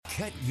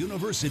Marquette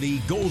University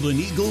Golden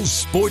Eagles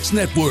Sports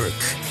Network.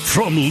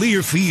 From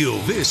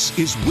Learfield, this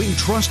is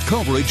Wintrust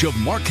coverage of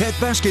Marquette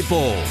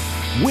basketball.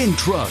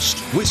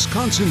 Wintrust,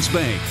 Wisconsin's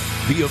bank,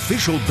 the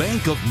official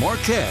bank of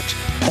Marquette.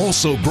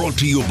 Also brought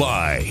to you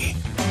by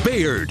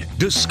Baird.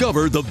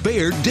 Discover the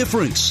Baird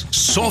difference.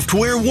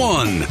 Software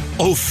One,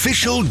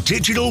 official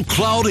digital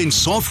cloud and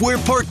software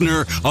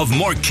partner of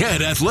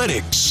Marquette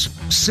Athletics.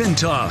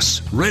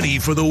 Cintas, ready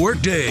for the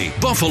workday.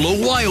 Buffalo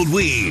Wild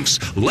Wings,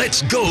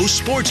 let's go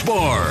sports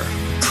bar.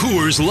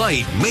 Coors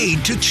Light,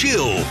 made to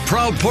chill.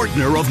 Proud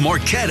partner of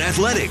Marquette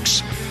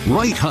Athletics.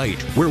 Right Height,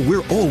 where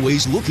we're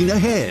always looking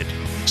ahead.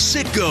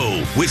 Citgo,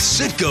 with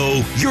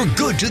Citgo, you're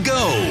good to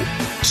go.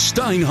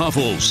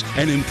 Steinhoffels,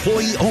 an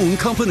employee-owned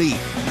company.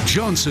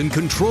 Johnson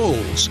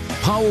Controls,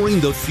 powering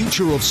the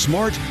future of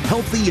smart,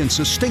 healthy, and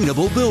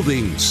sustainable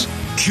buildings.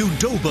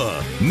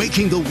 Qdoba,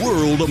 making the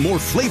world a more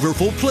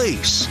flavorful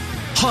place.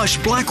 Hush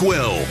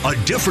Blackwell, a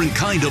different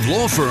kind of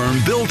law firm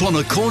built on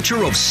a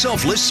culture of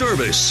selfless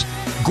service.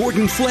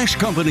 Gordon Flesh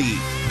Company,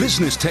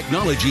 business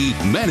technology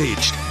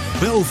managed.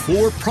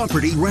 Belfour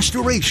Property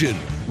Restoration,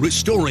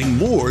 restoring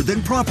more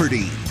than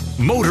property.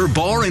 Motor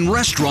Bar and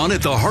Restaurant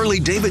at the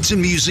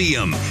Harley-Davidson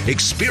Museum.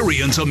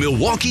 Experience a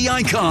Milwaukee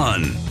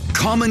icon.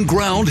 Common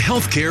Ground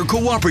Healthcare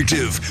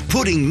Cooperative,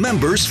 putting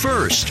members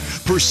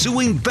first,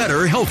 pursuing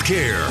better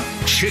healthcare.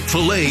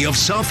 Chick-fil-A of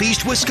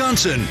Southeast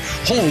Wisconsin,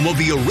 home of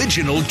the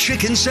original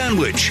chicken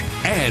sandwich.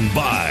 And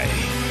by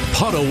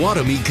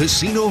Potawatomi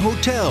Casino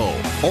Hotel,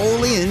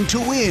 all in to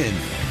win.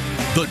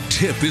 The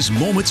tip is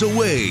moments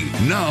away.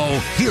 Now,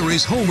 here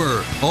is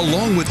Homer,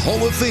 along with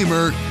Hall of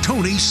Famer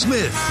Tony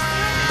Smith.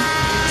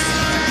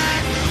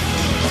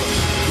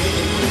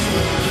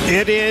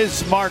 It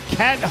is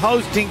Marquette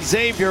hosting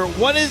Xavier.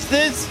 What is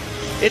this?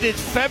 It is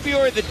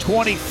February the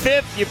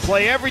 25th. You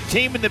play every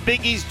team in the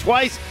Big East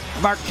twice.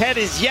 Marquette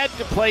is yet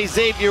to play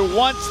Xavier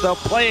once. They'll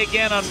play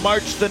again on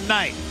March the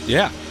 9th.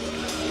 Yeah.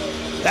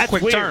 That's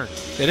quick weird. Turn.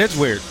 It is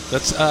weird.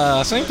 That's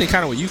same thing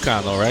kind of with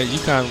UConn, though, right?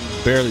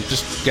 UConn barely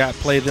just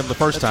played them the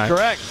first time.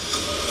 Correct.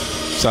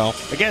 So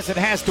I guess it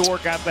has to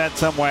work out that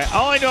some way.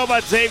 All I know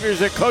about Xavier is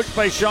they're coached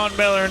by Sean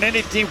Miller, and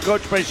any team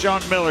coached by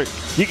Sean Miller,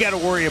 you got to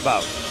worry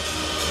about.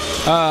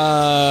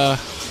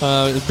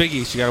 Big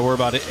East, you got to worry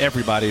about it.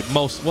 Everybody,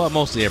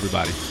 mostly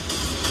everybody.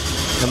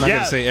 I'm not going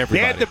to say everybody.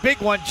 They had the big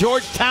one,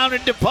 Georgetown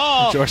and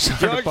DePaul.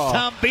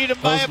 Georgetown beat them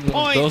by a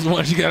point. Those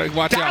ones you got to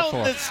watch out for.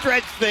 Down the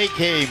stretch they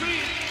came.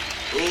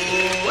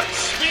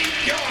 Let's meet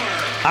your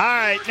All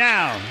right,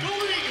 now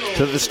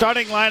to the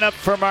starting lineup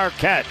for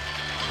Marquette.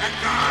 at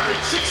guard,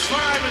 6'5",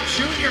 a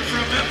junior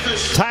from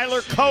Memphis.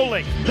 Tyler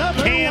Kolick,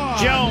 Cam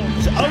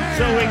Jones,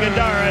 Oso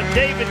Iguodara,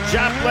 David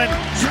Joplin,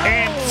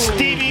 and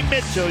Stevie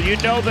Mitchell. You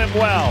know them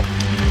well.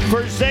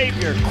 For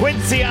Xavier,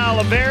 Quincy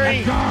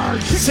Oliveri,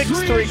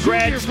 6'3"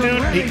 grad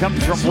student. He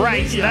comes from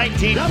Rice,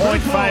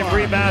 19.5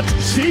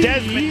 rebounds.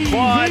 Desmond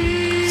Claude,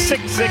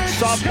 6'6"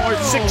 sophomore,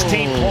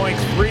 16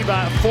 points,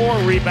 4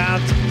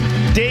 rebounds.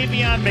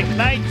 Davion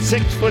McKnight,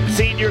 6'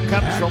 senior,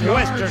 comes from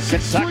Western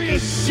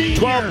Kentucky,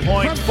 12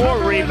 points, 4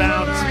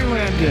 rebounds.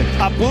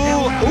 Abu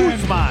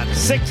Usman,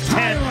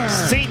 6'10",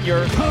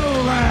 senior,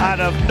 out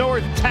of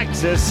North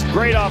Texas,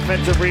 great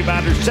offensive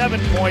rebounder,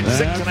 7 points,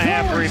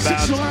 6.5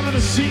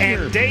 rebounds.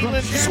 And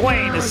Dalen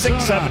Swain, a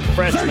 6'7"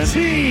 freshman,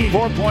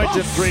 4 points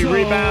and 3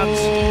 rebounds.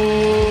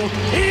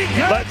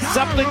 But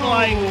something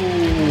like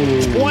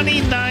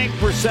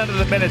 29% of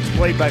the minutes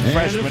played by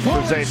freshmen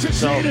for Xavier.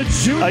 So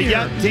a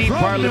young team,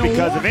 partly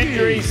because of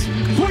injuries.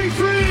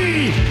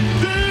 23,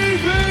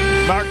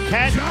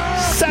 Marquette,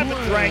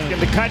 7th ranked in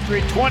the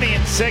country,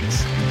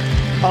 20-6,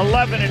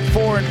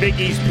 11-4 in Big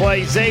East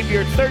play.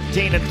 Xavier,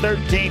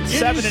 13-13,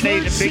 7-8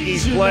 in Big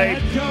East play.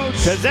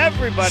 Because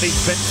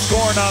everybody's been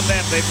scoring on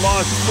them. They've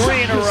lost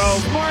 3 in a row,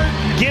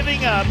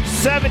 giving up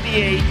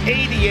 78,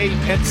 88,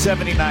 and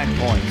 79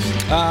 points.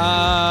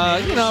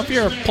 If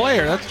you're a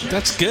player,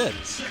 that's good.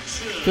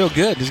 Feel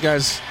good. These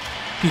guys,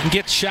 you can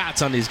get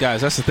shots on these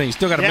guys. That's the thing. You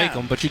still got to make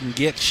them, but you can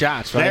get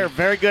shots, right? They're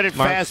very good at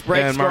fast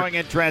breaks, scoring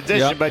in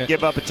transition, but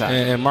give up a ton.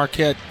 And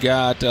Marquette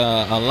got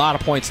a lot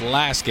of points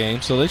last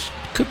game, so they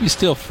could be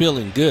still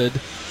feeling good.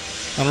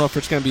 I don't know if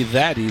it's going to be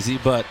that easy,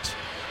 but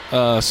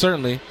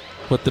certainly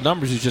with the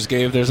numbers you just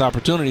gave, there's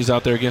opportunities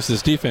out there against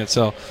this defense.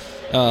 So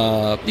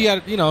you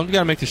got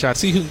to make the shot.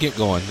 See who can get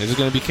going. Is it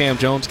going to be Cam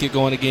Jones get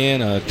going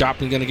again?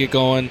 Joplin going to get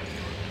going?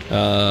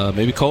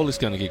 Maybe Kolick's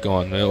going to get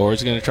going, or is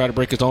he going to try to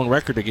break his own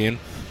record again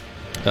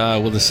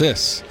with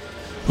assists?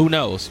 Who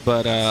knows?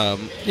 But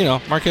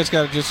Marquette's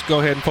got to just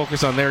go ahead and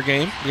focus on their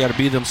game. They got to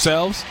be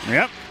themselves.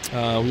 Yep.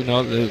 We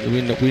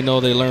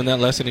know they learned that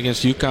lesson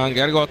against UConn.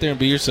 Got to go out there and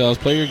be yourselves,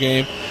 play your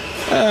game.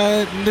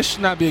 This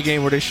should not be a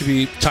game where they should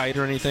be tight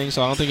or anything,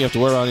 so I don't think you have to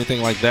worry about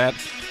anything like that.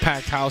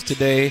 Packed house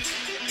today,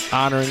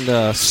 honoring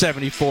the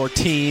 74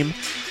 team.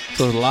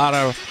 So there's a lot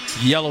of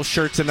yellow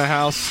shirts in the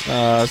house.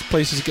 This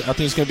place I think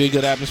it's going to be a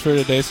good atmosphere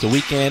today. It's the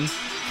weekend.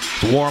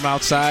 It's warm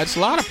outside. It's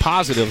a lot of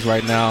positives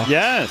right now.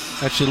 Yes.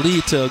 That should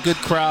lead to a good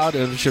crowd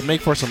and should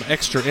make for some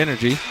extra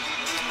energy.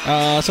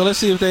 So let's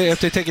see if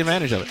they take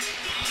advantage of it.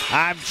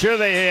 I'm sure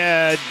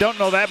they don't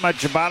know that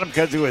much about him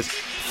because it was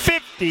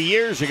 50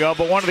 years ago,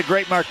 but one of the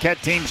great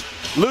Marquette teams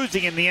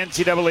losing in the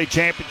NCAA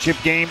championship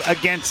game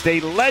against a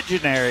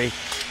legendary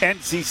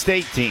NC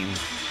State team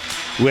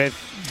with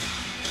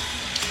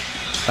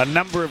a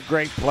number of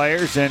great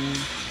players. And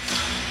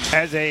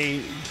as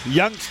a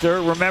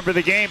youngster, remember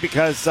the game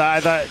because I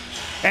thought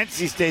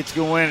NC State's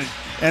going to win,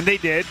 and they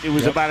did. It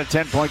was about a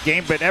 10-point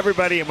game, but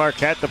everybody at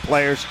Marquette, the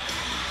players,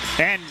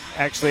 and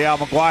actually Al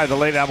McGuire, the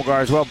late Al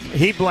McGuire as well,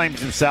 he blames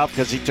himself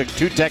because he took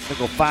 2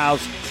 technical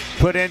fouls,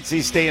 put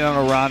NC State on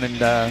a run,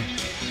 and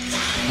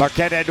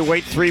Marquette had to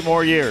wait 3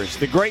 more years.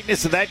 The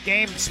greatness of that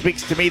game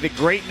speaks to me, the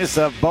greatness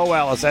of Bo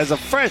Ellis as a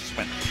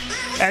freshman.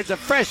 As a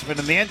freshman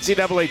in the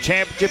NCAA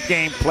championship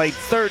game, played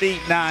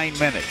 39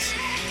 minutes.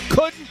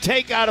 Couldn't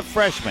take out a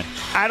freshman.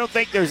 I don't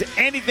think there's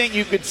anything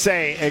you could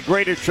say a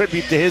greater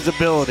tribute to his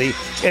ability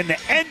in the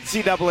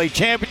NCAA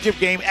championship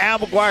game. Al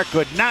McGuire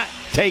could not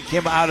take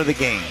him out of the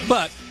game.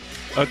 But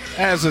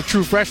as a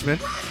true freshman,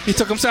 he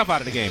took himself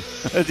out of the game.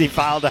 As he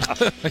fouled out.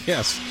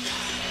 Yes.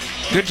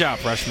 Good job,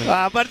 freshman.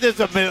 But there's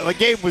a minute. The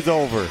game was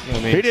over.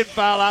 He didn't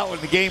foul out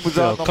when the game was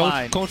on the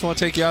line. Coach won't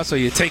take you out, so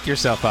you take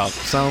yourself out.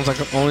 Sounds like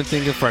the only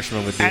thing a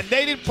freshman would do. And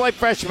they didn't play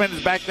freshmen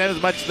back then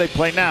as much as they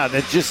play now.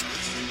 It's just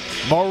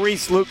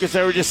Maurice Lucas.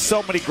 There were just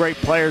so many great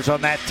players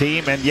on that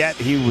team, and yet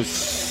he was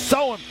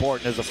so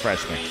important as a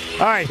freshman.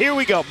 All right, here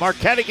we go.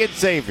 Marquette against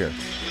Xavier.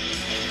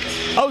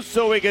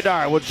 Oso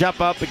Iguodara will jump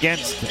up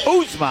against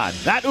Usman.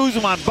 Not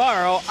Usman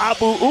Baro,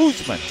 Abu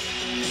Usman.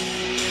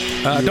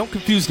 Don't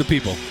confuse the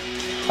people.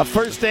 A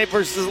first name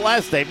versus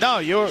last name. No,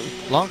 you're...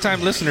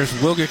 Longtime listeners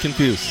will get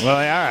confused. Well,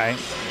 all right.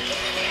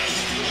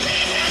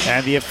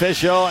 And the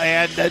official,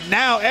 and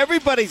now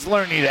everybody's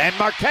learning it. And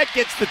Marquette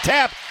gets the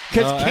tap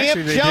because Cam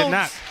Jones... Did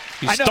not.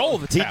 He stole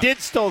the tap. He did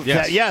stole the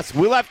tap. Yes,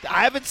 we left.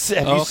 I haven't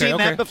seen. Have you seen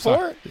that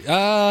before?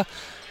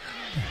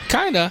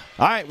 Kind of.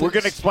 All right, we're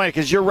going to explain it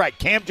because you're right.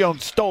 Cam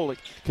Jones stole it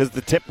because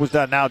the tip was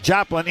done. Now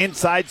Joplin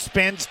inside,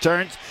 spins,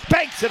 turns,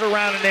 banks it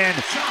around and in.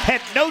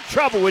 Had no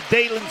trouble with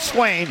Dalen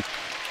Swain.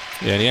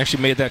 Yeah, and he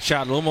actually made that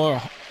shot a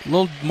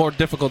little more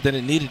difficult than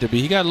it needed to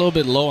be. He got a little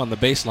bit low on the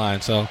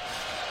baseline, so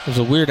it was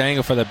a weird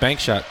angle for the bank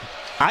shot.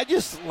 I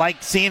just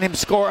like seeing him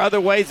score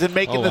other ways than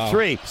making the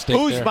three.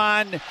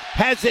 Usman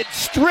has it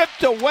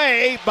stripped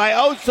away by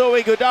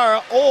Oso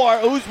Iguodara, or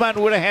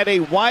Usman would have had a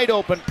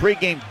wide-open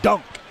pregame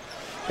dunk.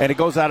 And it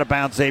goes out of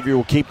bounds. Xavier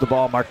will keep the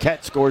ball.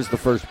 Marquette scores the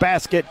first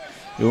basket.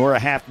 We're a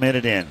half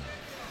minute in.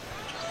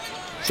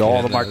 So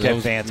all the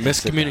Marquette fans.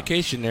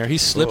 Miscommunication there. He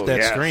slipped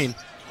screen.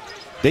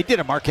 They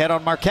did a Marquette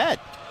on Marquette.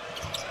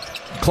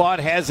 Claude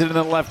has it in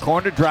the left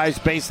corner, drives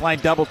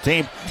baseline, double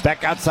team,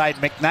 back outside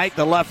McKnight,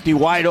 the lefty,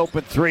 wide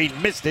open 3,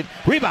 missed it.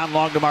 Rebound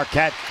long to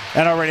Marquette,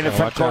 and already in the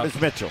front court is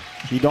Mitchell.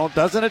 He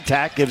doesn't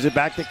attack, gives it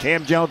back to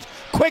Cam Jones.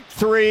 Quick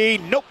 3,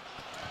 nope.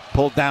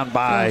 Pulled down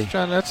by...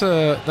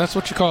 That's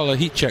what you call a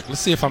heat check. Let's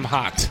see if I'm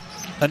hot.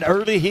 An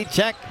early heat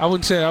check? I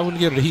wouldn't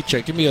give it a heat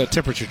check. Give me a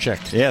temperature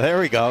check. Yeah,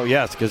 there we go.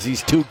 Yes, because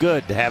he's too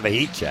good to have a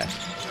heat check.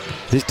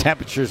 His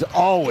temperature's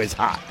always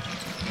hot.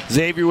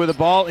 Xavier with the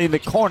ball in the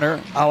corner.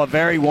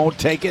 Oliveri won't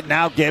take it.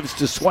 Now gives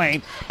to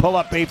Swain. Pull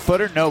up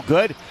 8-footer. No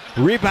good.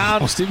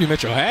 Rebound. Stevie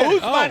Mitchell had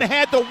it. Usman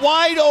had the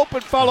wide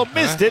open follow.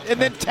 Missed it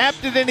and then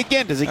tapped it in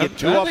again. Does he get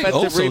 2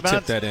 offensive rebounds?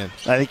 Tipped that in.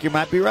 I think you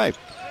might be right.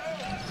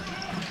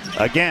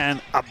 Again,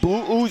 Abu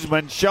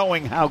Usman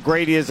showing how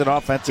great he is an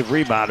offensive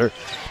rebounder.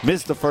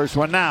 Missed the first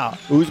one. Now,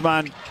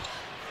 Usman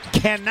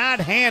cannot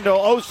handle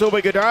Oso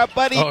Iguodara,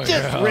 but he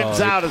rims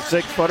out a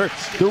 6-footer.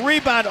 The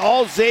rebound,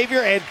 all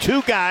Xavier, and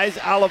 2 guys,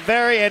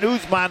 Oliveri and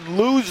Usman,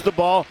 lose the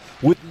ball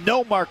with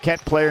no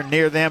Marquette player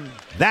near them.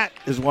 That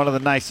is one of the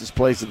nicest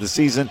plays of the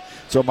season.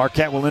 So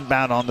Marquette will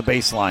inbound on the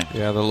baseline.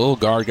 Yeah, the little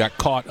guard got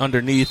caught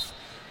underneath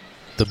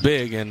the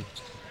big, and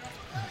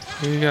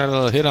he got a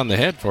little hit on the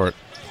head for it.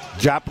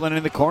 Joplin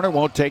in the corner,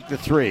 won't take the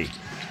 3.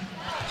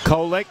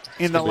 Kolek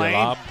in the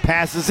lane,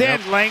 passes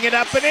in, laying it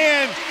up and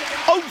in.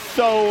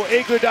 Oso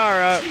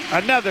Iguodara,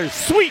 another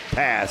sweet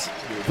pass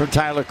from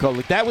Tyler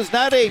Kolek. That was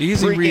not a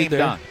pregame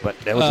dunk, but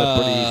that was a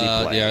pretty easy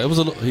play. Yeah, it was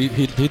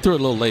he threw it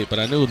a little late, but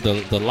I knew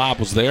the lob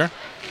was there.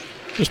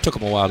 Just took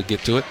him a while to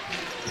get to it.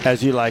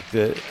 As you like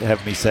to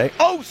have me say,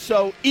 oh,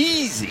 so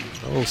easy.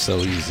 Oh, so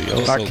easy.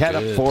 Oh, Marquette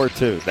so good. up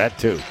 4-2, that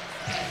too.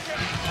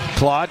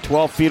 Claude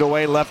 12 feet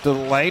away left of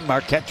the lane.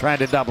 Marquette trying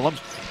to double him.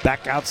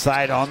 Back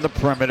outside on the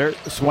perimeter.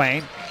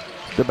 Swain.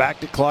 The back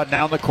to Claude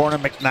now in the corner.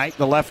 McKnight,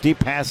 the lefty,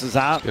 passes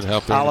out. Good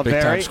help there.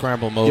 Oliveri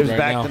scramble mode gives right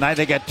back now. tonight.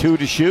 They got 2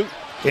 to shoot.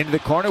 Into the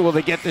corner. Will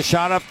they get the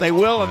shot up? They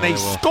will, and they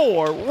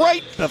score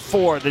right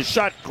before the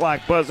shot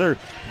clock buzzer.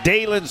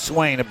 Dalen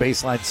Swain, a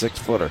baseline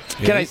 6-footer.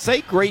 Can I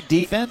say great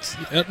defense?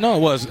 No, it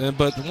was.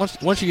 But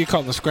once you get caught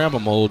in the scramble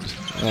mode,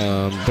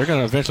 they're going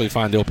to eventually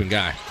find the open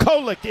guy.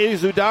 Kolek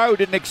is Udar, who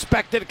didn't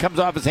expect it. It comes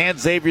off his hand.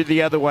 Xavier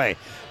the other way.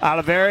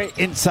 Oliveri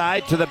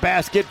inside to the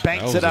basket,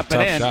 banks it up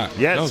and in. Shot.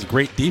 Yes. That was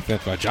great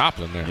defense by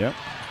Joplin there. Yep.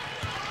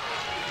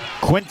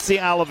 Quincy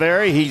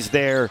Oliveri, he's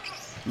their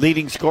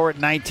leading scorer at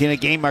 19 a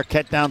game.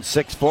 Marquette down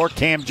 6-4.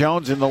 Cam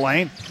Jones in the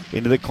lane,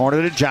 into the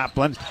corner to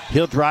Joplin.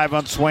 He'll drive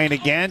on Swain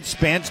again,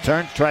 spins,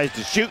 turns, tries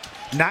to shoot.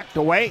 Knocked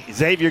away.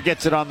 Xavier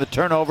gets it on the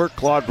turnover.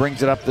 Claude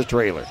brings it up the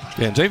trailer.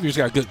 Yeah, and Xavier's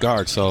got good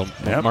guards, so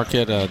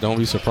Marquette, don't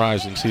be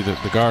surprised and see the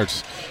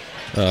guards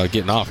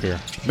getting off here.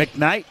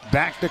 McKnight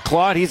back to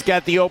Claude. He's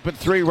got the open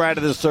three right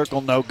of the circle.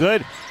 No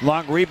good.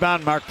 Long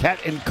rebound, Marquette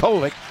and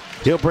Kolick.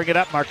 He'll bring it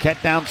up.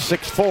 Marquette down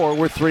 6-4.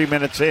 We're 3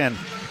 minutes in.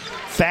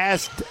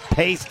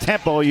 Fast-paced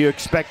tempo you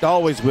expect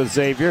always with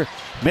Xavier.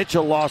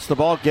 Mitchell lost the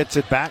ball, gets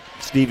it back.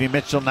 Stevie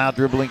Mitchell now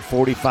dribbling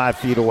 45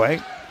 feet away.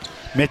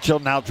 Mitchell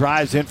now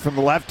drives in from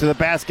the left to the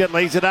basket,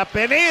 lays it up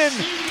and in.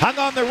 Hung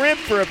on the rim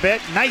for a bit.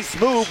 Nice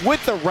move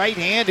with the right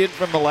hand in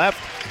from the left.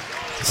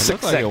 It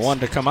looked like it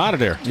wanted to come out of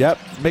there. Yep.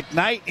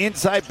 McKnight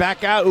inside,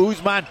 back out.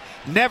 Usman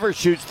never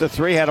shoots the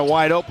three. Had a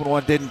wide open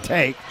one, didn't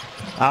take.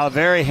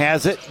 Oliveri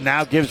has it.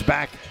 Now gives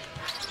back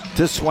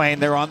to Swain.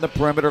 They're on the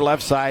perimeter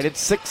left side.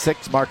 It's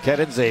 6-6, Marquette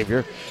and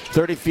Xavier.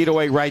 30 feet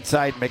away right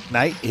side,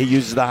 McKnight. He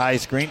uses the high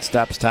screen,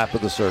 stops top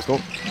of the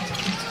circle.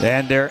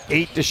 And they're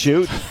 8 to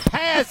shoot.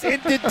 Pass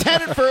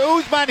intended for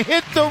Usman.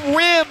 Hit the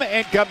rim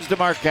and comes to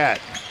Marquette.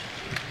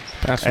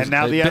 And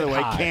now the other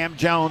way. Cam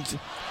Jones.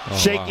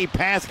 Shaky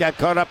pass, got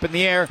caught up in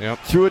the air.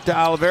 Threw it to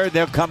Oliveri.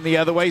 They'll come the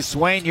other way.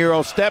 Swain,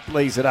 Euro step,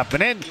 lays it up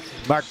and in.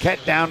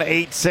 Marquette down to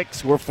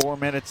 8-6. We're 4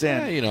 minutes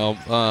in.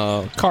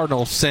 Yeah,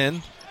 cardinal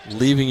sin.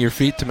 Leaving your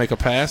feet to make a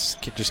pass.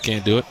 Just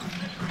can't do it.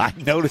 I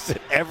notice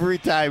it every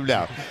time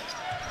now.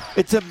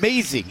 It's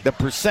amazing the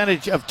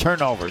percentage of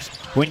turnovers.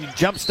 When you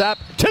jump stop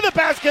to the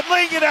basket,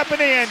 laying it up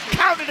and in.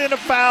 Counted in a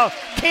foul.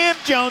 Cam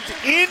Jones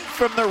in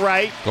from the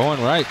right.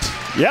 Going right.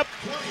 Yep.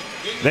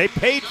 They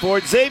paid for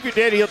it. Xavier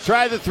did. He'll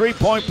try the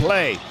three-point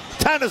play.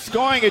 Ton of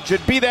scoring. It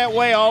should be that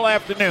way all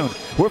afternoon.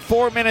 We're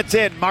 4 minutes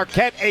in.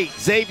 Marquette 8.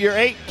 Xavier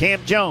 8.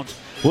 Cam Jones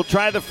will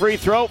try the free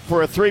throw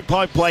for a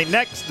three-point play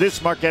next.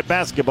 This Marquette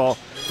basketball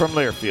from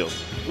Learfield.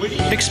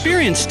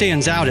 Experience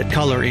stands out at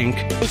Color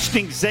Inc.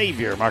 Hosting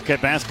Xavier,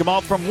 Marquette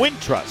basketball from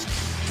Wintrust,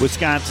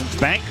 Wisconsin's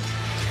bank.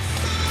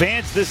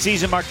 Fans, this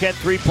season Marquette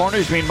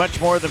three-pointers mean much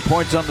more than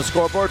points on the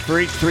scoreboard. For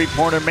each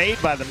three-pointer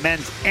made by the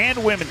men's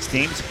and women's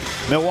teams,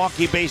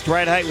 Milwaukee-based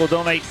Right Height will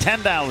donate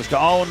 $10 to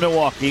all in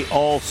Milwaukee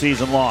all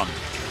season long.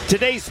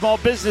 Today's small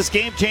business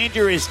game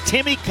changer is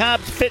Timmy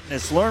Cobb's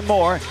Fitness. Learn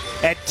more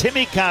at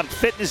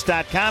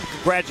TimmyCobbsFitness.com.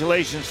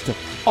 Congratulations to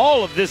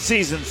all of this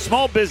season's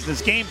small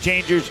business game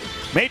changers,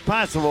 made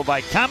possible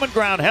by Common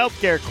Ground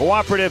Healthcare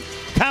Cooperative.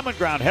 Common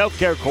Ground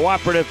Healthcare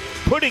Cooperative,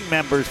 putting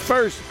members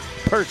first,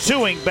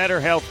 pursuing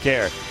better health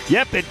care.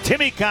 Yep, and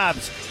Timmy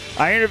Cobbs,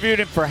 I interviewed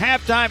him for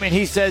halftime, and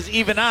he says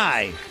even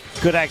I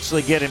could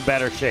actually get in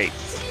better shape.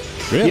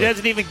 Really? He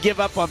doesn't even give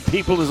up on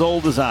people as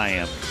old as I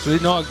am. So you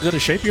know how good a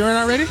shape you're in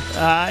already?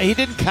 He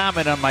didn't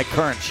comment on my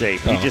current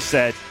shape. He just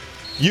said,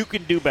 you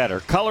can do better.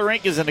 Color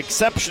Inc. is an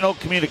exceptional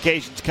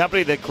communications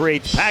company that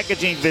creates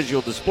packaging,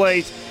 visual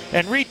displays,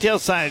 and retail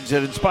signage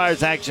that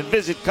inspires action.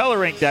 Visit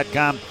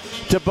colorinc.com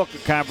to book a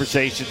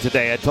conversation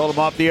today. I told him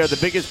off the air the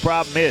biggest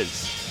problem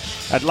is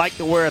I'd like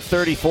to wear a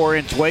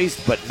 34-inch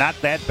waist, but not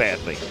that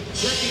badly.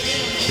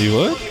 You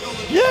would?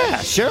 Yeah,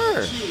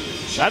 sure.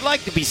 I'd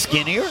like to be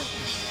skinnier.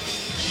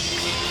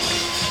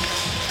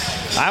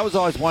 I was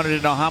always wanted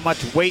to know how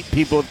much weight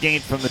people have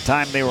gained from the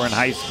time they were in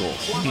high school.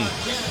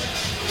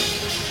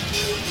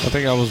 I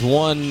think I was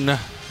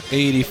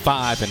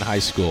 185 in high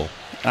school.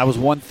 I was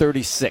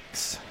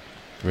 136.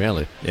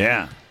 Really?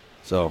 Yeah.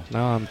 So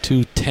now I'm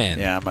 210.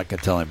 Yeah, I'm not going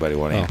to tell anybody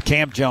what I am.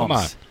 Cam Jones. Come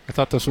on. I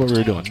thought that's what we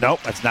were doing.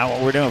 Nope, that's not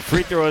what we're doing.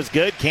 Free throw is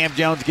good. Cam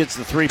Jones gets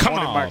the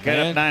three-pointer.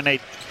 Marquette up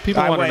 9-8.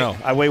 People want to know.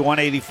 I weigh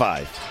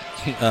 185.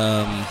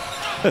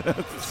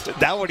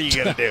 Now what are you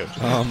going to do?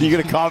 You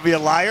going to call me a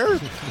liar?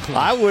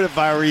 I would if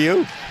I were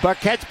you.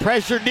 Marquette's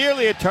pressure,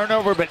 nearly a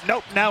turnover, but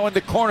nope. Now in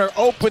the corner,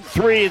 open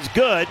three is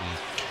good.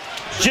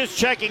 Just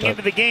checking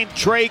into the game,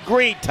 Trey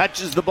Green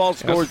touches the ball,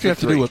 scores what you have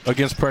to do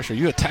against pressure.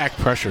 You attack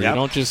pressure. Yep. You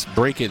don't just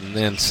break it and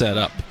then set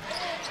up.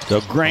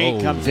 So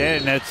Green comes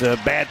in, and it's a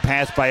bad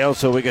pass by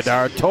Oso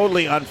Iguodara.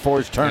 Totally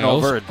unforced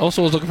turnover. Yeah,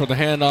 Oso was looking for the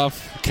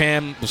handoff.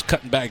 Cam was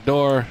cutting back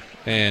door,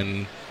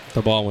 and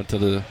the ball went to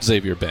the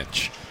Xavier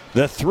bench.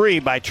 The three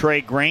by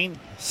Trey Green,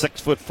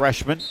 6-foot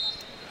freshman,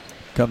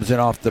 comes in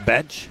off the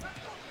bench.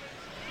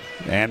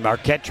 And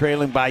Marquette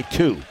trailing by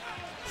 2.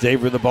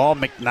 Xavier the ball,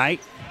 McKnight.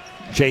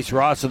 Chase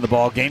Ross in the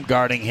ball game,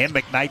 guarding him.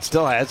 McKnight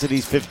still has it.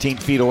 He's 15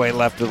 feet away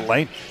left of the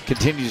lane.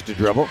 Continues to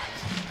dribble.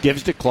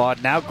 Gives to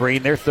Claude. Now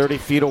Green, they're 30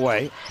 feet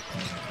away.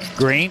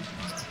 Green,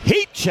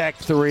 heat check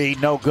three,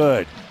 no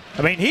good.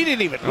 I mean, he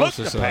didn't even look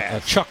to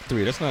pass. A chuck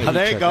three. That's not a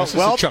there heat you check. go.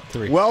 Well, a chuck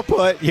three. Well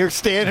put. Your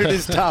standard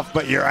is tough,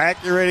 but you're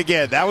accurate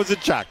again. That was a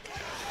chuck.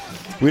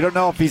 We don't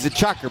know if he's a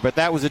chucker, but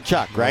that was a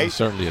chuck, right?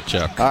 Certainly a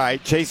chuck. All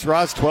right, Chase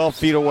Ross, 12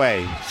 feet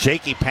away.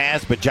 Shaky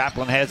pass, but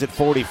Joplin has it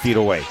 40 feet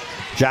away.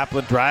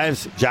 Joplin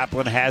drives.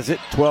 Joplin has it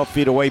 12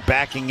 feet away,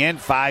 backing in.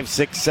 5,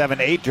 6,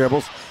 7, 8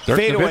 dribbles.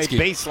 Fadeaway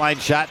baseline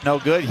shot, no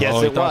good.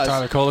 Yes, it was.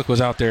 Tyler Kolick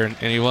was out there, and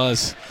he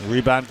was. The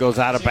rebound goes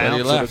out of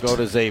bounds, so it'll go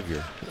to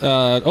Xavier.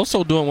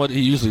 Also doing what he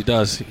usually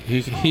does.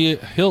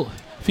 He'll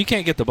if he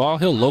can't get the ball,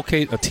 he'll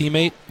locate a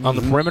teammate on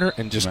the perimeter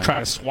and just try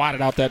to swat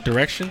it out that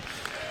direction.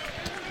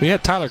 We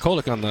had Tyler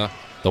Kolek on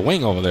the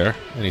wing over there,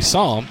 and he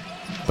saw him,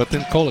 but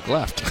then Kolek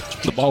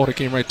left. The ball would have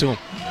came right to him.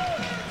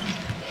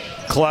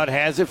 Cludd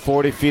has it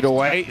 40 feet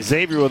away.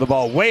 Xavier with the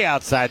ball way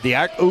outside the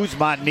arc.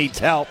 Uzman needs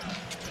help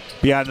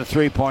beyond the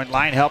three-point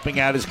line. Helping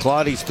out is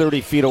Cludd. He's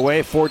 30 feet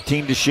away,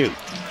 14 to shoot.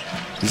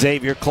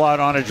 Xavier Cludd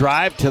on a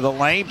drive to the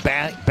lane.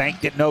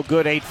 Banked it no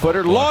good,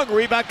 8-footer. Long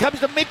rebound comes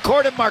to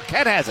midcourt, and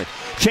Marquette has it.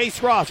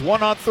 Chase Ross,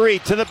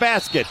 1-on-3 to the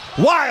basket.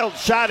 Wild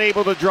shot,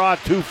 able to draw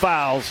 2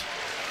 fouls.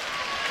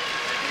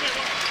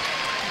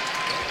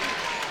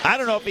 I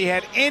don't know if he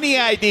had any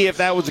idea if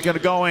that was going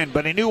to go in,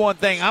 but he knew one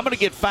thing. I'm going to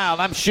get fouled.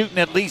 I'm shooting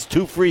at least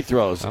 2 free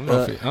throws. I don't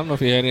know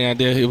if he had any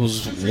idea it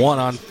was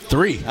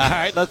 1-on-3. All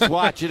right, let's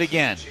watch it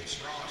again.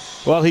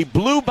 Well, he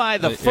blew by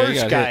the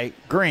first guy,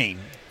 hit. Green.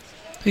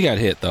 He got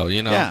hit, though,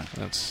 Yeah.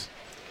 That's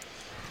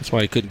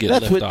why he couldn't get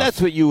lift off.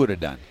 That's what you would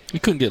have done. He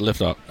couldn't get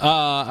lift off.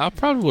 I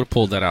probably would have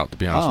pulled that out, to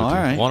be honest with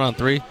you. All right.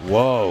 1-on-3.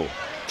 Whoa.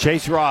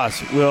 Chase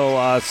Ross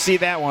will see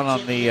that one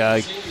on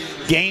the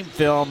game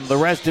film the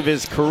rest of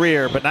his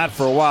career, but not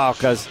for a while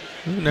because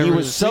he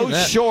was so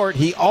short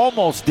he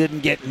almost didn't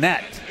get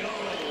net.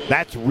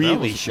 That's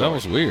really short. That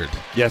was weird.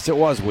 Yes, it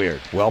was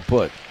weird. Well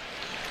put.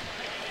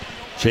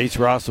 Chase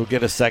Ross will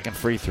get a second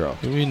free throw.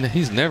 I mean,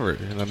 he's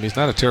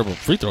not a terrible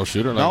free throw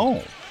shooter.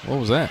 No. What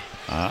was that?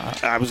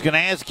 I was going to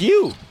ask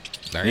you.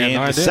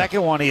 The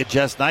second one he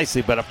adjusts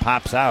nicely, but it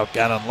pops out.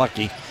 Got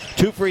unlucky.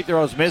 2 free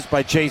throws missed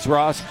by Chase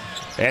Ross.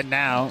 And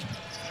now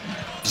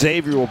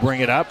Xavier will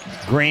bring it up.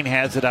 Green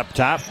has it up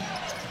top.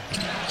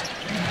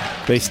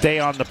 They stay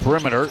on the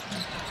perimeter.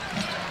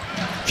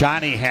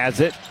 Johnny has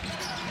it.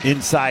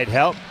 Inside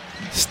help.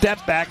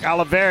 Step back.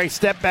 Oliveri,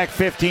 step back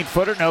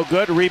 15-footer. No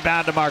good.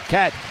 Rebound to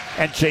Marquette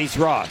and Chase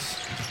Ross.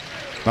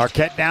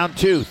 Marquette down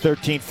 2.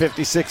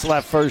 13:56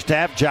 left first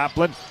half.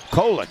 Joplin.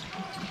 Kolek.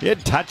 He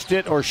hadn't touched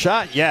it or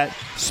shot yet.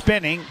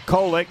 Spinning.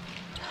 Kolek.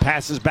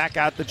 Passes back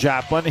out to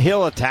Joplin.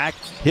 He'll attack.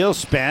 He'll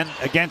spin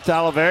against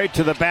Oliveri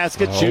to the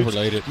basket. Shoots.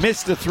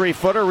 Missed the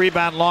 3-footer.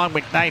 Rebound long.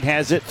 McKnight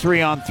has it.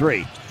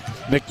 3-on-3.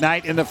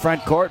 McKnight in the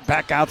front court.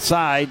 Back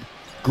outside.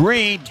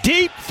 Green.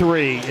 Deep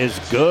 3 is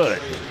good.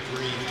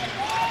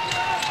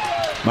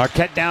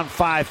 Marquette down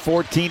 5.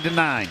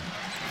 14-9.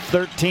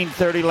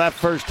 13:30 left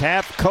first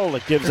half.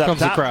 Kolek gives Here up comes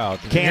top. The crowd.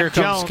 Here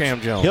comes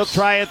Cam Jones. He'll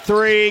try a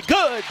 3.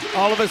 Good.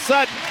 All of a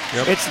sudden,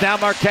 It's now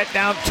Marquette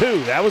down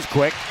 2. That was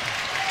quick.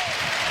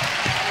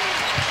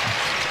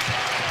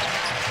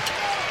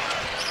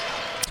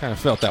 Kind of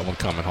felt that one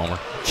coming, Homer.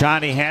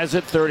 Johnny has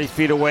it 30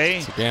 feet away.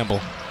 It's a gamble.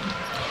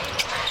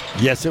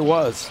 Yes, it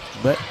was.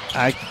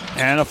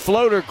 And a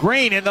floater.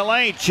 Green in the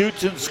lane.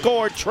 Shoots and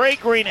scored. Trey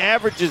Green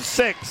averages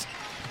 6.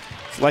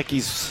 It's like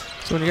he's...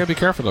 So you got to be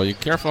careful, though. You're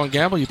careful on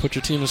gamble, you put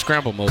your team in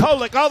scramble mode.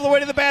 Kolek all the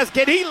way to the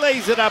basket. He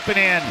lays it up and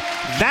in.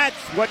 That's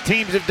what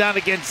teams have done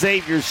against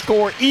Xavier.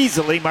 Score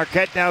easily.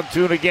 Marquette down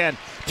 2 again.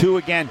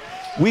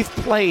 We've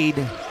played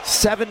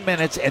 7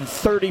 minutes and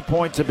 30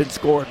 points have been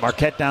scored.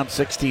 Marquette down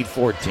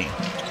 16-14.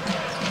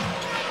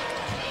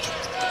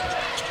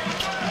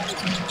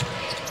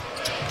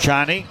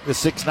 Johnny, the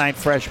 6'9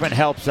 freshman,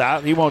 helps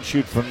out. He won't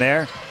shoot from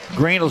there.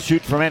 Green will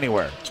shoot from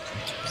anywhere.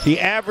 He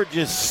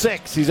averages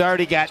 6. He's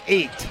already got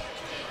 8.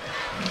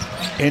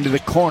 Into the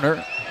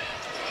corner.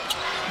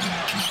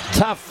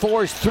 Tough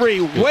force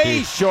 3.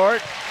 Way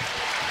short.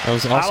 That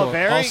was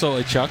also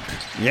a chuck.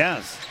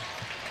 Yes.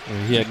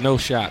 He had no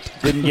shot.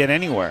 Didn't get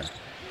anywhere.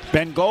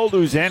 Ben Gold,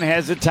 who's in,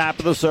 has the top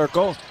of the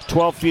circle.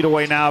 12 feet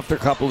away now after a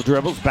couple of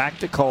dribbles. Back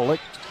to Kolek.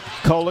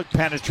 Kolek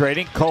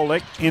penetrating.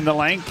 Kolek in the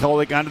lane.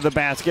 Kolek under the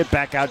basket.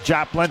 Back out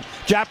Joplin.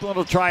 Joplin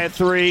will try a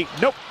 3.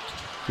 Nope.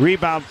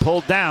 Rebound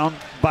pulled down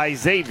by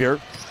Xavier.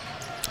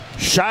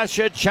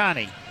 Shasha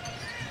Chani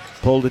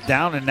pulled it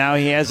down, and now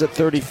he has it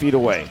 30 feet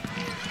away.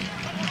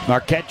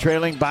 Marquette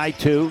trailing by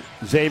 2.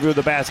 Xavier with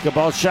the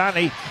basketball.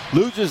 Shani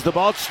loses the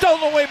ball.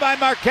 Stolen away by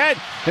Marquette.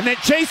 And then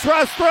Chase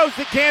Ross throws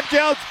to Cam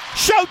Jones.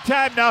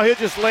 Showtime now. He'll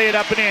just lay it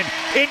up and in.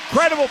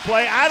 Incredible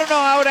play. I don't know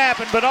how it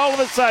happened, but all of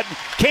a sudden,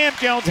 Cam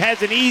Jones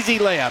has an easy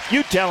layup.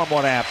 You tell him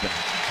what happened.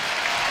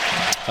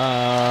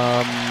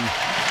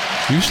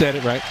 You said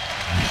it right.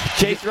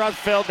 Chase Ross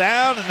fell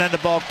down, and then the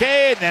ball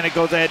came, and then it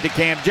goes ahead to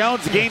Cam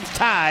Jones. The game's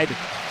tied.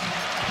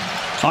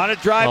 On a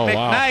drive,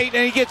 McKnight,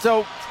 and he gets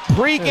a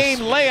pregame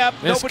layup.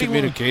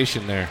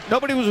 Miscommunication there.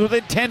 Nobody was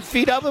within 10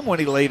 feet of him when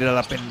he laid it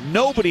up, and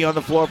nobody on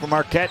the floor for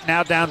Marquette,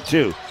 now down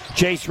 2.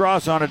 Chase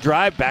Ross on a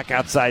drive, back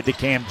outside to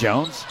Cam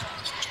Jones.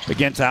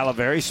 Against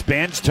Oliveri,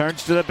 spins,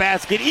 turns to the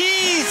basket.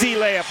 Easy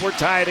layup, we're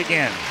tied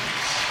again.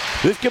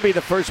 This could be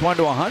the first one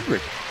to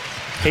 100.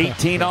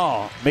 18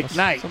 all.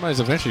 McKnight.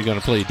 Somebody's eventually going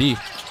to play D.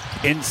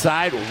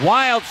 Inside,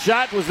 wild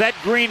shot. Was that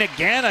Green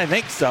again? I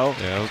think so.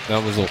 Yeah,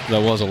 that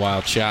was a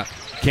wild shot.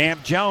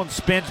 Cam Jones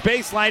spins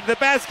baseline to the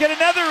basket.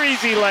 Another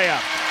easy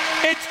layup.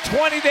 It's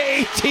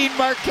 20-18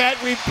 Marquette.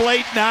 We've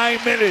played 9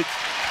 minutes.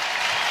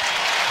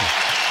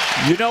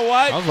 You know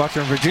what? I was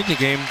watching a Virginia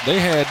game. They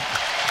had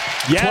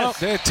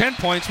 10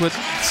 points with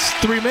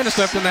 3 minutes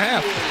left in the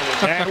half.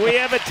 And we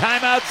have a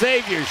timeout,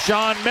 Xavier.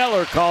 Sean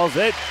Miller calls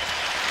it.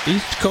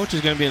 Each coach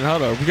is going to be in the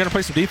huddle. Are we going to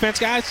play some defense,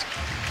 guys?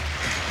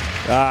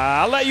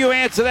 I'll let you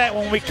answer that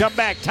when we come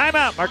back.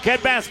 Timeout,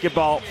 Marquette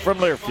basketball from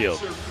Learfield.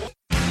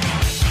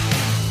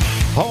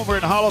 Homer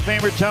and Hall of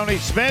Famer Tony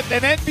Smith.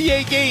 An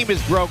NBA game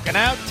is broken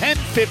out.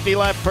 10:50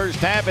 left first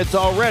half. It's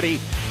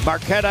already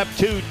Marquette up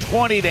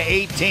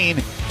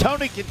 20-18.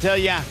 Tony can tell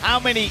you how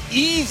many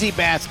easy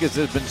baskets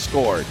have been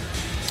scored.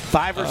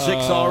 5 or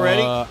 6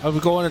 already? I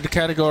would go into the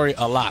category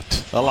a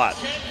lot. A lot.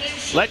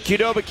 Let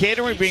Qdoba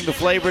Catering bring the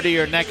flavor to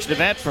your next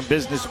event. From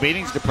business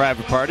meetings to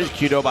private parties,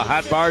 Qdoba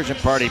hot bars and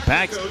party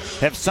packs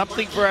have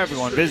something for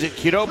everyone. Visit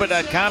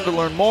Qdoba.com to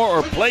learn more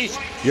or place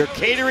your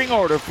catering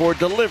order for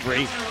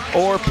delivery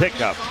or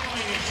pickup.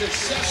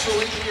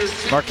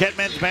 Marquette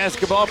men's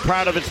basketball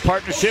proud of its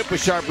partnership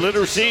with Sharp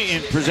Literacy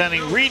in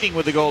presenting Reading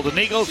with the Golden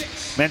Eagles.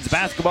 Men's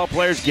basketball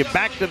players give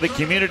back to the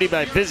community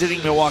by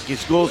visiting Milwaukee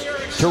schools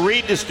to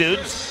read to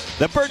students.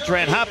 The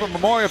Bertrand Hopper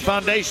Memorial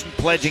Foundation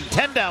pledging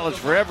 $10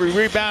 for every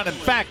rebound. In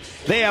fact,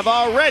 they have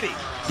already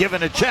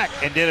given a check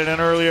and did it in an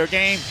earlier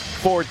game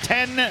for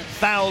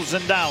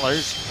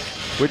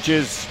 $10,000, which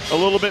is a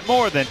little bit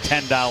more than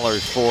 $10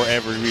 for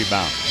every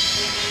rebound.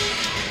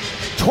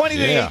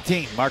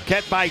 20-18,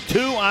 Marquette by 2,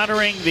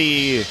 honoring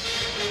a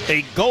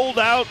gold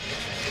out,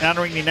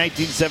 honoring the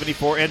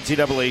 1974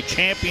 NCAA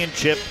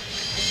championship.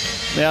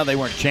 Well, they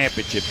weren't a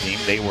championship team.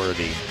 They were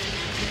the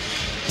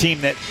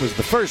team that was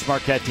the first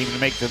Marquette team to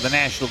make the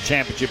national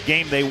championship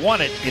game. They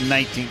won it in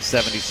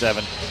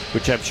 1977,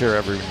 which I'm sure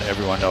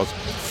everyone knows.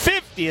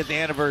 50th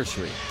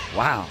anniversary.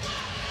 Wow,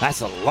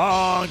 that's a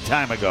long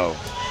time ago.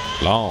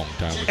 Long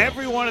time ago.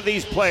 Every one of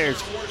these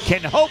players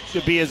can hope to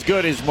be as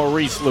good as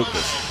Maurice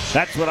Lucas.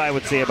 That's what I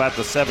would say about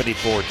the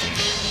 74 team.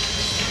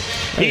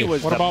 He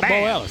was what the about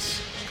man. Bo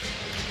Ellis?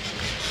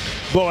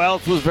 Bo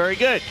Ellis was very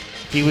good.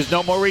 He was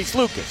no Maurice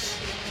Lucas.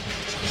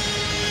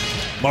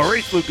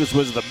 Maurice Lucas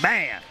was the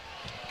man.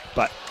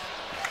 But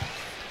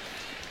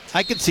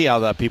I can see how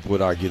that people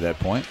would argue that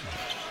point.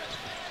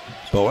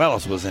 Bo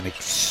Ellis was an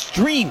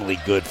extremely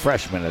good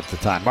freshman at the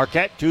time.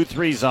 Marquette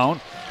 2-3 zone,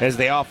 as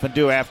they often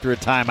do after a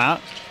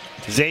timeout.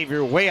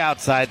 Xavier way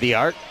outside the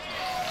arc.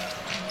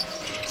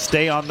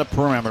 Stay on the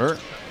perimeter.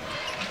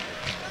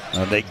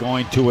 Are they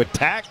going to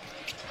attack?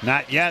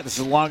 Not yet. This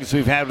is the longest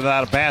we've had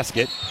without a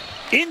basket.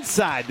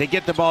 Inside, they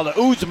get the ball to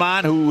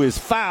Usman, who is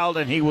fouled,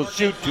 and he will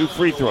shoot 2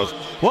 free throws.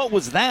 What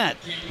was that?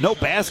 No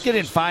basket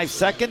in 5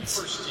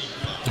 seconds?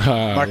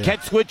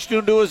 Marquette switched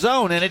into a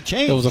zone, and it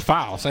changed. It was a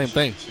foul. Same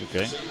thing.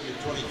 Okay.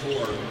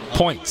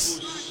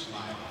 Points.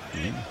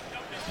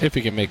 If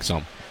he can make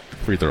some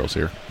free throws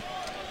here.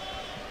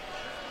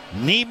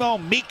 Nemo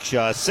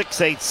Miksha, a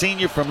 6'8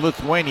 senior from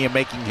Lithuania,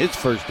 making his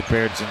first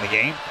appearance in the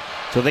game.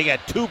 So they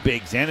got 2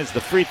 bigs in as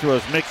the free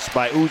throws mixed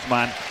by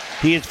Usman.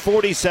 He is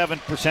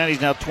 47%. He's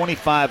now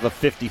 25 of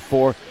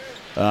 54.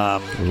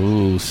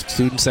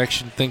 Student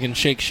section thinking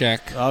Shake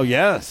Shack. Oh,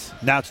 yes.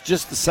 Now it's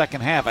just the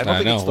second half. I don't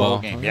think it's the whole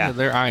game. Yeah,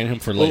 they're eyeing him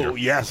for later. Oh,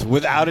 yes,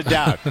 without a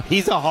doubt.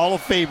 He's a Hall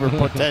of Famer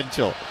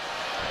potential.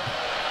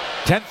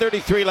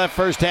 10:33 left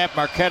first half.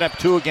 Marquette up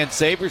 2 against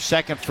Xavier.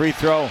 Second free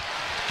throw,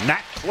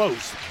 not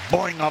close.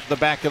 Boing off the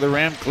back of the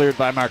rim, cleared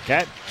by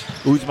Marquette.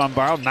 Usman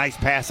Barrow, nice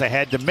pass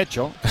ahead to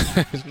Mitchell.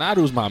 It's not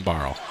Usman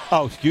Barrow.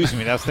 Oh, excuse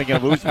me. I was thinking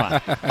of Usman.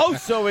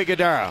 So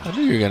Iguodala. I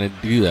knew you were going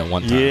to do that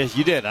one time. Yes,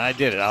 you did. I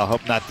did it. I'll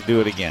hope not to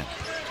do it again.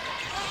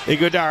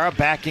 Iguodala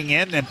backing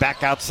in and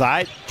back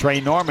outside.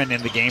 Trey Norman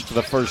in the game for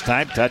the first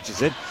time.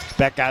 Touches it.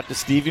 Back out to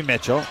Stevie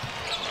Mitchell.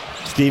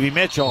 Stevie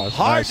Mitchell,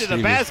 hard to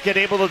the basket,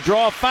 able to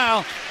draw a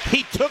foul.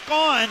 He took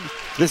on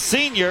the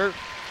senior,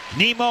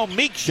 Nemo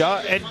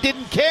Miksha, and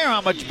didn't care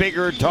how much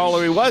bigger and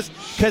taller he was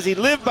because he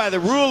lived by the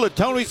rule of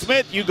Tony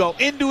Smith. You go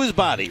into his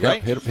body,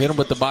 right? Yep, hit him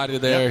with the body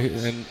there,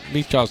 and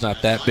Miksha's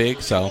not that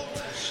big, so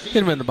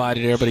hit him in the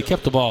body there, but he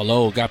kept the ball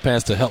low, got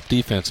past the help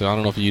defense. So I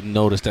don't know if you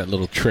noticed that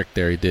little trick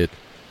there he did.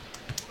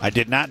 I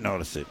did not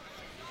notice it.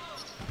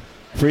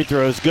 Free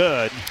throw is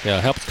good.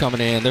 Yeah, help's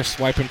coming in. They're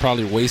swiping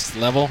probably waist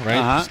level,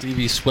 right?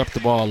 Stevie swept the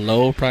ball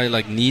low, probably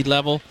like knee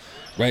level,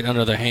 right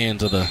under the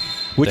hands of the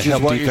Which is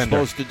help what defender.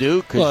 You're supposed to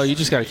do? Well, you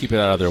just got to keep it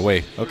out of their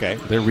way. Okay.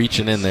 They're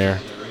reaching in there,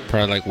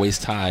 probably like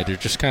waist high. They're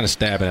just kind of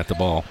stabbing at the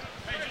ball.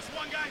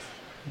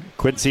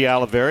 Quincy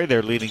Oliveri,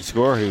 their leading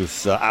scorer,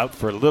 who's out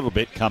for a little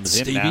bit, comes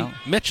Stevie in now.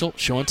 Mitchell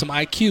showing some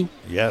IQ.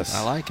 Yes.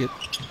 I like it.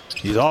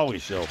 He's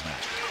always shown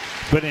that.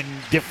 But in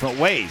different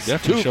ways.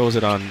 Definitely shows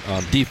it on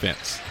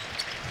defense.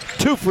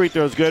 2 free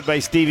throws good by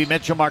Stevie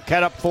Mitchell.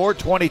 Marquette up 4,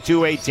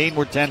 22-18.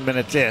 We're 10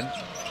 minutes in.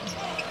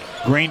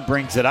 Green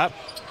brings it up.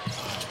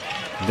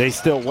 They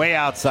still way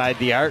outside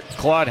the arc.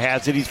 Claude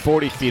has it. He's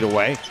 40 feet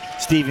away.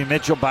 Stevie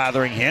Mitchell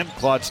bothering him.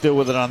 Claude still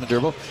with it on the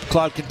dribble.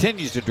 Claude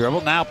continues to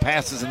dribble. Now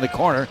passes in the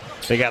corner.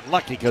 They got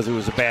lucky because it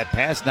was a bad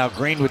pass. Now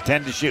Green with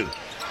 10 to shoot.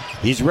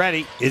 He's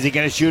ready. Is he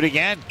going to shoot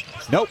again?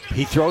 Nope.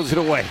 He throws it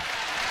away.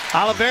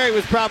 Oliveri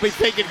was probably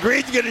thinking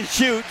Green's going to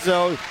shoot,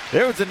 so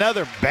there was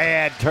another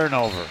bad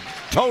turnover.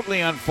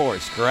 Totally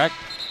unforced, correct?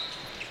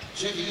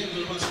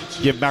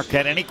 Give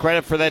Marquette any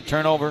credit for that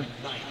turnover?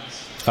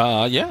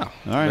 Yeah.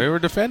 All right. They were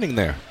defending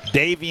there.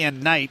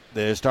 Davian Knight,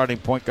 the starting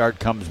point guard,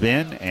 comes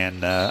in,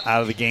 and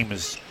out of the game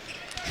is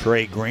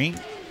Trey Green.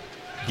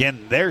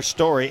 Again, their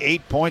story,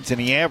 8 points, and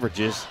he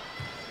averages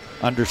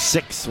under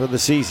 6 for the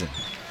season.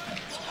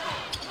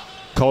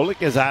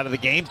 Kolick is out of the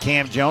game.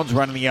 Cam Jones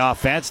running the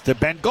offense to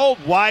Ben Gold.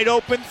 Wide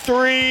open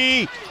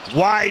three.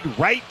 Wide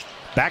right.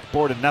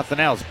 Backboard and nothing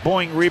else.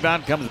 Boeing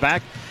rebound comes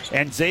back.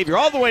 And Xavier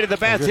all the way to the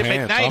basket.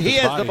 McKnight, he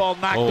has the ball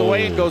knocked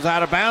away and goes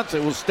out of bounds.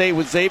 It will stay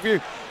with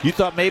Xavier. You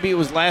thought maybe it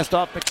was last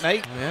off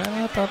McKnight?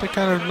 Yeah, I thought they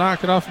kind of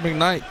knocked it off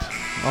McKnight,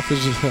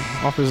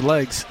 off his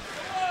legs.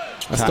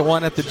 That's the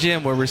one at the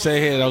gym where we say,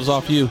 hey, that was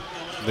off you.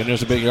 Then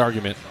there's a big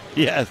argument.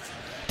 Yes.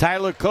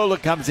 Tyler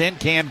Kolick comes in.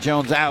 Cam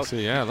Jones out.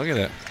 See, yeah, look at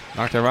that.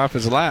 Knocked it off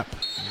his lap.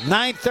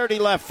 9:30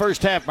 left,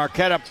 first half.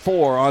 Marquette up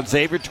 4 on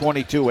Xavier,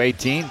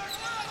 22-18.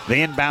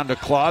 They inbound to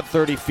Claude,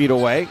 30 feet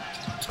away.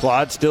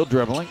 Claude still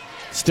dribbling,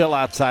 still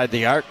outside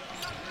the arc.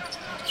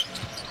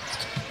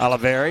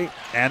 Oliveri,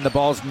 and the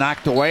ball's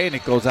knocked away, and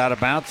it goes out of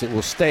bounds. It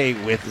will stay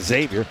with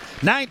Xavier.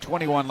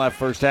 9:21 left,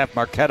 first half.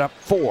 Marquette up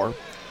 4.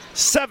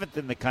 7th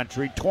in the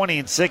country,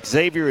 20-6.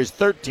 Xavier is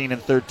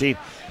 13-13.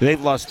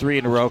 They've lost 3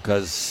 in a row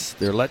because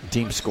they're letting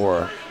teams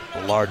score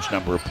a large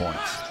number of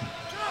points.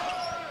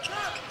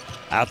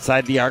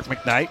 Outside the arc,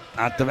 McKnight.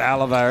 Out to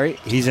Oliveri.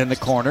 He's in the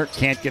corner.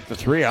 Can't get the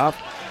 3 off.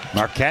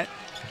 Marquette.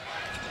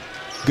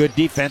 Good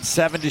defense.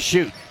 7 to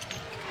shoot.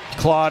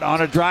 Claude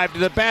on a drive to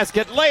the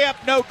basket. Layup,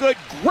 no good.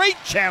 Great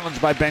challenge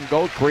by Ben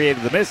Gold.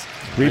 Created the miss.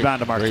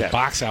 Rebound to Marquette. Great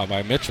box out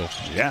by Mitchell.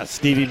 Yeah,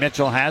 Stevie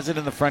Mitchell has it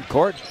in the front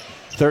court.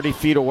 30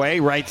 feet away.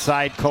 Right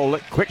side,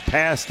 Kolick. Quick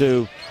pass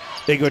to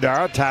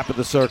Iguodala. Top of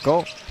the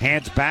circle.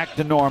 Hands back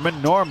to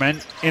Norman.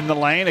 Norman in the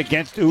lane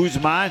against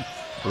Usman.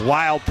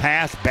 Wild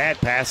pass. Bad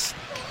pass.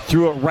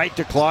 Threw it right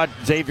to Claude.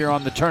 Xavier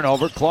on the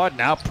turnover. Claude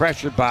now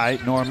pressured by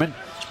Norman.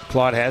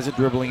 Claude has it,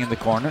 dribbling in the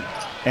corner.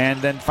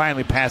 And then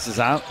finally passes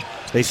out.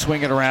 They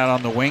swing it around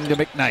on the wing to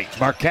McKnight.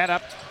 Marquette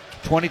up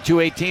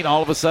 22-18.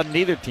 All of a sudden,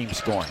 neither team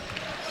scoring.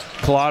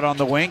 Claude on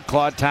the wing.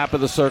 Claude top of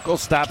the circle.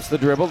 Stops the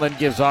dribble, then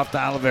gives off to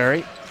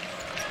Oliveri.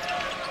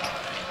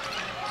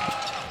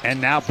 And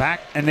now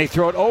back, and they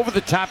throw it over the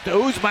top to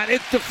Usman.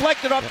 It's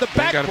deflected off the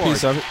backboard. Got a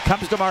piece of it.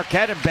 Comes to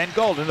Marquette, and Ben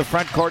Gold in the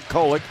front court.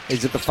 Kolick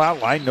is at the foul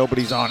line.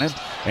 Nobody's on him.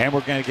 And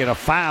we're going to get a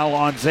foul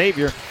on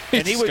Xavier.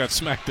 And He got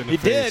smacked in the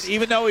face. He did,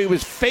 even though he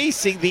was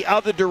facing the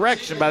other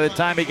direction by the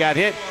time he got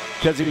hit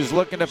because he was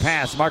looking to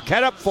pass.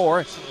 Marquette up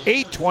 4,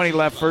 8:20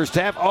 left first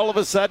half. All of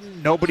a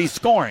sudden, nobody's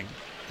scoring.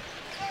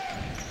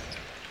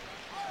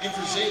 And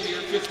for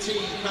Xavier,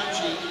 15,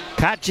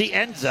 Kachi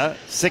Enza,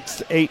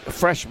 6'8"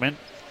 freshman,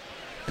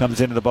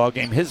 comes into the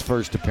ballgame, his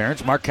first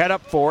appearance. Marquette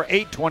up 4,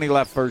 8:20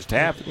 left first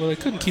half. Well, they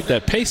couldn't keep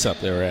that pace up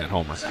they were at,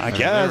 Homer. I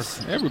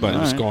guess. Everybody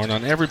was scoring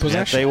on every possession.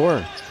 Yes, they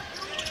were.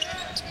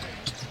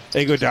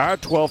 Iguodala,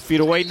 12 feet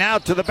away now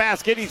to the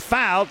basket. He's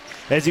fouled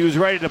as he was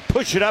ready to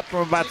push it up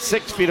from about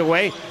 6 feet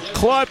away.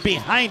 Claude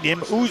behind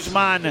him.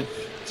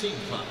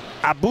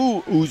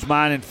 Abu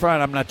Usman in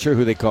front. I'm not sure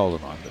who they called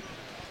him on. But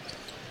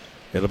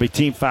it'll be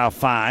team foul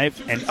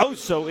 5. And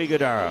Oso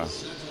Iguodala.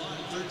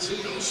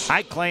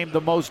 I claim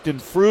the most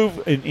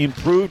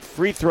improved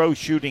free throw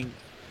shooting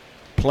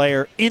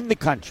player in the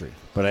country,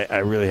 but I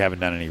really haven't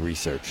done any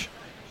research.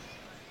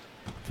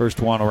 First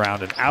one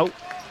around and out.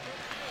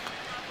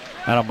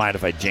 I don't mind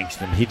if I jinxed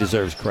him. He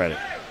deserves credit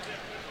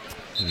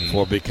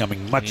for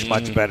becoming much,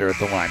 much better at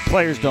the line.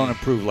 Players don't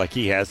improve like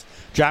he has.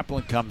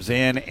 Joplin comes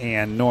in,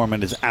 and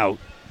Norman is out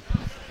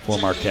for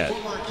Marquette.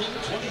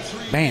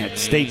 Man, it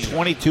stayed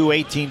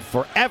 22-18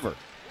 forever.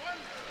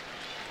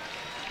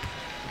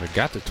 They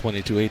got to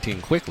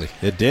 22-18 quickly.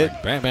 It did.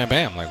 Like, bam, bam,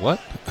 bam. Like,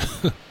 what?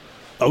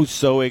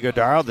 Oso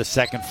Iguodala, the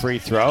second free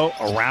throw,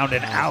 around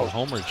and out.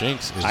 Homer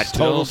Jinx is I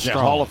still told strong.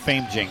 you, Hall of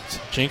Fame Jinx.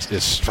 Jinx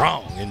is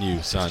strong in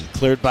you, son.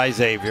 Cleared by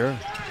Xavier.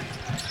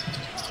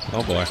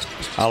 Oh, boy.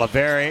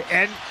 Oliveri,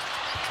 and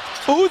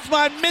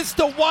Usman missed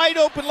a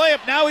wide-open layup.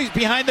 Now he's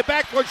behind the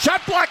backboard.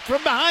 Shot blocked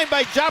from behind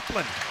by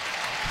Joplin.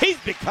 He's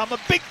become a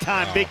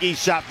big-time Big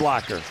East shot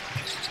blocker.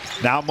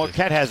 Now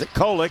Marquette has it.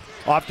 Kolick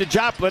off to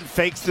Joplin,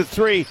 fakes the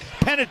 3,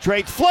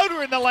 penetrates,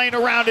 floater in the lane,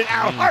 around and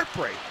out.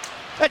 Heartbreak.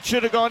 That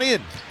should have gone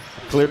in.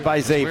 Cleared by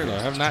Xavier. Weird.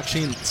 I have not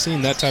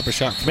seen that type of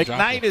shot from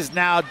McKnight Joplin. is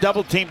now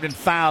double-teamed and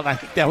fouled. I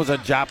think that was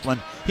on Joplin.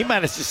 He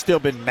might have just still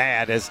been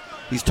mad as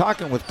he's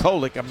talking with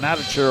Kolick. I'm not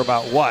sure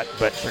about what,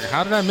 but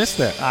How did I miss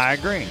that? I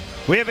agree.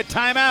 We have a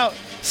timeout.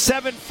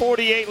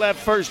 7:48 left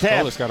first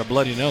half. Kolick's got a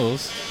bloody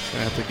nose. I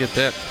have to get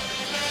that.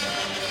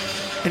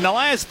 In the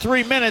last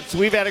 3 minutes,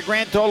 we've had a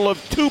grand total of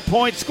 2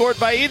 points scored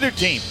by either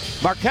team.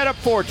 Marquette up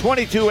 4,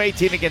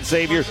 22-18 against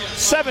Xavier.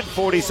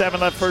 7:47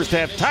 left first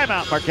half.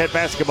 Timeout, Marquette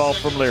basketball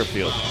from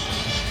Learfield.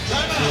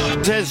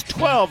 It says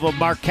 12 of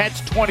Marquette's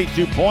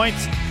 22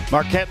 points.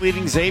 Marquette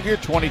leading Xavier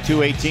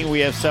 22-18. We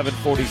have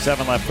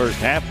 7:47 left first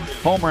half.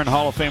 Homer and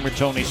Hall of Famer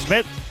Tony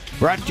Smith.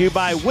 Brought to you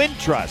by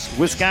Wintrust,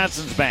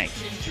 Wisconsin's bank.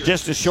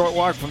 Just a short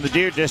walk from the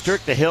Deer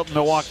District, the Hilton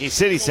Milwaukee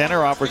City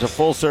Center offers a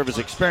full-service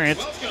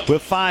experience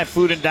with 5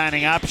 food and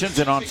dining options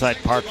and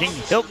on-site parking.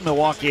 Hilton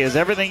Milwaukee has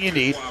everything you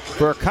need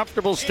for a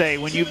comfortable stay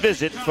when you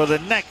visit for the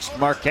next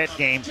Marquette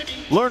game.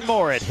 Learn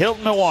more at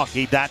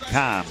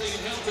HiltonMilwaukee.com.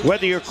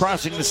 Whether you're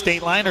crossing the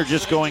state line or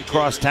just going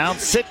cross town,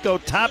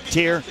 Citgo Top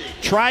Tier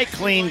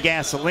Tri-Clean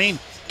Gasoline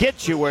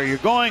gets you where you're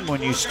going.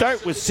 When you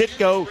start with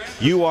Citgo,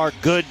 you are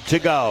good to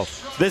go.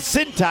 The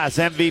Cintas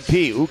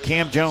MVP. Ooh,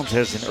 Cam Jones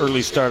has an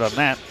early start on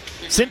that.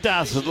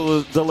 Cintas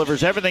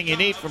delivers everything you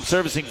need, from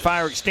servicing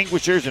fire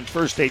extinguishers and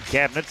first aid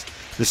cabinets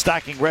to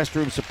stocking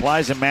restroom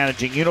supplies and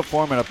managing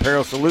uniform and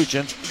apparel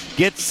solutions.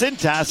 Get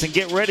Cintas and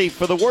get ready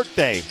for the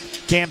workday.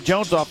 Cam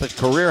Jones off his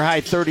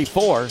career-high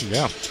 34.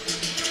 Yeah.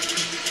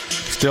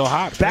 Still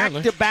hot,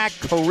 apparently. Back-to-back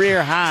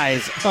career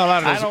highs. A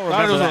lot of those, I don't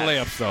remember are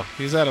layups, though.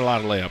 He's had a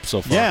lot of layups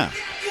so far. Yeah.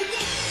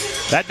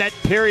 That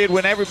period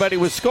when everybody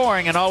was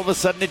scoring, and all of a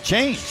sudden it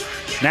changed.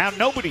 Now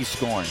nobody's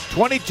scoring.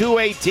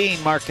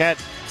 22-18, Marquette.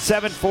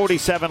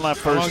 7:47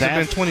 left first half. How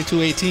long has it been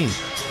 22-18?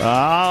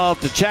 I'll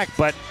have to check,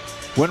 but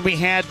when we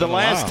had the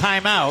last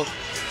timeout,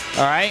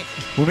 all right,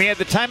 when we had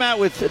the timeout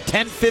with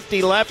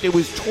 10:50 left, it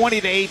was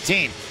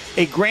 20-18.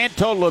 A grand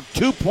total of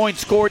 2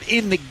 points scored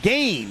in the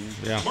game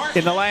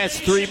in the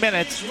last 3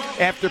 minutes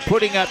after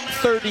putting up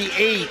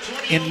 38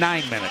 in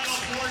 9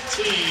 minutes.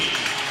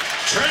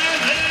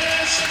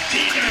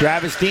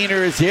 Travis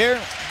Diener is here.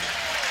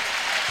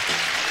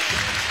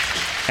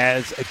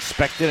 As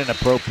expected and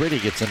appropriate, he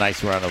gets a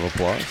nice round of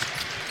applause.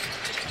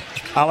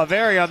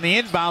 Oliveri on the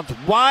inbound,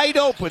 wide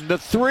open. The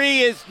three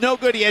is no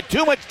good. He had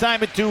too much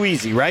time and too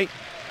easy, right?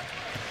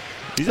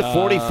 He's a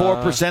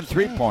 44%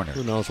 three-pointer.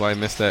 Who knows why he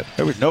missed that?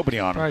 There was nobody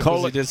on him. Right,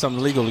 he did something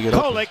illegal to get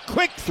open. Kolek,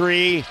 quick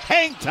three,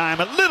 hang time,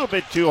 a little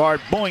bit too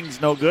hard.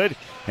 Boing's no good.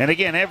 And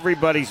again,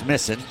 everybody's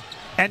missing.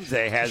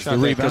 Enze has the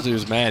rebound. Because he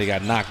was mad, he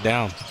got knocked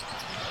down.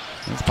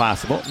 It's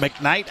possible.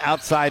 McKnight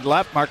outside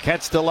left.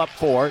 Marquette still up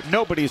 4.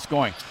 Nobody's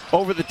scoring.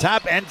 Over the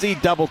top,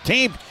 Enze double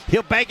teamed.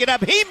 He'll bank it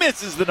up. He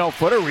misses the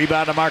no-footer.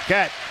 Rebound to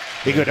Marquette.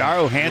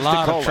 Iguodaro hands to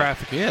Kolek. A lot of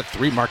traffic. He had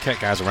 3 Marquette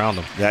guys around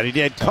him. That he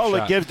did.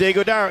 Kolek gives to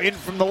Iguodaro in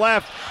from the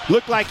left.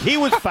 Looked like he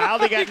was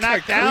fouled. He got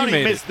knocked down.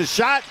 He missed the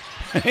shot.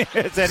 And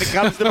it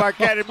comes to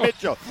Marquette and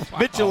Mitchell. Wow.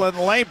 Mitchell in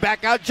the lane.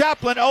 Back out.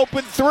 Joplin,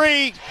 open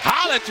 3.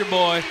 Holla at your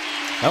boy.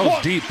 That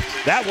was deep.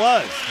 That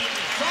was.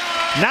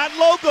 Not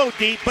logo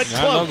deep, but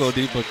Not close. Logo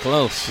deep, but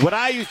close. What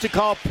I used to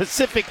call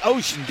Pacific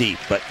Ocean deep.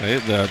 But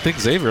I think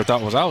Xavier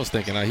thought what I was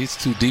thinking. He's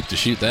too deep to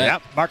shoot that.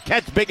 Yep.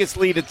 Marquette's biggest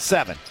lead at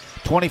 7.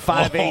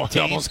 25-18. He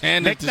almost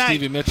handed it to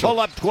Stevie Mitchell. Pull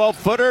up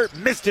 12-footer.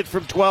 Missed it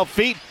from 12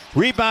 feet.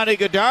 Rebound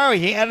Iguodaro.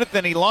 He had it,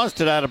 then he lost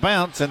it out of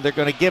bounds, and they're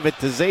going to give it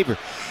to Xavier.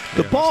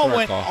 The ball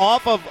went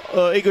off of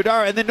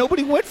Iguodaro, and then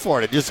nobody went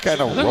for it. It just kind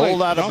of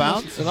rolled out of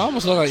bounds. It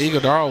almost looked like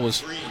Iguodaro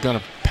was going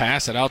to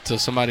pass it out to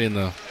somebody in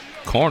the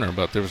corner,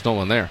 but there was no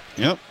one there.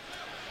 Yep.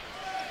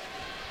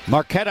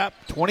 Marquette up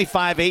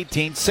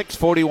 25-18,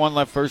 6:41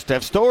 left first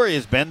half. Story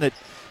has been that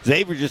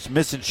Xavier just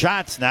missing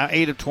shots now,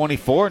 8 of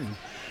 24, and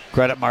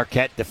credit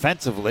Marquette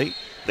defensively.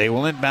 They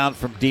will inbound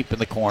from deep in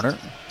the corner.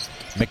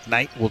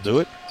 McKnight will do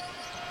it.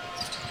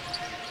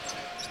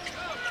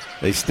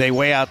 They stay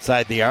way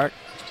outside the arc.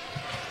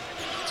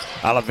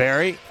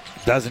 Oliveri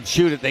doesn't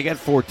shoot it. They got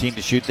 14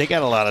 to shoot. They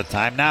got a lot of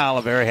time. Now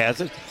Oliveri has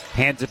it.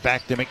 Hands it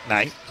back to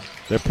McKnight.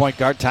 Their point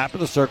guard, top of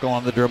the circle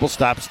on the dribble,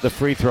 stops the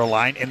free throw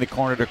line in the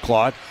corner to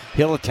Claude.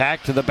 He'll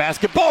attack to the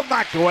basket. Ball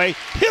knocked away.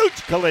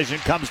 Huge collision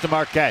comes to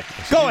Marquette.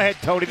 Go ahead,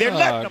 Tony. They're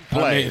letting them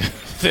play.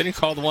 They didn't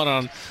call the one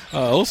on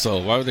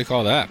Oso. Why would they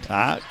call that?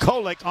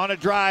 Kolek on a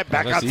drive.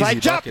 Back outside.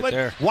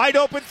 Joplin. Wide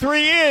open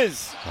 3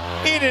 is.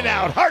 In and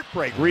out.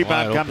 Heartbreak.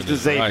 Rebound comes to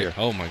Xavier. Right.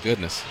 Oh, my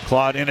goodness.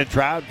 Claude in a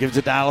drought. Gives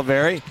it to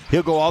Oliveri.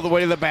 He'll go all the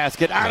way to the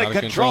basket. Out of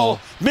control.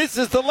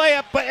 Misses the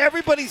layup, but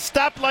everybody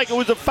stopped like it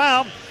was a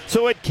foul.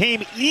 So it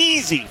came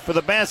easy for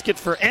the basket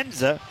for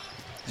Enza.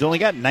 He's only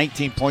got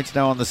 19 points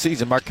now on the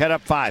season. Marquette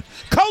up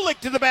 5. Kolek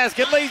to the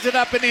basket, lays it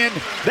up and in.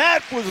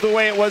 That was the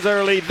way it was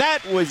early.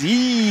 That was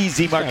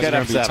easy. Marquette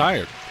up 7.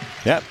 Tired.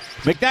 Yep.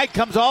 McKnight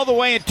comes all the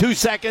way in 2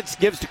 seconds.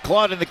 Gives to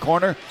Claude in the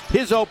corner.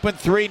 His open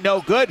 3,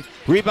 no good.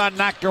 Rebound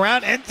knocked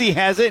around. Enzi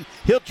has it.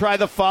 He'll try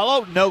the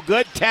follow. No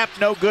good. Tap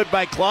no good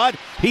by Claude.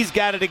 He's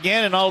got it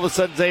again, and all of a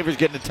sudden Xavier's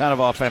getting a ton of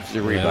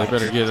offensive rebounds.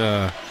 They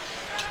better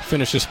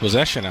finish this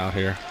possession out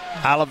here.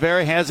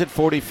 Oliveri has it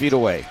 40 feet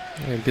away.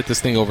 Get this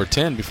thing over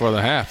 10 before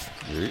the half.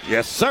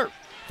 Yes, sir.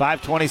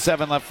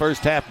 5:27 left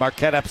first half.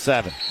 Marquette up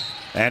 7.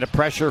 And a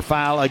pressure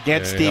foul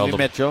against Stevie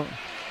Mitchell.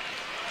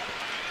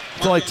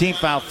 It's only team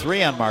foul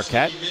 3 on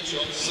Marquette.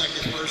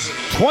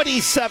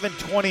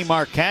 27-20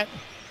 Marquette.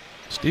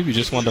 Stevie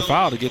just wanted to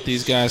foul to get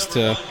these guys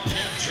to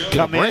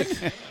come in.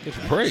 Get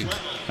a break. All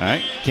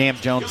right. Cam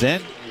Jones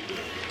in.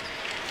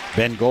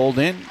 Ben Gold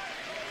in.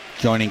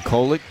 Joining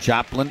Kolek,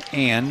 Joplin,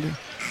 and let's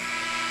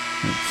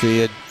see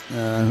it.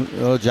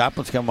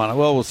 Joplin's coming on.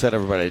 Well, we'll set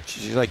everybody.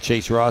 She's like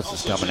Chase Ross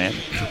is coming in.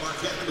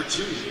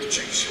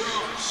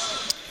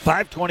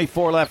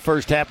 5:24 left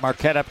first half.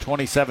 Marquette up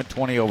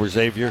 27-20 over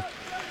Xavier.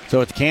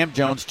 So it's Cam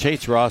Jones,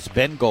 Chase Ross,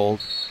 Ben Gold,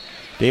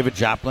 David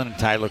Joplin and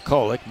Tyler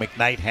Kolek.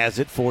 McKnight has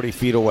it 40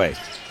 feet away.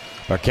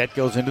 Marquette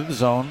goes into the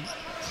zone.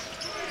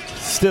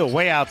 Still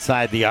way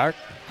outside the arc.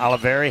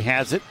 Oliveri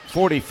has it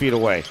 40 feet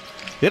away.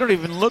 They don't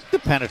even look to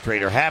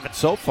penetrate or haven't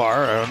so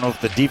far. I don't know if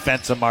the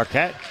defense of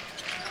Marquette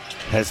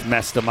has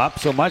messed them up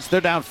so much.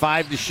 They're down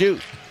 5 to shoot.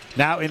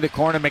 Now in the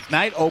corner,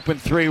 McKnight, open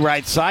 3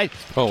 right side.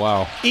 Oh,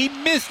 wow. He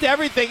missed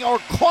everything or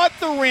caught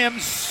the rim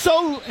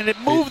and it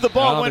moved the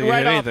ball. Went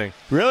right off.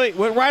 Really?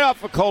 Went right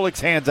off of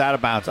Kolek's hands out of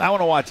bounds. I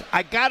want to watch.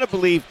 I got to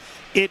believe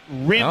it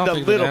rimmed a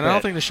little bit. I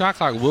don't think the shot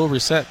clock will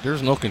reset.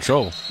 There's no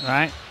control.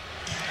 Right?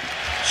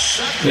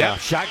 Yeah,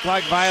 shot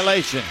clock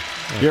violation.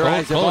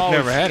 Kolek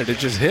never had it. It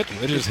just hit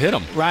him. It just hit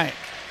him. Right.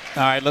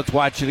 All right, let's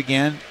watch it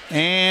again.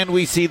 And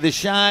we see the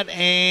shot,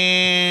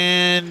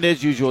 and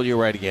as usual, you're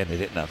right again. It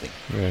hit nothing.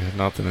 Yeah,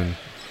 nothing. It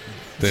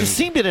just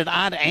seemed at an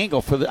odd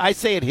angle. I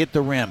say it hit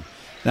the rim.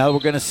 Now we're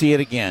going to see it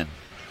again.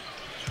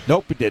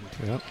 Nope, it didn't.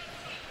 Yep.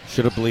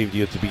 Should have believed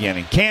you at the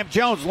beginning. Cam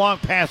Jones, long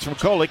pass from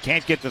Kolek.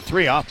 Can't get the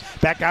 3 off.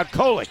 Back out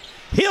Kolek.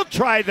 He'll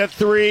try the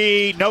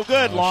 3. No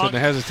good. Long.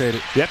 Shouldn't have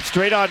hesitated. Yep,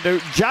 straight on.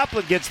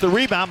 Joplin gets the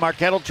rebound.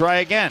 Marquette will try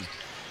again.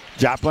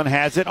 Joplin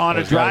has it on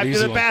a drive to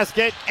the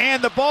basket,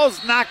 and the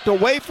ball's knocked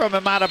away from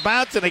him out of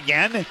bounds. And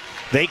again,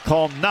 they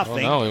call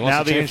nothing. Oh, no,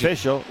 now the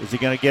official, is he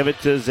going to give it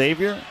to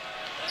Xavier?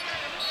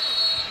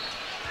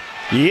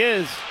 He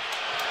is.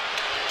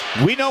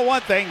 We know one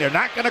thing, they're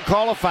not going to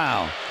call a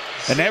foul.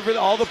 And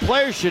all the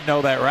players should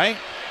know that, right?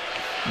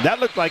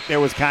 That looked like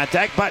there was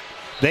contact, but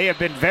they have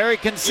been very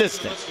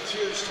consistent.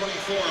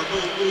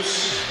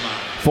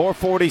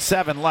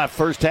 4:47 left.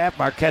 First half,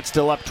 Marquette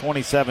still up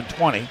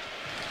 27-20.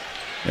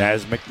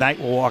 As McKnight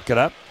will walk it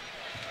up.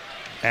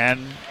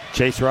 And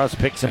Chase Ross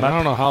picks him up. I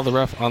don't know how the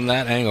ref on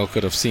that angle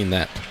could have seen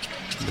that.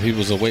 He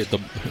was away.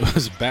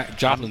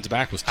 Joplin's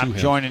back was to him. I'm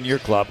joining your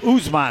club.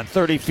 Usman,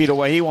 30 feet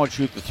away. He won't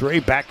shoot the 3.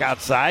 Back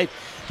outside.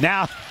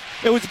 Now,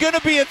 it was going to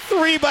be a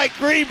 3 by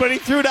Green, but he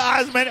threw to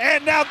Osman.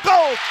 And now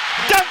Gold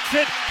dunks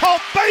it. Oh,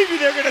 baby,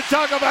 they're going to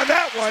talk about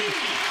that one.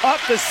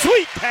 Off the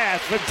sweet pass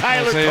from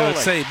Tyler Kolek.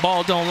 Let's say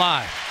ball don't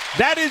lie.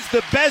 That is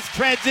the best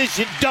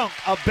transition dunk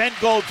of Ben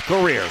Gold's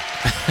career.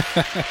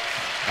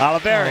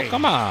 Oliveri. Oh,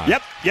 come on.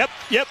 Yep.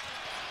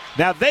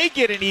 Now they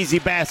get an easy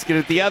basket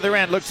at the other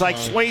end. Looks like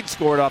Swain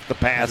scored off the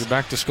pass.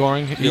 Back to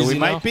scoring. Yeah, we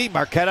might be.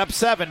 Marquette up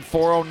 7,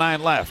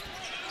 4:09 left.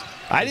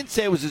 I didn't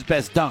say it was his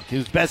best dunk.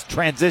 His best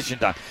transition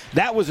dunk.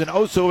 That was an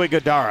Oso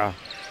Iguodala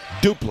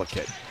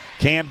duplicate.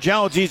 Cam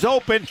Jones, he's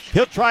open.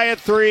 He'll try a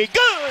 3.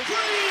 Good.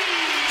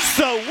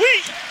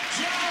 Sweet.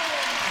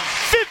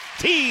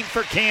 15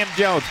 for Cam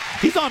Jones.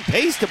 He's on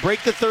pace to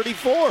break the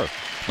 34.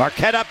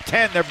 Marquette up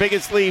 10, their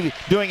biggest lead,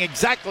 doing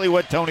exactly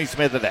what Tony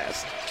Smith had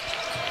asked.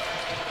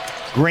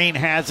 Green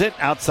has it,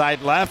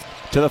 outside left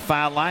to the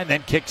foul line,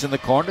 then kicks in the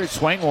corner.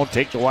 Swain won't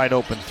take the wide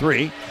open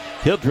 3.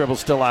 He'll dribble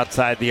still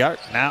outside the arc.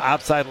 Now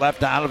outside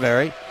left to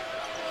Oliveri.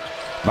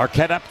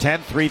 Marquette up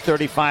 10,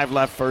 3:35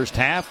 left first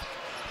half.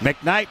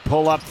 McKnight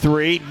pull up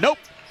 3. Nope.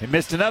 He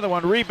missed another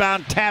one.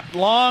 Rebound tapped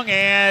long,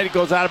 and it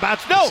goes out of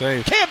bounds. No!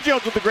 Save. Cam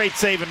Jones with a great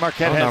save, and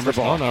Marquette has the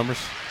ball. No numbers.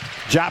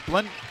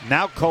 Joplin,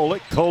 now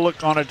Kolek.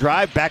 Kolek on a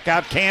drive. Back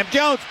out Cam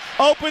Jones.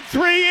 Open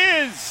 3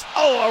 is,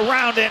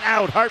 around and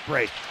out.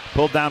 Heartbreak.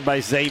 Pulled down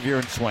by Xavier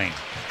and Swain.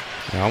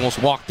 I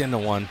almost walked into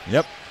one.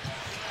 Yep.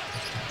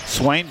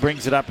 Swain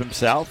brings it up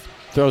himself.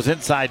 Throws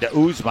inside to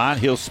Usman.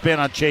 He'll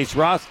spin on Chase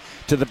Ross.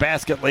 To the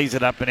basket, lays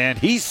it up and in.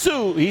 He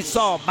saw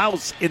a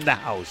mouse in the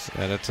house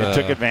and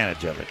took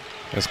advantage of it.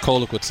 As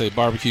Kolek would say,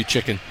 barbecue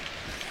chicken.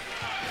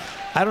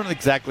 I don't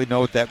exactly know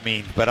what that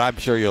means, but I'm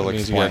sure you'll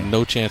explain. You got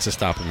no chance of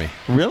stopping me.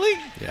 Really?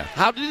 Yeah.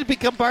 How did it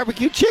become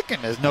barbecue chicken?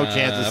 There's no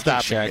chance of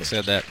stopping Shaq it.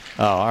 said that.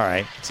 Oh, all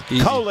right.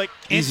 Easy, Kolek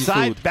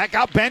inside, food. back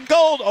out. Ben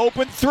Gold,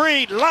 open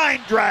 3,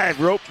 line drive,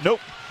 rope,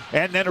 nope.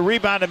 And then a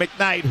rebound to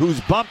McKnight,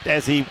 who's bumped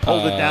as he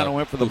pulled it down and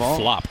went for the ball.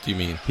 Flopped, you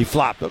mean? He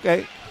flopped,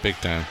 okay. Big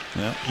time.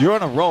 Yeah. You're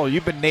on a roll.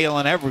 You've been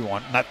nailing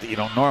everyone. Not that you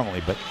don't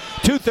normally, but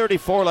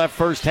 2:34 left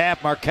first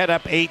half. Marquette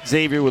up 8,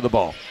 Xavier with the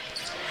ball.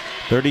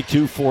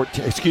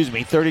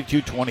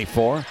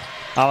 32-24.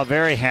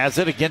 Oliveri has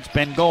it against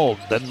Ben Gold.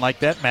 Doesn't like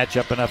that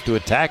matchup enough to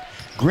attack.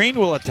 Green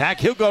will attack.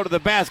 He'll go to the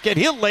basket.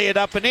 He'll lay it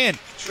up and in.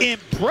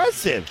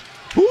 Impressive.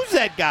 Who's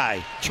that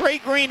guy? Trey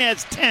Green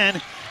has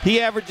 10.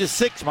 He averages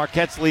 6.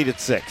 Marquette's lead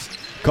at 6.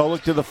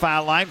 Kolek to the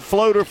foul line.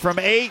 Floater from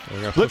 8.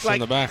 Looked like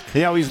in the back.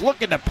 He's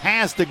looking to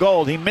pass to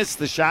Gold. He missed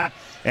the shot,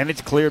 and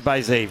it's cleared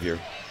by Xavier.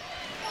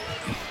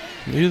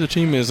 Neither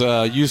team is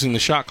using the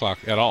shot clock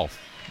at all.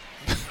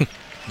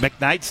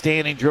 McKnight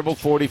standing dribble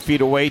 40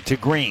 feet away to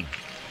Green.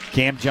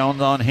 Cam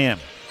Jones on him.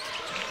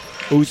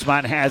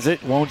 Usman has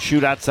it. Won't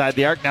shoot outside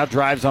the arc. Now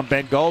drives on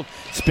Ben Gold.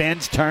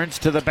 Spins, turns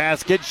to the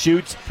basket,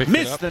 shoots.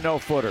 Missed the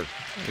no-footer.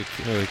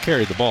 They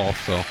carried the ball,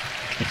 so.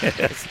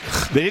 Yes.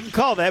 They didn't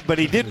call that, but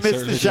he did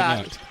miss the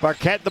shot.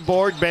 Marquette the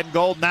board. Ben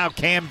Gold. Now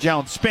Cam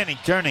Jones spinning,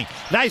 turning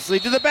nicely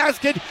to the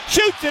basket.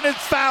 Shoots and it's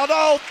fouled.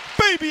 Oh,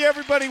 baby,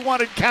 everybody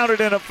wanted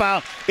counted in a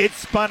foul. It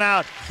spun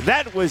out.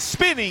 That was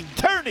spinning,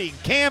 turning.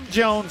 Cam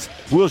Jones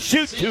will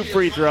shoot 2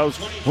 free throws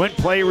when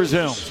play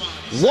resumes.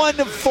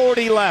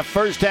 1:40 left,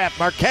 first half.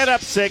 Marquette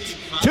up 6.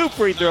 2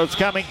 free throws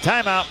coming.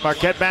 Timeout,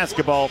 Marquette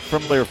basketball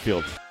from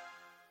Learfield.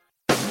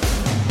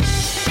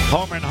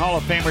 Homer and Hall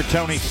of Famer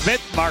Tony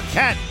Smith,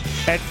 Marquette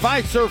at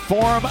Fiserv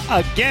Forum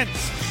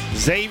against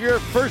Xavier.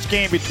 First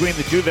game between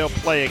the two. They'll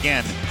play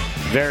again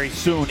very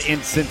soon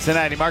in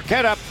Cincinnati.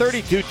 Marquette up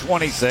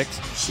 32-26.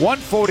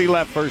 1:40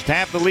 left first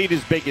half. The lead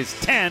as big as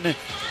 10.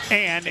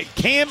 And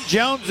Cam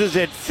Jones is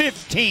at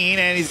 15,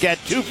 and he's got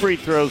 2 free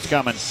throws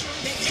coming.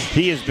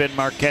 He has been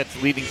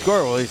Marquette's leading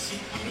scorer. Well, he's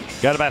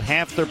got about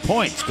half their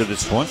points to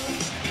this point.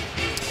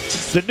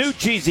 The new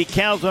cheesy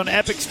calzone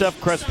epic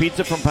stuffed crust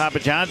pizza from Papa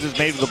John's is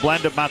made with a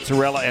blend of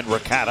mozzarella and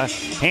ricotta,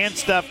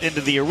 hand-stuffed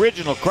into the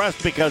original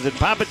crust because at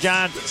Papa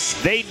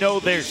John's, they know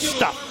their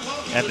stuff.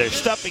 And they're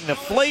stuffing the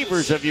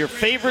flavors of your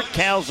favorite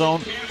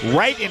calzone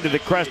right into the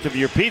crust of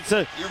your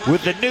pizza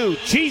with the new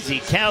cheesy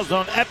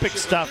calzone epic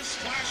stuffed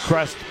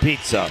crust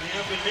pizza.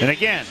 And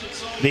again,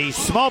 the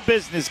small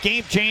business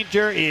game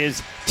changer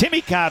is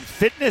Timmy Cobb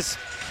Fitness.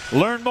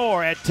 Learn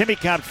more at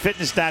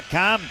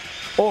TimmyCobbFitness.com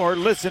or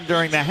listen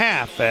during the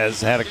half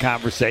as had a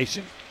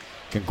conversation.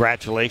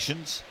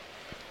 Congratulations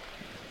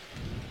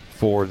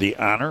for the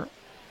honor.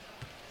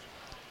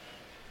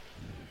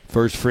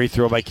 First free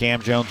throw by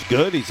Cam Jones,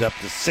 good. He's up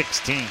to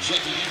 16.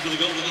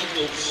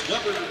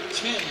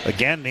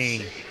 Again,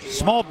 the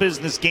small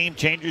business game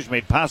changers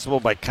made possible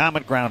by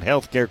Common Ground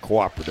Healthcare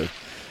Cooperative.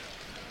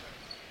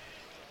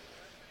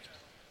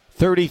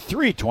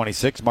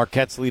 33-26.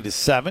 Marquette's lead is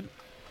 7.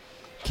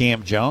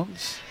 Cam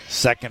Jones,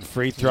 second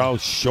free throw,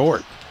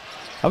 short.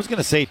 I was going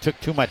to say he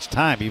took too much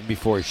time even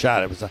before he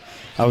shot.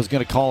 I was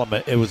going to call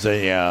him it was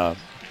a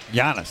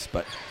Giannis,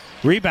 but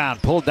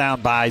rebound pulled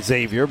down by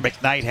Xavier.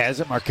 McKnight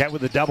has it. Marquette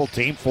with a double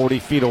team, 40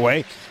 feet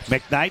away.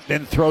 McKnight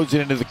then throws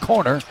it into the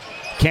corner.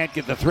 Can't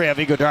get the three of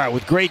Iguodara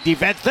with great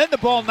defense. Then the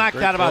ball knocked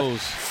out of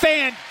bounds.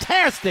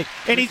 Fantastic.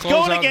 And he's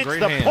going against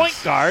the point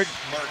guard,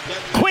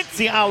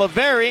 Quincy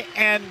Oliveri,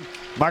 and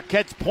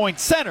Marquette's point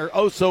center,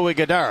 Oso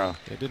Iguodara.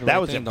 That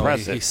was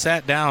impressive. He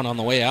sat down on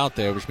the way out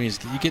there, which means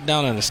you get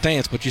down in a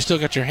stance, but you still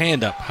got your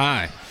hand up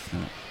high.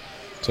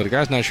 So the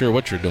guy's not sure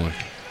what you're doing.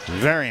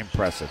 Very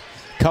impressive.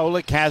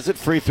 Kolick has it.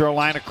 Free throw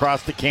line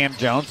across to Cam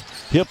Jones.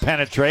 He'll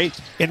penetrate.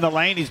 In the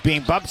lane, he's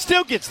being bumped.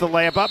 Still gets the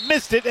layup up.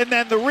 Missed it. And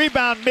then the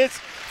rebound miss.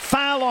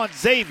 Foul on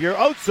Xavier.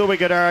 Oso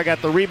Iguodara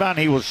got the rebound.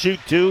 He will shoot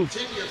 2.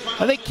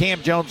 I think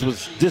Cam Jones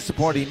was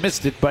disappointed he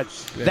missed it, but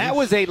that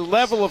was a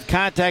level of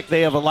contact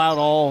they have allowed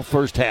all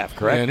first half,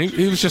 correct? Yeah, and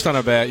he was just on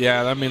a bad,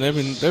 I mean,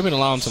 they've been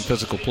allowing some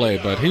physical play,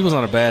 but he was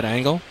on a bad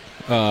angle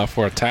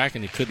for attack,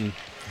 and he couldn't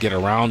get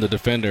around the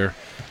defender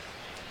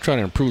trying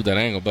to improve that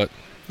angle, but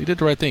he did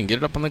the right thing. Get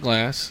it up on the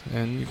glass,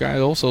 and you guys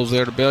also is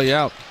there to bail you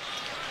out.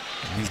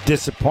 He's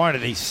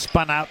disappointed. He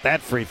spun out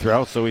that free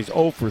throw, so he's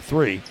 0 for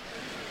 3.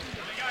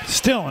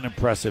 Still an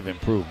impressive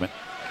improvement.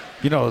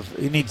 You know,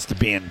 he needs to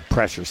be in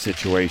pressure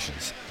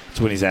situations. That's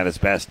when he's at his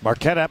best.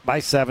 Marquette up by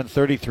 7,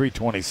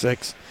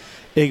 33-26.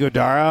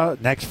 Iguodara,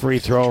 next free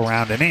throw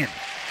around and in.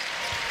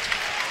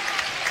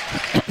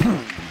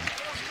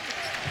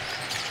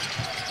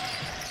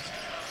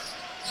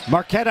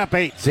 Marquette up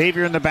 8.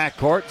 Xavier in the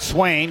backcourt.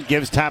 Swain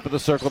gives top of the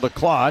circle to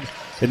Claude,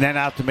 and then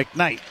out to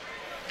McKnight.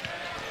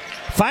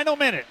 Final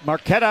minute.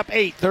 Marquette up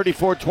 8,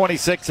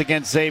 34-26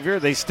 against Xavier.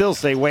 They still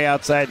stay way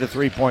outside the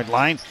three-point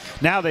line.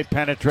 Now they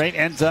penetrate.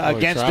 Enza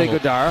against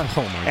Iguodara.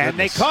 Oh, my and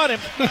they caught him.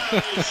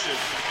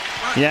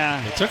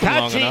 Yeah. It took him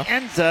long enough.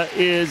 Enza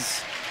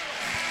is...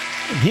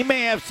 He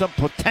may have some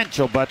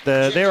potential, but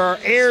there are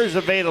heirs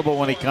available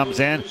when he comes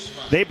in.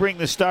 They bring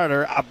the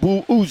starter,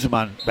 Abu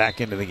Usman, back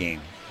into the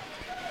game.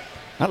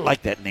 I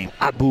like that name,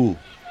 Abu.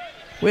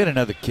 We had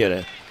another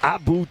kid,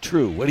 Abu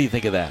True. What do you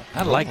think of that?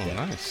 I like that.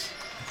 Nice.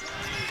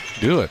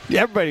 Do it.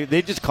 Everybody,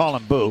 they just call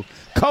him Boo.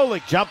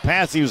 Kolick jumped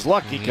pass. He was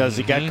lucky because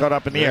he got caught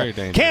up in the air.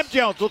 Dangerous. Cam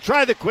Jones will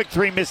try the quick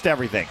 3, missed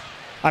everything.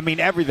 I mean,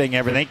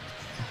 everything.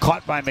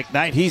 Caught by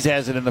McKnight. He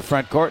has it in the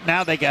front court.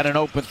 Now they got an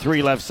open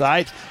 3 left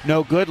side.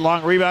 No good.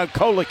 Long rebound.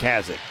 Kolick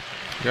has it.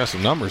 Got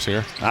some numbers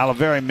here.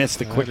 Oliveri missed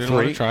the quick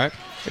 3. Try it.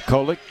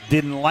 Kolick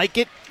didn't like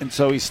it, and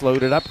so he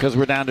slowed it up because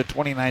we're down to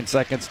 29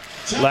 seconds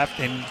left.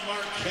 And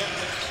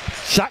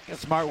Shaka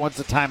Smart wants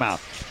a timeout.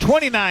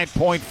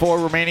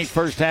 29.4 remaining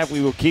first half.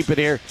 We will keep it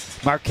here.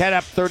 Marquette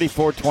up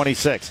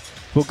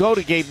 34-26. We'll go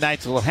to Gabe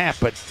Knight's little half,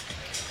 but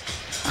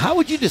how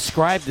would you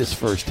describe this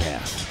first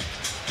half?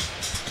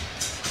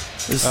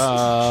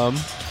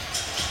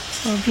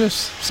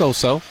 Just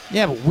so-so.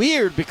 Yeah, but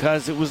weird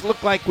because it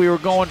looked like we were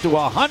going to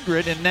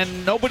 100, and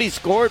then nobody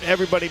scored.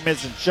 Everybody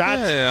missing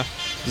shots. Yeah.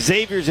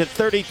 Xavier's at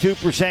 32%,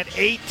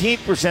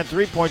 18%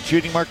 three-point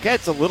shooting.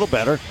 Marquette's a little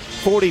better,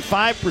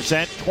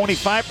 45%,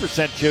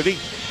 25% shooting.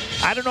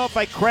 I don't know if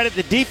I credit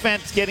the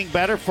defense getting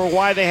better for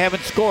why they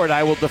haven't scored.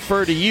 I will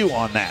defer to you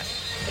on that.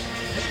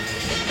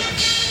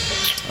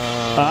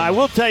 I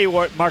will tell you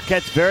what,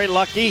 Marquette's very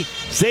lucky.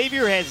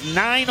 Xavier has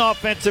 9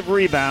 offensive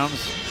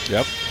rebounds.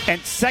 Yep.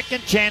 And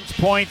second chance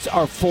points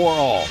are 4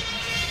 all.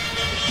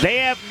 They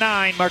have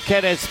 9.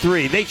 Marquette has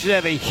 3. They should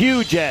have a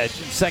huge edge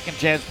in second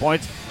chance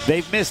points.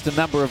 They've missed a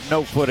number of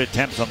no-foot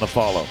attempts on the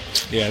follow.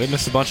 Yeah, they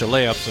missed a bunch of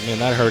layups. I mean,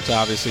 that hurts,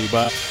 obviously.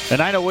 But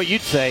And I know what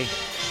you'd say.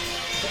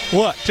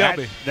 What? Tell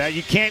me. That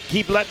you can't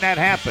keep letting that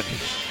happen.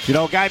 You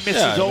know, a guy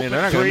misses open threes.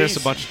 They're not going to miss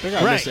a bunch. They're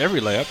going to miss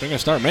every layup. They're going to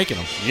start making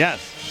them.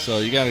 Yes. So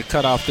you got to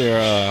cut off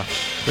their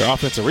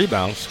offensive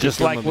rebounds.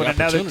 Just like when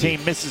another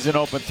team misses an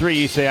open three,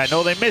 you say, I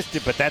know they missed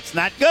it, but that's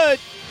not good.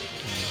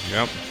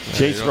 Yep.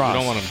 Chase Ross. You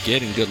don't want them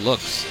getting good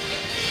looks.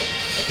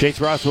 Chase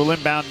Ross will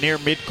inbound near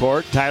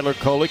midcourt. Tyler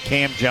Kolek,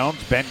 Cam Jones,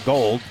 Ben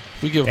Gold.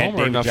 If we give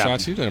Homer enough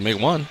shots, he's going to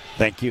make one.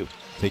 Thank you.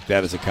 Take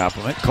that as a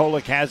compliment.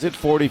 Kolek has it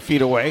 40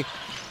 feet away.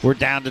 We're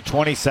down to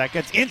 20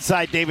 seconds.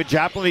 Inside David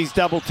Joplin. He's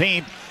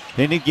double-teamed.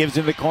 Then he gives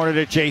him the corner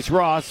to Chase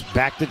Ross.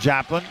 Back to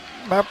Joplin.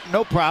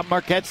 No problem.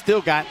 Marquette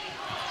still got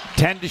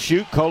 10 to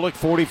shoot. Kolek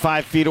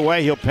 45 feet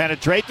away. He'll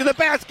penetrate to the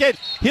basket.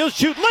 He'll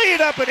shoot. Lay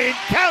it up and in.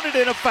 Counted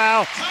in a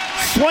foul.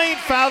 Swain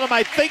fouled him,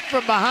 I think,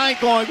 from behind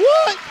going,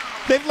 what?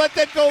 They've let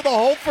that go the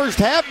whole first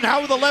half.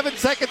 Now with 11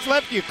 seconds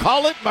left, you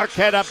call it.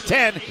 Marquette up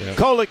 10. Yeah.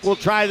 Kolek will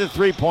try the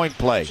three-point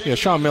play. Yeah,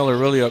 Sean Miller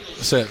really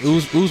upset.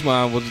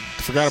 Uzman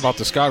forgot about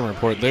the scouting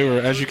report. They were,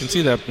 as you can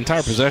see, that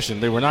entire possession,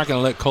 they were not going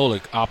to let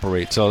Kolek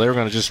operate, so they were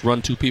going to just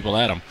run 2 people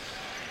at him.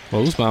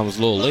 Well, Uzman was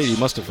a little late. He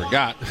must have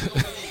forgot.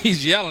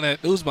 He's yelling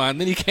at Uzman.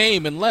 Then he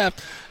came and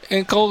left,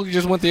 and Kolek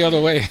just went the other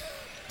way.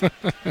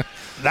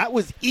 That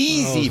was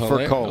easy for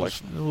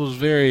Kolek. It was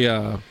very,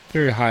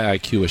 very high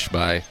IQ-ish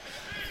by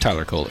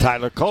Tyler Kolek.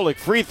 Tyler Kolek,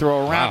 free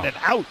throw around and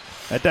out.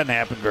 That doesn't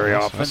happen very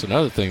often. That's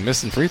another thing,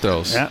 missing free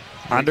throws. Yeah,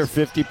 under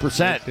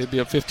 50%. He'd be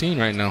up 15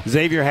 right now.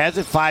 Xavier has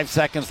it, 5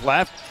 seconds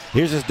left.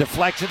 Here's his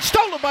deflection,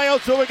 stolen by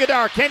Oso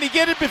Iguodala. Can he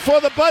get it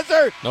before the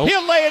buzzer? Nope.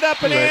 He'll lay it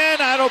up and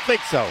in. I don't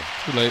think so.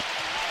 Too late.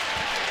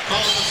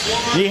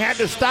 He had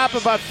to stop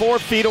about 4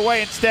 feet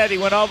away. Instead, he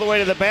went all the way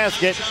to the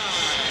basket.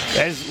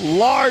 As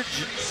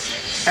large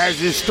as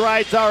his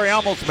strides are, he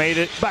almost made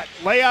it. But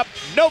layup,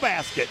 no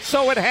basket.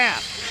 So at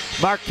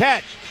half,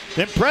 Marquette,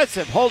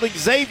 impressive, holding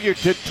Xavier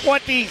to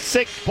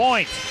 26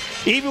 points.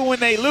 Even when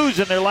they lose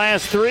in their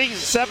last 3,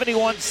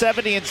 71,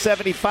 70, and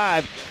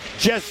 75,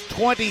 just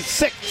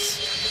 26.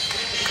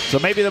 So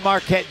maybe the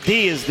Marquette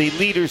D is the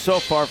leader so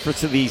far for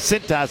the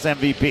Cintas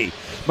MVP.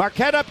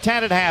 Marquette up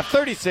 10 at half,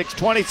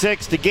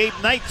 36-26 to Gabe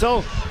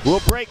Neitzel.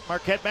 Will break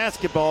Marquette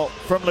basketball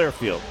from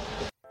Learfield.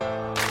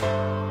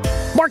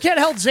 Marquette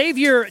held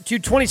Xavier to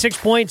 26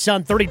 points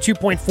on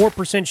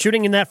 32.4%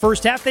 shooting in that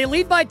first half. They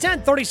lead by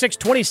 10,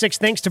 36-26,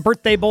 thanks to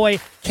birthday boy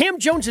Cam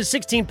Jones'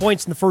 16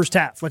 points in the first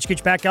half. Let's get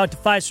you back out to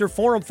Fiserv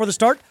Forum for the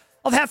start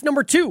of half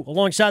number 2.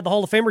 Alongside the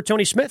Hall of Famer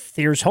Tony Smith,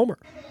 here's Homer.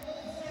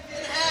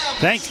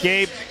 Thanks,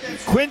 Gabe.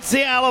 Quincy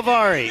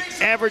Alivari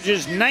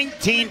averages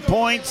 19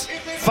 points,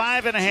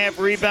 5.5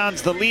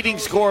 rebounds, the leading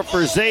scorer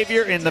for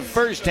Xavier in the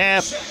first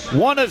half.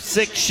 1 of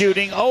 6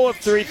 shooting, 0 of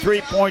 3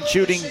 three-point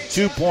shooting,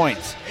 2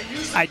 points.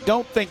 I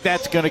don't think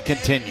that's going to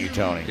continue,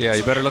 Tony. Yeah,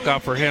 you better look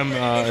out for him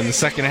in the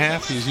second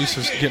half. He's used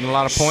to getting a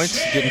lot of points,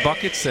 getting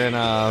buckets, and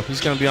he's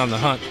going to be on the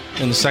hunt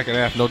in the second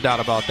half, no doubt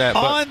about that.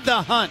 On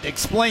the hunt.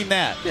 Explain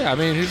that. Yeah, I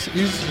mean,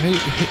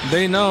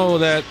 they know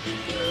that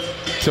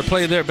to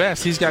play their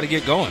best, he's got to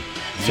get going.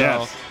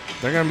 So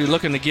they're going to be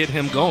looking to get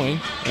him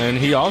going, and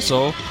he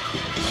also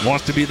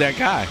wants to be that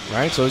guy,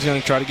 right? So he's going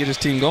to try to get his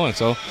team going.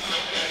 So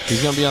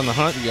he's going to be on the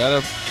hunt. You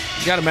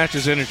got to match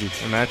his energy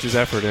and match his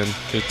effort and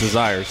his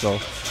desire.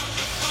 So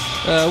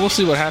we'll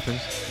see what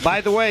happens.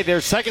 By the way, their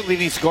second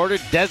leading scorer,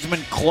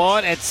 Desmond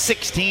Claude, at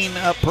 16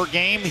 per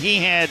game. He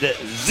had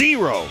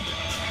 0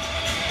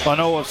 on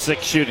 0 of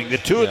 6 shooting. The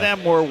two of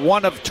them were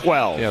 1 of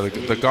 12. Yeah,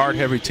 the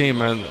guard-heavy team,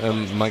 and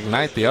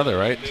McKnight the other,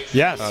 right?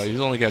 Yes.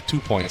 He's only got 2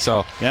 points.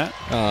 So, they're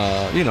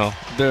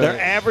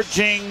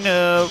averaging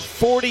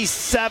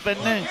 47,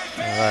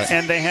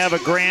 and they have a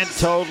grand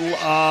total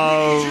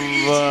of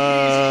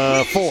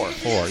 4.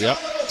 4, yep.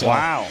 So,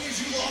 wow.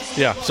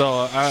 Yeah,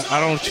 so I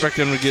don't expect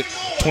them to get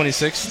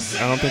 26.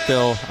 I don't think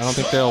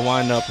they'll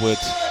wind up with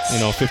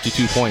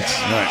 52 points.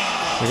 Right.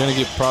 They're going to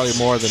get probably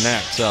more than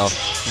that. So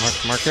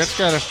Marquette's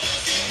got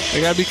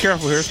to be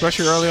careful here,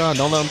 especially early on.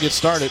 Don't let them get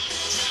started.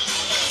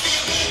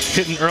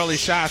 Hitting early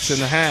shots in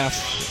the half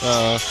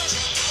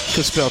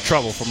could spell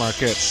trouble for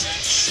Marquette.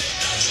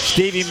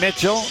 Stevie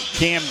Mitchell,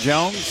 Cam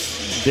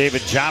Jones,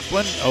 David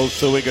Joplin,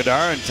 Oso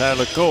Iguodala, and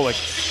Tyler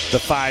Kolek, the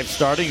 5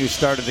 starting who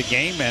started the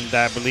game, and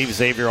I believe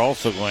Xavier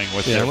also going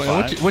with their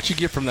 5. What you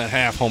get from that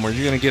half, Homer,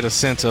 you're going to get a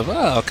sense of,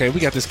 okay, we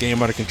got this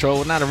game under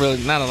control. Not a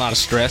lot of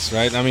stress,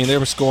 right? I mean, they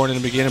were scoring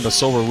in the beginning, but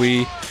so were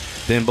we.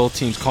 Then both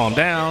teams calmed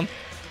down.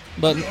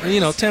 But,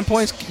 10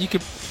 points, you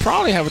could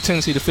probably have a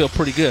tendency to feel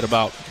pretty good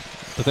about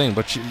the thing,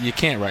 but you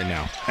can't right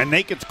now. And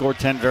they could score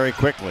 10 very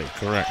quickly.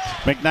 Correct.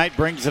 McKnight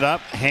brings it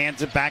up,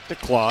 hands it back to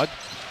Claude.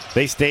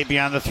 They stay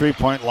beyond the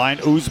three-point line.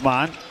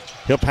 Uzman,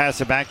 he'll pass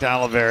it back to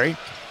Oliveri.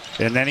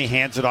 And then he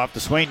hands it off to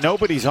Swain.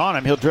 Nobody's on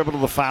him. He'll dribble to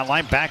the foul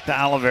line, back to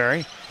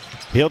Oliveri.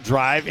 He'll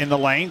drive in the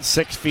lane,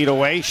 6 feet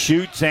away,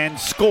 shoots and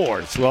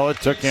scores. Well, it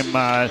took him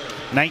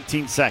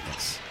 19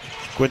 seconds.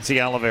 Quincy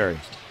Oliveri.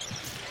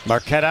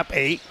 Marquette up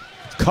 8.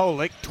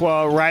 Kolick,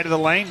 right of the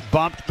lane,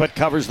 bumped but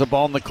covers the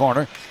ball in the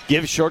corner.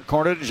 Gives short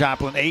corner to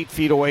Joplin, 8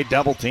 feet away,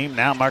 double team.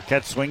 Now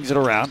Marquette swings it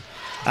around.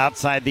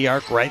 Outside the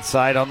arc, right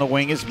side on the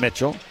wing is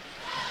Mitchell.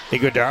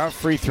 Iguodala,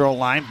 free throw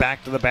line,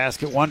 back to the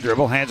basket, one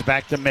dribble, hands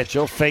back to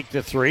Mitchell, fake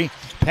the three,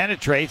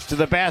 penetrates to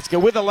the basket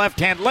with a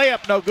left-hand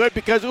layup, no good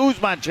because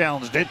Usman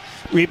challenged it.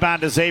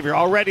 Rebound to Xavier,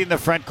 already in the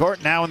front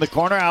court, now in the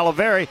corner,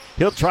 Oliveri,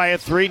 he'll try a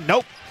three,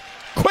 nope,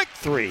 quick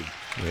three.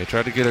 Yeah, he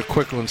tried to get a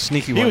quick one,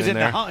 sneaky one He was in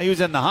there. He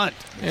was in the hunt.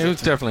 Yeah, he was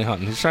definitely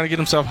hunting. He's trying to get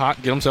himself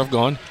hot, get himself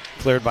going.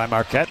 Cleared by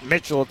Marquette.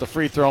 Mitchell at the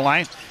free throw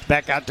line,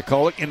 back out to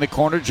Kolick, in the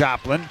corner,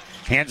 Joplin.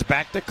 Hands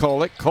back to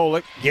Kolick.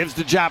 Kolick gives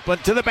to Joplin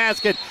to the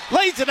basket.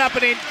 Lays it up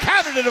and in.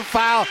 Counted it a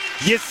foul.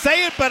 You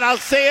say it, but I'll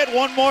say it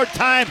one more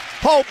time.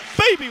 Oh,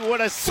 baby, what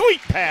a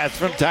sweet pass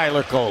from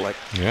Tyler Kolick.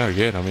 Yeah,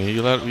 good. I mean,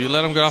 you let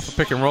him get off the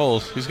pick and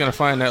rolls. He's going to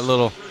find that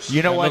little,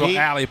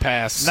 alley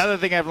pass. Another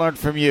thing I've learned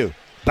from you.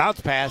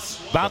 Bounce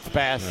pass. Bounce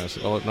pass. Yes,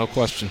 no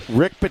question.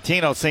 Rick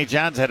Pitino, St.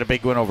 John's had a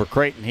big win over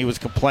Creighton. He was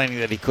complaining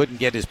that he couldn't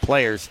get his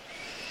players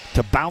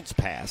to bounce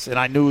pass, and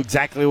I knew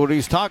exactly what he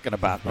was talking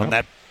about on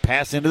that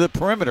pass into the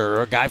perimeter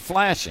or a guy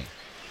flashing.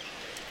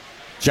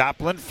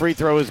 Joplin, free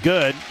throw is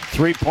good.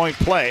 3-point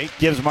play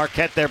gives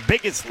Marquette their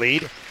biggest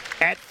lead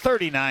at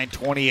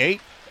 39-28.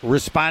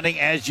 Responding,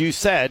 as you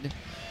said,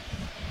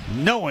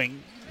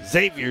 knowing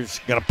Xavier's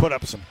going to put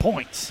up some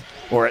points,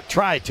 or it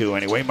tried to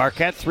anyway.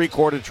 Marquette,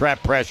 three-quarter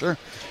trap pressure.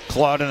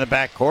 Claude in the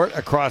backcourt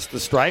across the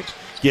stripe.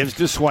 Gives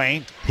to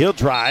Swain. He'll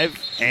drive,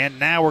 and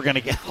now we're going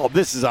to get – oh,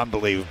 this is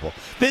unbelievable.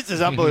 This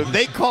is unbelievable.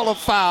 They call a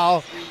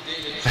foul.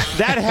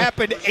 That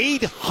happened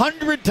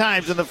 800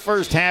 times in the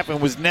first half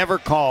and was never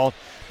called.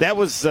 That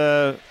was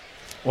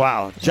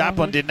wow.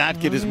 Joplin did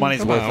not get his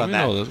money's worth on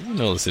that. We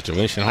know the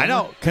situation. I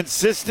know.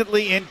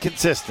 Consistently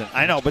inconsistent.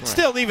 I know, but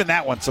still, even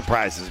that one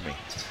surprises me.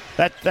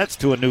 That's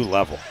to a new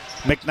level.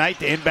 McKnight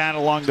to inbound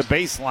along the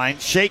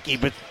baseline. Shaky,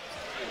 but –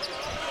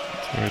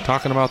 we're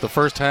talking about the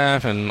first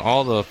half and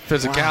all the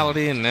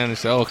physicality, and then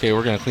it's okay,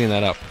 we're going to clean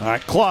that up. All right,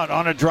 Claude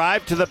on a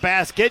drive to the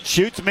basket,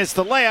 shoots, missed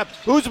the layup.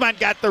 Usman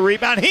got the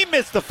rebound. He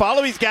missed the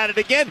follow. He's got it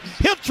again.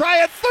 He'll try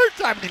a third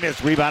time. He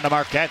missed. Rebound to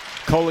Marquette.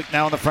 Kolick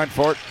now in the front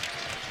court.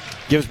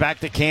 Gives back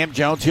to Cam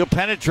Jones. He'll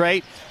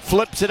penetrate.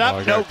 Flips it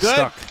up. No good.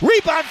 Stuck.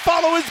 Rebound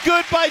follow is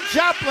good by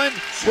Joplin.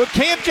 Well,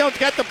 Cam Jones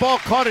got the ball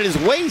caught at his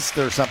waist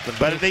or something,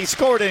 but they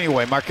scored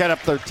anyway. Marquette up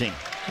 13.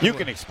 You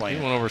can explain he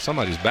it. went over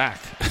somebody's back.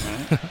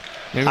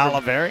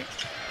 Oliveri.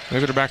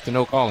 Maybe they're back to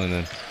no calling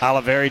then.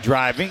 Oliveri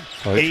driving.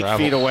 8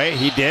 feet away.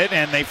 He did,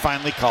 and they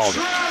finally called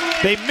it.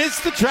 They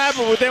missed the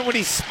travel, but then when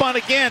he spun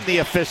again, the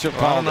official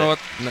called it.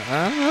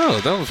 I don't know.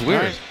 That was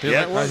weird.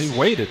 Right. He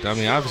waited. I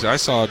mean, obviously, I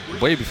saw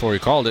it way before he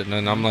called it, and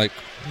then I'm like,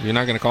 you're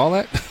not going to call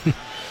that?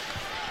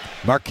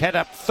 Marquette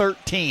up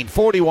 13,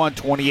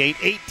 41-28,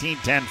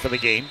 18-10 for the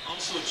game.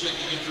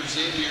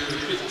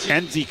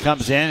 Enzi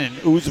comes in, and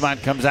Usman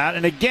comes out.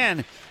 And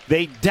again,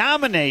 they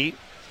dominate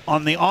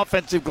on the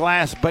offensive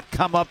glass, but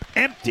come up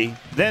empty.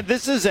 Then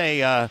this is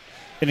an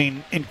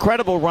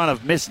incredible run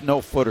of missed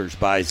no-footers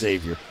by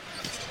Xavier.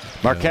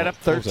 Marquette up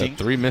 13.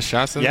 3 missed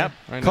shots in there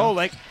right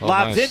Kolick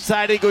lobs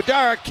inside.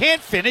 Iguodala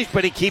can't finish,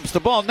 but he keeps the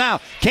ball. Now,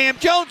 Cam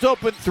Jones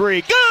open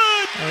 3.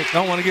 Good!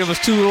 Don't want to give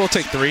us 2. We'll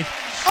take 3.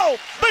 Oh,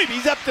 baby,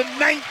 he's up to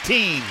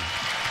 19.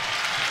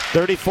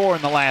 34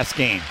 in the last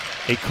game.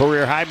 A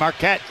career high.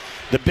 Marquette,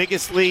 the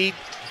biggest lead.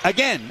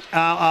 Again,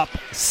 up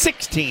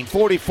 16,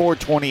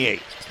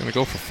 44-28. It's going to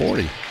go for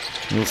 40.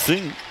 We'll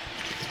see.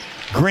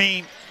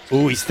 Green.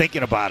 Ooh, he's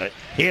thinking about it.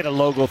 He had a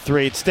logo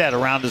 3 instead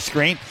around the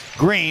screen.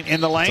 Green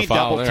in the lane,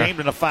 double teamed,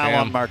 and a foul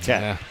on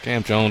Marquette. Yeah,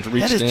 Cam Jones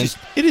reached in.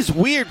 It is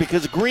weird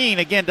because Green,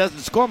 again, doesn't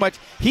score much.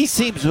 He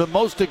seems the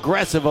most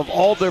aggressive of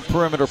all their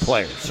perimeter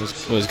players.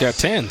 Well, he's got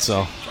 10,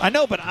 so. I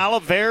know, but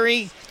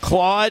Oliveri,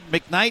 Claude,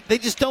 McKnight, they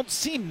just don't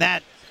seem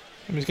that.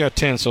 He's got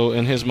 10, so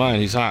in his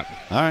mind, he's hot.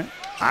 All right.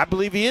 I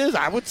believe he is.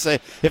 I would say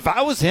if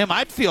I was him,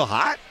 I'd feel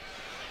hot.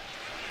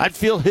 I'd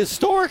feel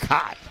historic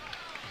hot.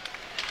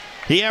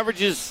 He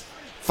averages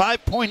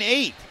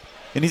 5.8,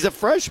 and he's a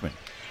freshman.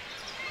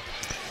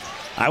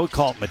 I would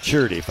call it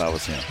maturity if I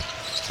was him.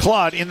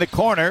 Claude in the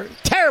corner.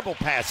 Terrible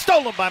pass.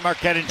 Stolen by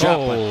Marquette and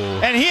Joplin.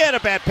 Oh. And he had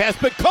a bad pass,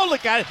 but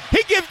Kolick got it.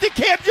 He gives to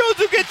Cam Jones,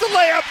 who gets a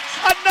layup.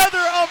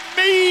 Another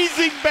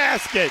amazing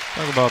basket.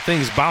 Talk about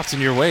things bouncing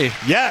your way.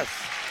 Yes.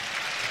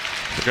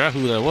 Forgot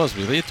who that was,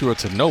 but they threw it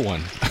to no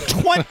one.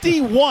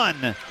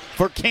 21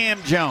 for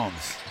Cam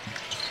Jones.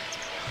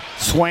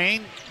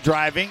 Swain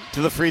driving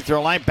to the free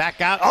throw line. Back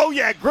out. Oh,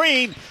 yeah,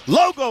 Green.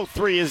 Logo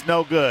 3 is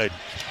no good.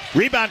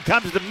 Rebound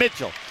comes to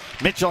Mitchell.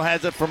 Mitchell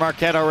has it for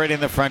Marquette already in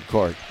the front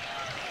court.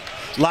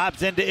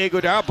 Lobs into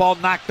Iguodala. Ball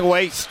knocked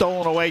away,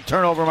 stolen away.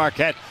 Turnover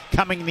Marquette.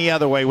 Coming the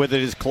other way with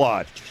it is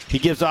Claude. He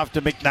gives off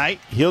to McKnight.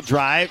 He'll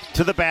drive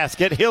to the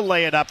basket. He'll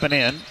lay it up and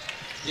in.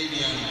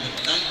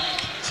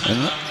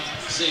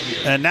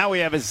 And now we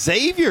have a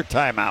Xavier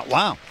timeout.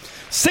 Wow.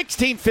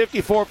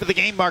 16:54 for the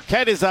game.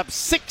 Marquette is up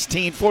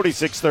 16,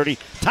 46-30.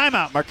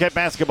 Timeout, Marquette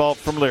basketball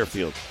from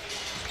Learfield.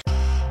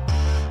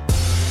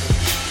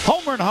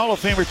 Home Homer and Hall of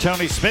Famer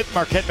Tony Smith,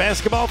 Marquette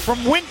basketball from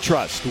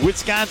Wintrust,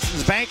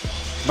 Wisconsin's bank.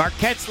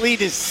 Marquette's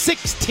lead is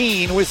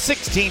 16 with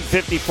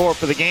 16:54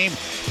 for the game.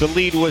 The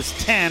lead was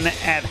 10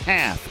 at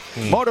half.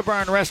 Motor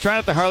Barn Restaurant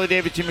at the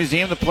Harley-Davidson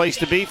Museum, the place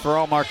to be for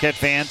all Marquette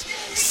fans.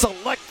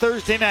 Select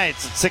Thursday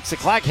nights at 6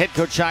 o'clock. Head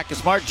coach Shaka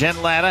Smart,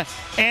 Jen Latta,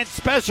 and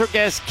special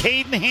guest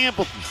Caden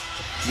Hamilton.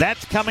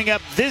 That's coming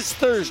up this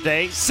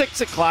Thursday,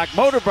 6 o'clock,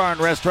 Motor Barn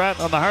Restaurant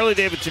on the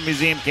Harley-Davidson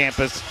Museum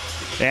campus.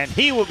 And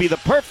he will be the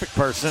perfect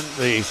person,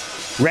 the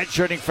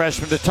redshirting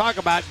freshman, to talk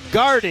about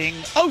guarding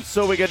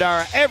Oso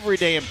Iguodala every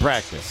day in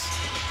practice.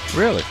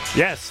 Really?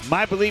 Yes.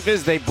 My belief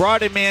is they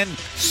brought him in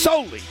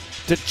solely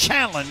to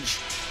challenge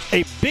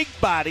a big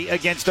body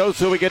against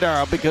Oso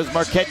Iguodala because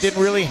Marquette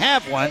didn't really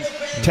have one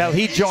till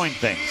he joined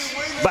things.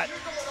 But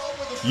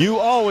you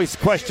always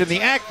question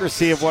the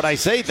accuracy of what I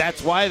say.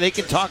 That's why they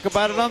can talk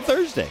about it on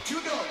Thursday.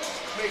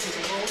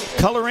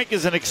 Color Inc.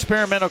 is an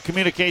experimental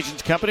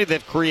communications company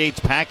that creates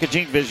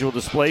packaging, visual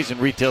displays, and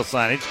retail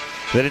signage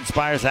that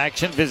inspires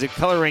action. Visit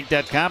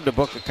colorinc.com to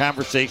book a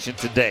conversation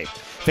today.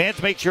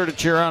 Fans, make sure to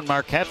cheer on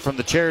Marquette from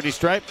the charity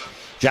stripe.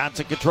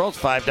 Johnson Controls,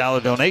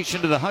 $5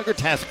 donation to the Hunger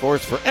Task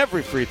Force for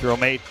every free throw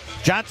made.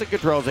 Johnson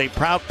Controls, a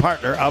proud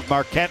partner of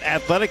Marquette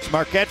Athletics.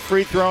 Marquette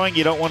free throwing,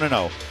 you don't want to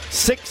know.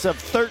 6 of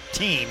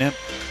 13.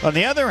 On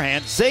the other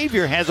hand,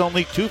 Xavier has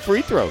only 2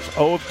 free throws,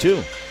 0 of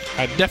 2.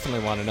 I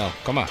definitely want to know.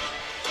 Come on.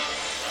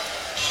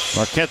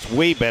 Marquette's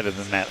way better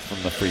than that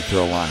from the free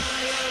throw line.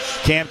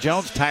 Cam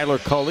Jones, Tyler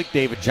Kolick,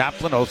 David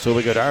Joplin,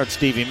 Oso Iguodala, and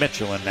Stevie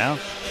Mitchell in now.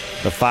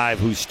 The 5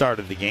 who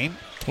started the game.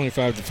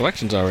 25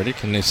 deflections already.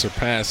 Can they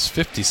surpass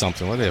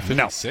 50-something? What are they have,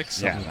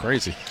 56? No. Something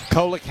crazy.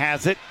 Kolick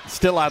has it,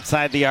 still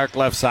outside the arc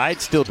left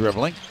side, still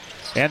dribbling.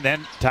 And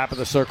then top of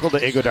the circle to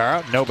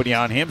Iguodala. Nobody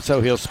on him,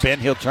 so he'll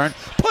spin, he'll turn.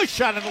 Push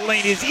shot in the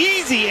lane is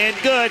easy and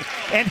good,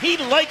 and he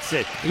likes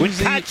it. When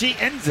Kachi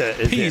Enza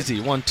is easy.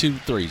 in. 1, 2,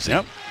 3.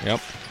 Yep.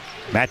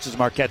 Matches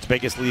Marquette's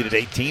biggest lead at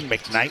 18.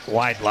 McKnight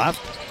wide left.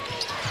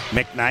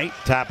 McKnight,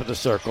 top of the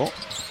circle.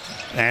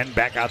 And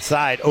back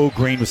outside.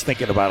 Green was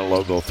thinking about a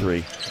logo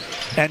 3.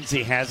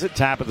 Enzi has it,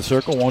 top of the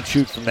circle. Won't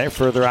shoot from there.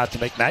 Further out to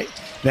McKnight.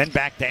 Then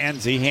back to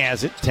Enzi. He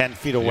has it 10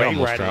 feet away,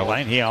 right in the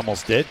lane. He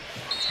almost did.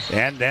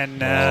 And then...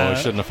 he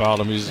shouldn't have fouled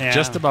him. He was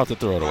just about to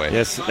throw it away.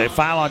 Yes, they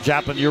foul on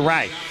Joplin. You're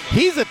right.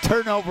 He's a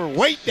turnover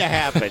waiting to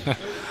happen.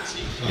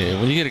 Yeah,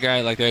 when you get a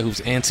guy like that who's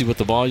antsy with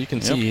the ball, you can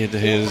see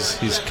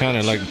he's kind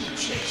of like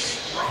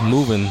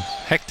moving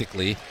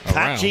hectically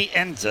around. Kachi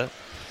Enza.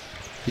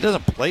 He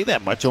doesn't play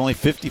that much. Only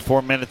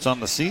 54 minutes on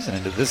the season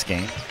into this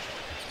game.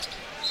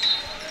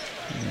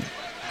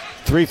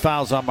 3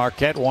 fouls on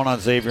Marquette, 1 on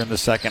Xavier in the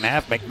second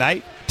half.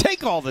 McKnight,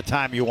 take all the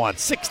time you want.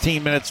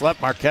 16 minutes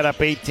left. Marquette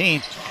up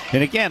 18.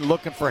 And again,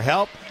 looking for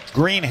help.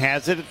 Green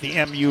has it at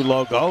the MU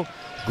logo.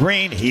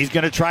 Green, he's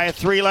going to try a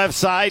 3 left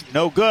side.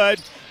 No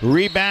good.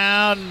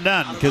 Rebound,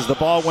 none, because the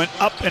ball went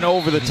up and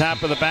over the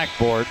top of the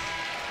backboard.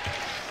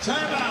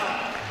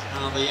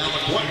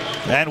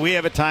 And we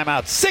have a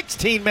timeout.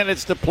 16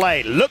 minutes to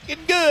play. Looking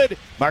good.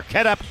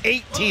 Marquette up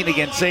 18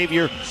 against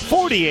Xavier.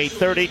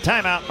 48-30.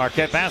 Timeout.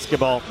 Marquette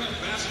basketball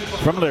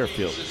from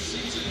Learfield.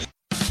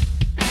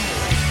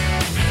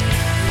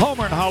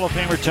 Homer and Hall of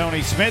Famer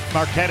Tony Smith.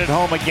 Marquette at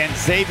home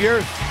against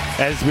Xavier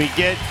as we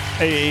get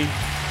a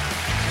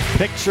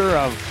picture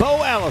of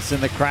Bo Ellis in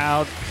the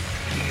crowd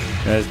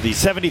as the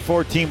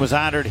 74 team was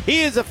honored.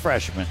 He is a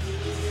freshman.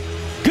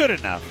 Good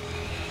enough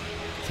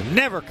to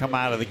never come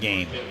out of the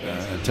game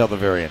until the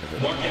very end of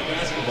it.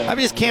 I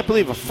just can't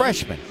believe a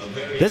freshman.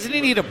 Doesn't he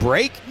need a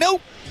break?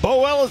 Nope.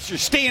 Bo Ellis, you're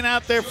staying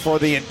out there for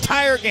the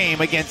entire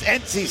game against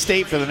NC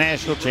State for the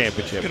national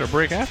championship. Get a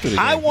break after the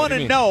game. I want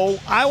to know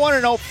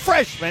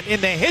freshmen in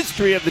the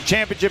history of the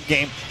championship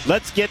game.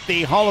 Let's get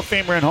the Hall of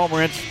Famer and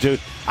Homer Institute.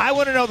 I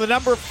want to know the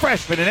number of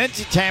freshmen in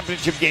NC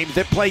championship games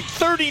that played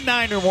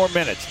 39 or more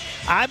minutes.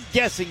 I'm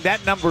guessing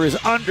that number is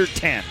under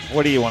 10.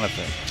 What do you want to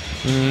think?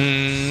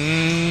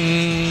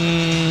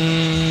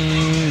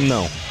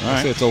 No.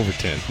 I'd say it's over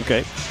 10.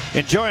 Okay.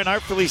 Enjoy an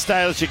artfully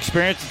stylish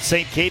experience at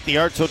St. Kate, the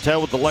Arts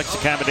Hotel with deluxe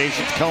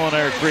accommodations,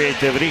 culinary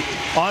creativity,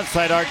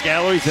 on-site art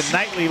galleries, and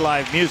nightly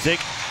live music.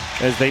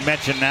 As they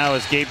mentioned now,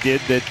 as Gabe did,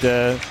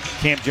 that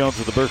Cam Jones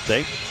with the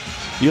birthday.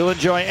 You'll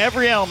enjoy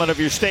every element of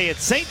your stay at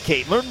St.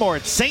 Kate. Learn more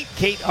at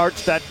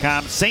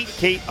stkatearts.com,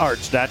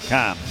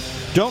 stkatearts.com.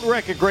 Don't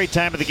wreck a great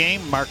time of the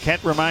game.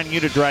 Marquette reminding you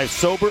to drive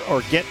sober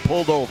or get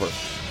pulled over.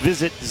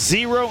 Visit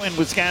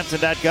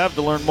zeroinwisconsin.gov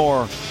to learn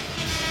more.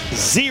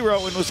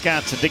 Zero in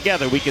Wisconsin.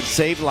 Together we can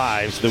save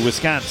lives. The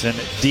Wisconsin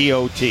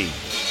DOT.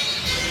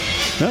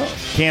 Well,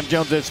 Cam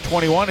Jones has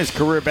 21. His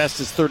career best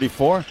is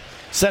 34.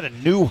 Set a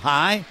new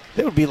high.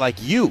 That would be like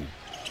you.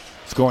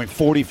 Scoring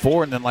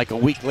 44 and then like a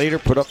week later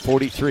put up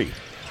 43.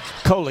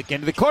 Kolick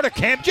into the corner.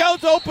 Cam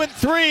Jones open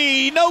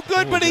 3. No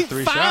good, but he's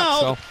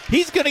fouled.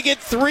 He's going to get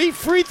 3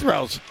 free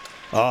throws.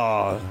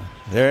 Oh,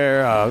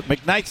 there.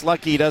 McKnight's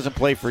lucky he doesn't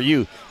play for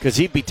you because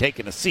he'd be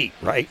taking a seat,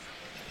 right?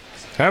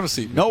 Have a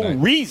seat. No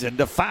reason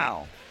to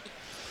foul.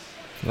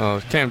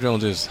 Cam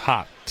Jones is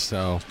hot.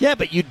 So yeah,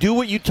 but you do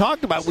what you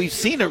talked about. We've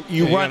seen it.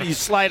 You run, you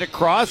slide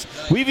across.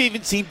 We've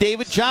even seen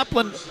David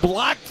Joplin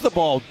block the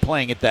ball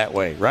playing it that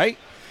way, right?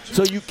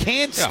 So you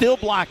can still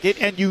block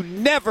it, and you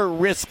never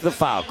risk the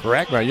foul,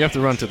 correct? Right, you have to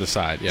run to the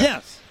side. Yeah.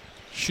 Yes.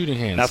 Shooting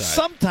hand Now, side.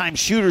 sometimes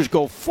shooters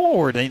go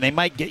forward, and they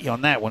might get you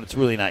on that when it's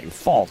really not your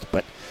fault.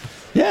 But,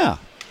 yeah.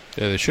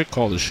 Yeah, they should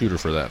call the shooter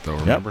for that, though,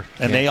 remember? Yep.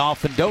 And they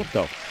often don't,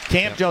 though.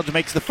 Cam Jones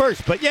makes the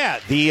first. But,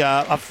 yeah, the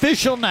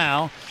official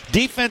now,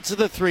 defense of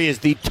the three is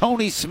the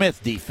Tony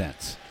Smith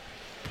defense.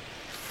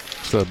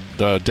 So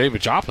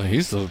David Joplin,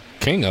 he's the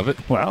king of it.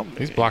 Well,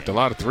 he's blocked a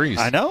lot of threes.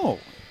 I know.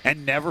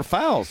 And never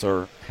fouls,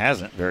 or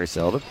hasn't very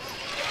seldom.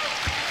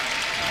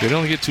 Did he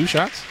only get 2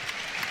 shots?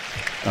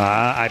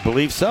 I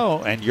believe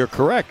so, and you're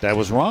correct. I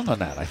was wrong on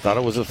that. I thought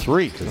it was a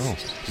 3 because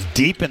it's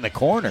deep in the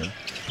corner.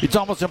 It's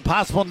almost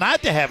impossible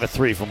not to have a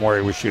 3 from where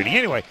he was shooting.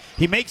 Anyway,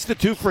 he makes the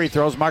 2 free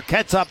throws.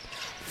 Marquette's up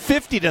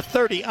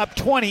 50-30, up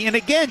 20. And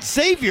again,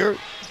 Xavier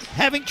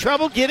having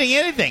trouble getting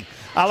anything.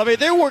 Oliver,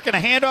 they're working a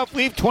handoff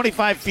weave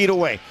 25 feet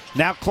away.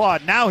 Now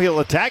Claude, now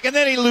he'll attack, and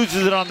then he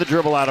loses it on the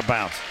dribble out of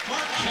bounds.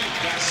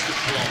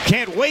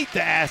 Can't wait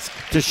to ask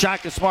to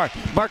Shaka Smart.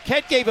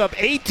 Marquette gave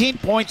up 18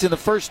 points in the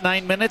first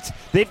 9 minutes.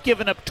 They've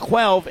given up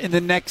 12 in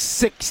the next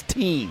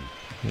 16.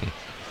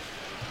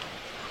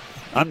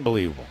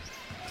 Unbelievable.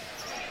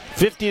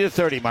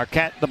 50-30.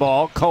 Marquette the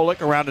ball.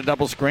 Kolick around a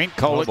double screen.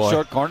 Kolick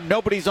short corner.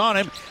 Nobody's on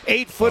him.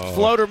 8-foot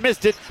floater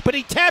missed it, but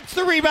he taps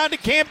the rebound to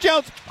Cam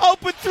Jones.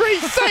 Open 3.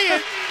 Say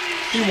it.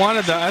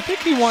 I think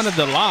he wanted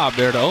the lob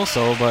there to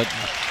Oso, but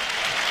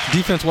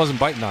defense wasn't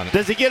biting on it.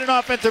 Does he get an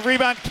offensive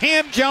rebound?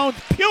 Cam Jones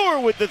pure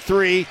with the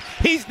 3.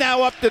 He's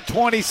now up to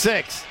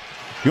 26.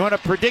 You want to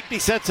predict he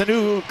sets a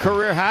new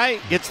career high?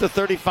 Gets to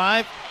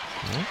 35?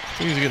 I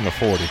think he's getting to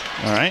 40.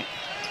 All right.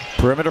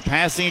 Perimeter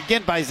passing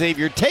again by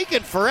Xavier. Taking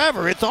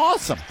forever. It's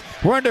awesome.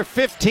 We're under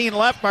 15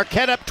 left.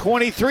 Marquette up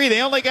 23.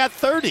 They only got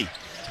 30.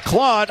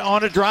 Claude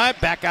on a drive.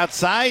 Back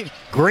outside.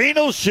 Green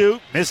will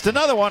shoot. Missed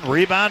another one.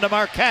 Rebound to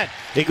Marquette.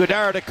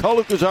 Iguodala to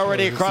Kolick, who's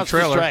already across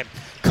the stripe.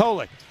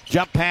 Kolick.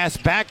 Jump pass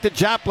back to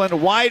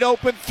Joplin. Wide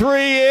open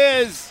 3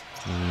 is.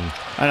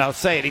 And I'll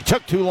say it. He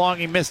took too long.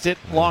 He missed it.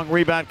 Long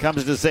rebound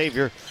comes to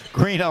Xavier.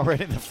 Green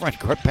already in the front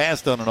court.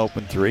 Passed on an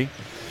open 3.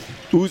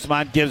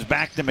 Usman gives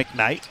back to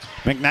McKnight.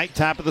 McKnight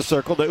top of the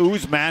circle to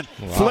Usman.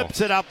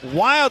 Flips it up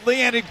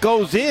wildly, and it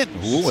goes in.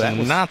 Ooh, that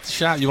was not the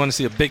shot you want to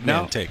see a big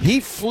man take. He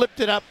flipped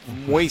it up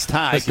waist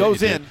high. It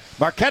goes in.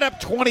 Marquette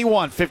up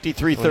 21,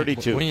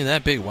 53-32. When you're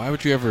that big, why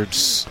would you ever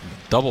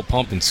double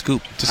pump and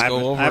scoop? Just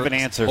go over, I have an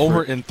answer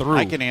over and through.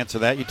 I can answer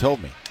that. You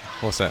told me.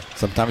 What's that?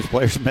 Sometimes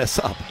players mess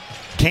up.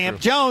 Cam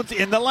Jones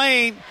in the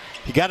lane.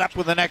 He got up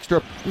with an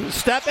extra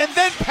step and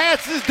then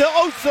passes to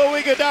Oso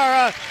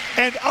Iguodala.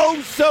 And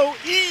so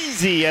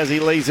easy as he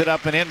lays it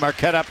up and in.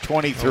 Marquette up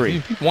 23.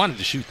 He wanted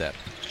to shoot that.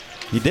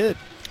 He did.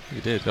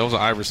 He did. That was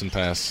an Iverson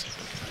pass.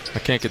 I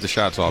can't get the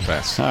shots off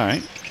pass. All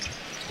right.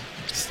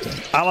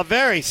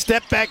 Oliveri,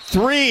 step back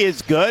 3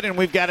 is good, and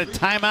we've got a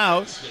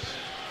timeout.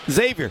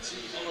 Xavier.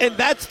 And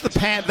that's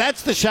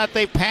the shot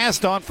they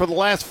passed on for the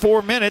last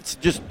 4 minutes,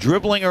 just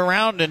dribbling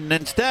around, and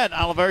instead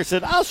Oliveri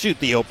said, I'll shoot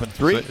the open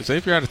 3.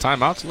 Xavier out of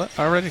timeouts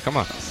already? Come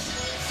on.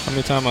 How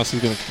many timeouts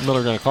is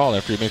Miller going to call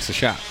after he makes the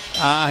shot?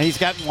 He's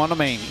gotten one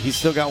remaining. He's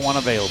still got one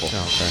available.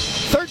 Oh,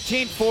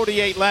 okay.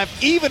 13:48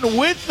 left, even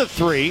with the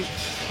 3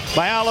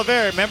 by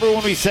Oliveri. Remember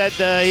when we said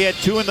he had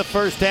 2 in the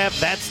first half?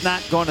 That's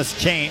not going to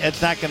change.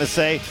 It's not going to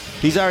say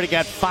he's already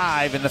got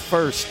 5 in the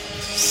first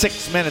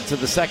 6 minutes of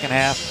the second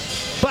half.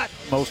 But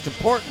most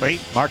importantly,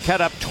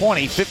 Marquette up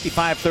 20,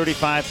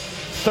 55-35,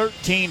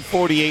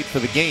 13:48 for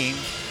the game.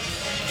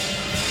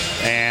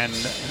 And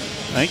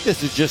I think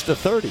this is just a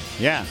 30.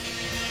 Yeah.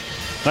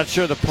 Not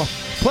sure the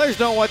players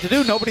know what to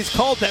do. Nobody's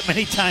called that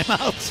many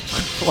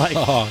timeouts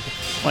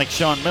like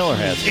Sean Miller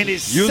has. In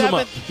his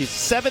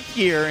seventh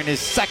year, in his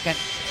second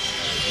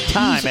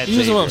time at Xavier.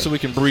 Use them up so we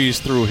can breeze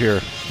through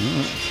here.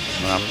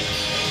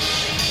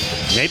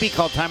 Maybe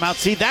call timeout.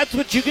 See, that's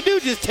what you can do.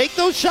 Just take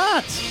those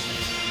shots.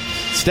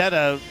 Instead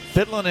of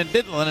fiddling and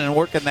diddling and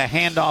working the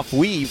handoff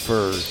weave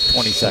for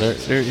 20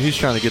 seconds. He's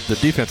trying to get the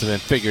defensive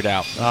end figured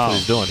out. That's what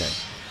he's doing. Okay.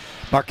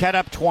 Marquette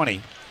up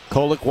 20.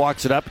 Kolick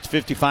walks it up. It's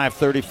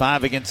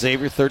 55-35 against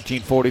Xavier.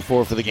 13:44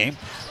 for the game.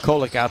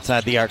 Kolick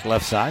outside the arc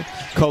left side.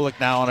 Kolick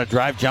now on a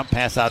drive. Jump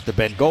pass out to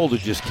Ben Gold, who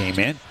just came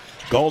in.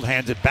 Gold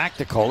hands it back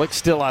to Kolick,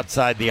 still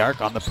outside the arc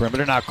on the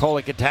perimeter. Now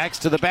Kolick attacks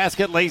to the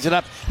basket, lays it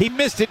up. He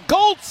missed it.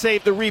 Gold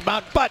saved the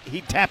rebound, but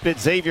he tapped it.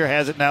 Xavier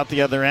has it now at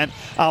the other end.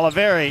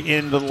 Oliveri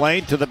in the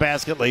lane to the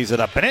basket, lays it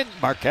up and in.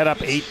 Marquette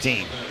up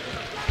 18.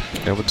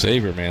 Yeah, with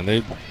Xavier, man,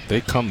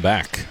 they come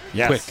back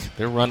quick.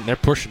 They're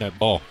pushing that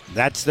ball.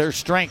 That's their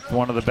strength.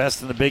 One of the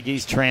best in the Big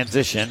East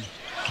transition.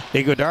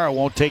 Iguodala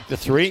won't take the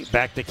 3.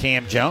 Back to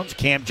Cam Jones.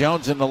 Cam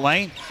Jones in the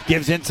lane.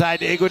 Gives inside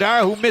to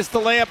Iguodala, who missed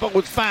the layup but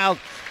was fouled.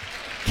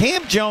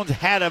 Cam Jones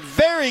had a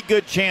very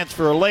good chance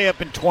for a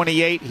layup in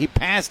 28. He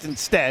passed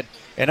instead,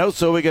 and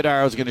Oso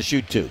Iguodala was going to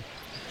shoot 2.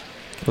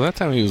 Well, that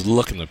time he was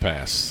looking to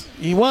pass.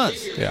 He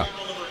was. Yeah.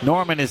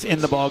 Norman is in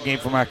the ball game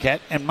for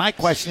Marquette, and my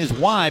question is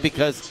why?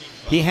 Because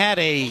he had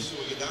a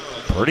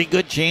pretty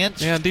good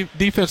chance. Yeah,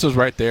 defense was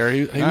right there.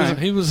 He had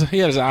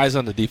his eyes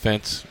on the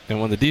defense,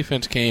 and when the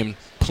defense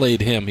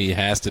played him, he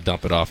has to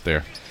dump it off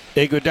there.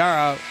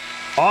 Iguodala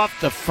off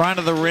the front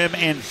of the rim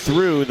and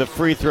through. The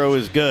free throw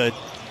is good.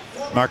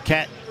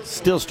 Marquette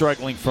still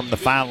struggling from the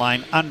foul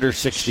line, under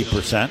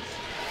 60%.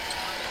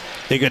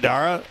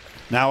 Iguodala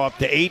now up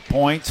to 8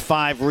 points,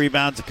 5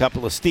 rebounds, a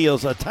couple of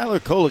steals. Tyler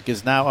Kolek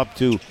is now up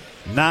to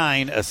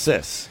 9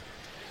 assists,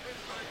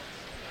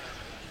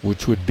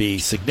 which would be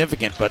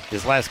significant, but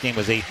his last game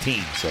was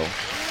 18, so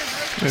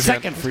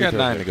second free throw. He's got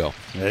 9 to go.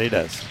 Yeah, he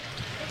does.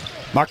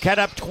 Marquette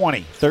up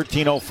 20,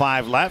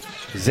 13:05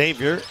 left.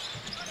 Xavier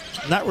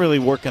not really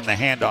working the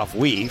handoff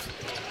weave.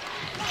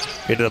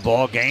 Into the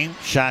ball game.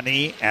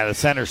 Shawnee at a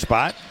center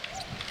spot.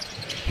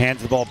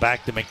 Hands the ball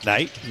back to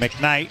McKnight.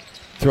 McKnight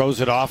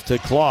throws it off to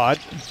Claude.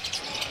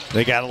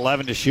 They got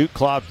 11 to shoot.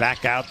 Claude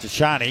back out to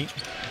Shawnee.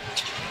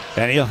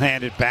 And he'll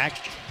hand it back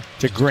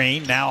to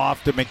Green. Now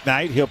off to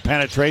McKnight. He'll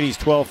penetrate. He's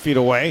 12 feet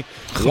away.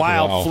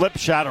 Wild flip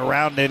shot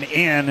around and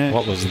in.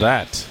 What was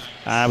that?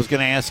 I was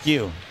going to ask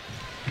you.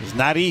 It's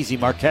not easy.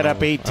 Marquette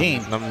up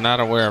 18. I'm not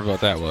aware of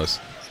what that was.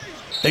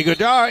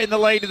 Iguodala in the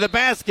lane to the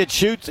basket,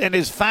 shoots and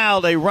is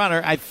fouled a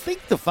runner. I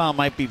think the foul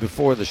might be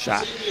before the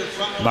shot.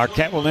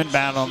 Marquette will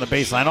inbound on the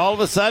baseline. All of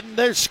a sudden,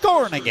 they're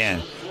scoring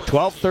again.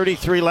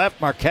 12:33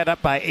 left. Marquette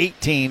up by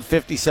 18,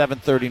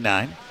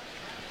 57-39.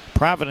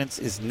 Providence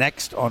is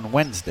next on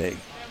Wednesday,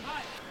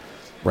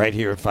 right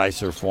here at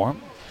Fiserv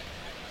Forum.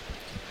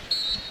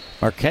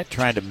 Marquette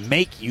trying to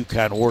make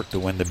UConn work to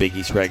win the Big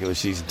East regular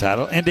season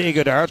title. And to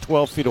Iguodala,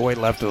 12 feet away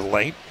left of the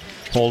lane,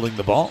 holding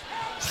the ball.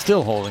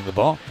 Still holding the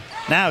ball.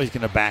 Now he's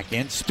going to back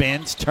in,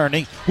 spins,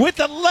 turning with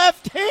the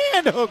left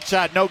hand hook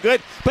shot. No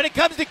good, but it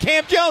comes to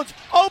Cam Jones.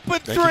 Open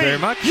three. Thank you very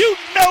much. You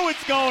know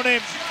it's going in.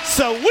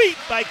 Sweet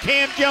by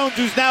Cam Jones,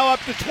 who's now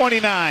up to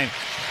 29.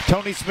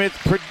 Tony Smith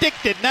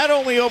predicted not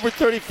only over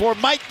 34,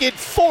 might get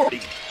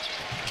 40.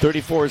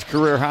 34 is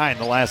career high in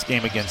the last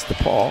game against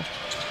DePaul.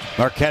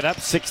 Marquette up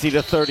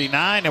 60-39,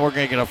 and we're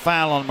going to get a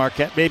foul on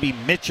Marquette. Maybe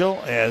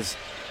Mitchell as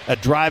a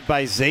drive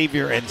by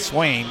Xavier and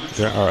Swain.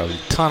 There are a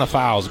ton of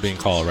fouls being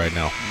called right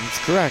now. That's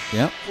correct,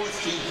 yep.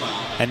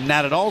 And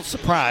not at all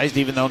surprised,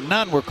 even though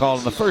none were called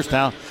in the first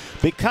half,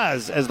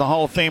 because, as the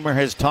Hall of Famer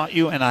has taught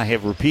you, and I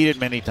have repeated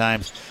many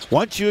times,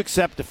 once you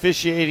accept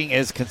officiating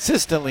as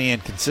consistently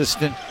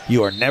inconsistent,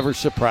 you are never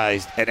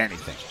surprised at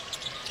anything.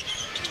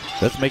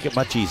 Let's make it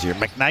much easier.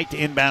 McKnight to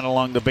inbound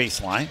along the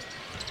baseline.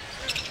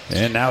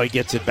 And now he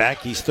gets it back.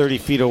 He's 30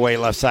 feet away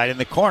left side in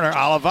the corner.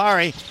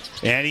 Olivari.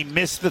 And he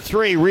missed the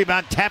three.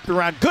 Rebound tapped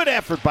around. Good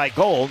effort by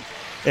Gold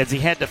as he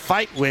had to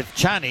fight with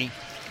Chani.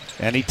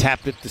 And he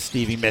tapped it to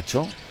Stevie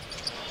Mitchell.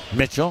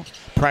 Mitchell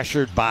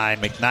pressured by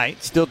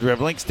McKnight. Still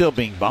dribbling, still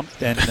being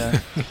bumped. And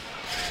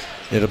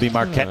it'll be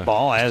Marquette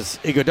ball as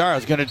Iguodala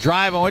is going to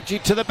drive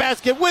Onchi to the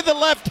basket with a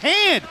left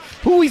hand.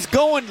 He's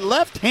going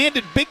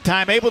left-handed big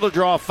time, able to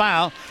draw a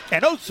foul.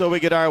 And also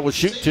Iguodala will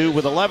shoot two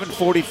with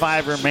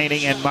 11:45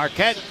 remaining. And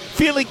Marquette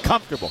feeling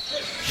comfortable.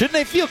 Shouldn't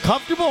they feel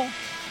comfortable?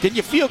 Can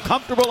you feel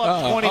comfortable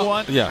up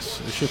 21? Yes,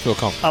 you should feel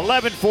comfortable.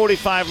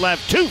 11:45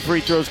 left. 2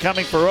 free throws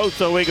coming for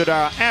Oso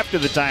Iguodala after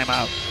the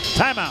timeout.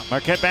 Timeout.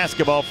 Marquette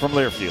basketball from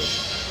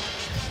Learfield.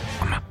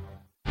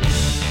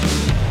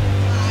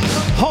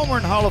 Homer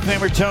and Hall of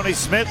Famer Tony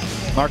Smith.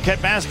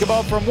 Marquette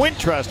basketball from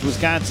Wintrust,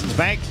 Wisconsin's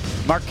bank.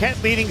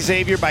 Marquette leading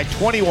Xavier by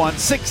 21,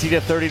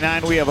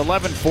 60-39. We have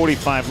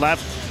 11:45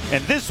 left.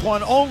 And this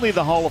one, only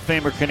the Hall of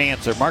Famer can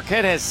answer.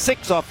 Marquette has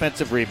 6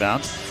 offensive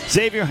rebounds.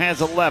 Xavier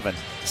has 11.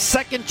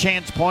 Second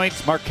chance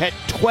points, Marquette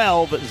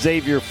 12,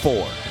 Xavier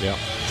 4. Yeah.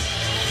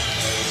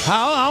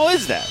 How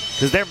is that?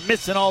 Because they're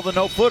missing all the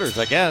no-footers,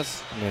 I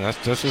guess. I mean,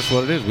 that's just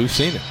what it is. We've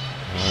seen it.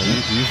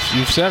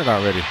 You've said it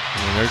already.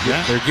 I mean,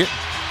 they're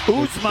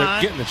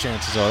getting the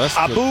chances. Oh, that's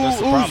Abu that's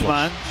the problem.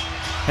 Usman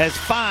has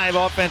 5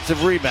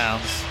 offensive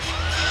rebounds.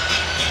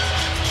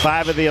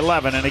 5 of the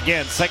 11. And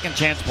again, second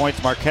chance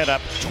points, Marquette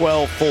up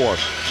 12-4.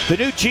 The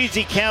new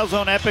cheesy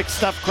calzone epic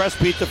stuffed crust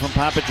pizza from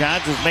Papa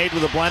John's is made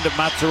with a blend of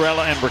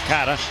mozzarella and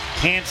ricotta,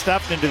 hand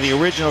stuffed into the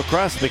original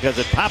crust, because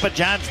at Papa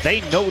John's,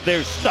 they know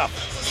their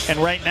stuff. And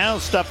right now,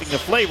 stuffing the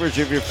flavors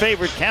of your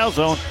favorite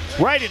calzone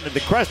right into the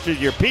crust of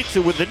your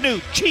pizza with the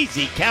new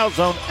cheesy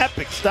calzone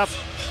epic stuffed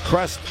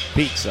crust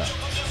pizza.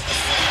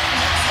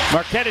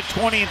 Marquette at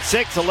 20-6,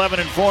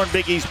 11-4 in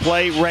Big East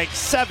play, ranked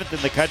 7th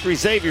in the country.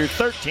 Xavier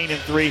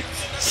 13-3,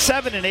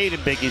 7-8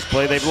 in Big East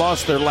play. They've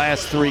lost their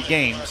last 3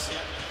 games.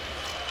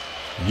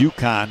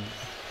 UConn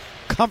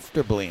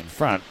comfortably in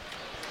front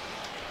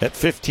at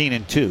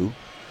 15-2.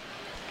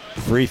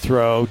 Free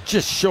throw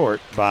just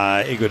short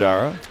by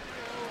Iguodala.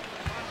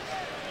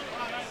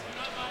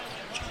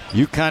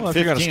 UConn 15-2. If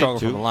you're going to struggle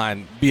from the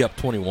line, be up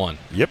 21.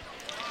 Yep.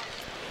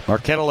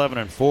 Marquette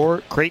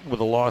 11-4. Creighton with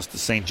a loss to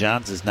St.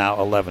 John's is now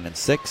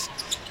 11-6.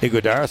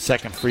 Iguodala,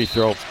 second free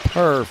throw,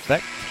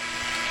 perfect.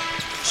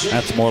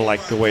 That's more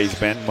like the way he's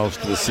been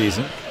most of the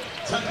season.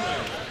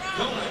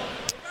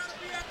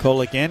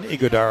 Kolek in,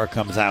 Iguodala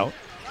comes out.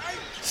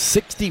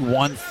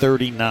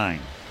 61-39.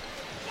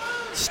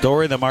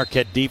 Story of the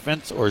Marquette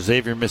defense or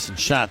Xavier missing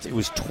shots. It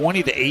was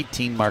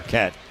 20-18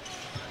 Marquette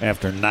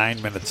after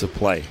 9 minutes of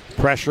play.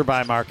 Pressure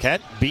by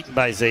Marquette, beaten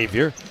by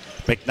Xavier.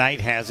 McKnight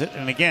has it,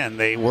 and again,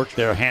 they work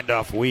their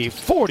handoff weave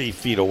 40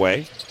 feet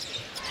away,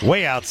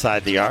 way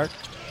outside the arc.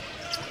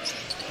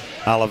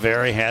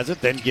 Oliveri has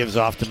it, then gives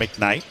off to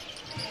McKnight.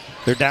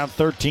 They're down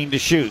 13 to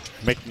shoot.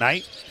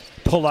 McKnight,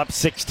 pull-up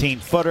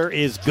 16-footer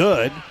is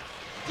good.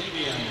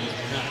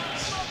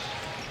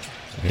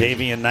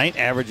 Davian Knight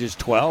averages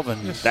 12,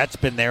 and that's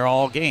been there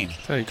all game.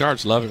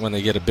 Guards love it when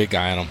they get a big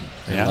guy on them.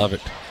 They love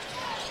it.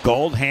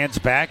 Gold hands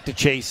back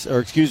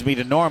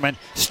to Norman.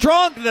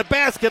 Strong to the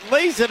basket,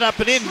 lays it up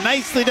and in.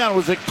 Nicely done.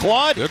 Was it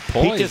Claude? Good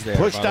poise. He just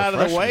pushed out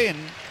of the way, and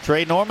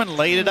Trey Norman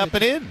laid it up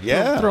and in.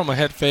 Yeah. Throw him a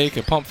head fake,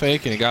 a pump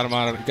fake, and he got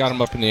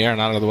him up in the air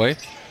and out of the way.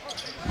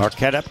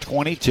 Marquette up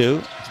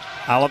 22.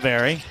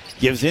 Oliveri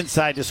gives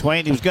inside to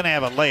Swain. He was going to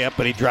have a layup,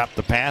 but he dropped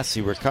the pass.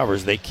 He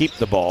recovers. They keep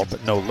the ball,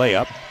 but no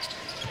layup.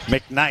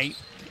 McKnight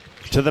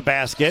to the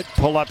basket.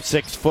 Pull up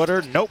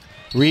 6-footer. Nope.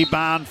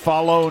 Rebound,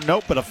 follow.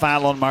 Nope, but a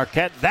foul on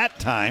Marquette. That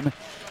time,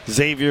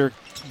 Xavier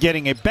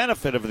getting a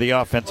benefit of the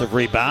offensive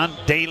rebound.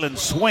 Dalen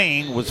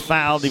Swain was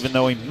fouled even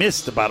though he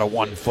missed about a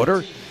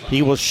 1-footer.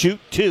 He will shoot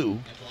 2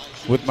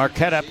 with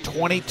Marquette up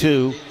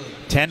 22,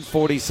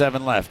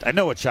 10:47 left. I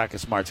know what Shaka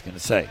Smart's going to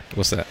say.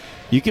 What's that?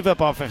 You give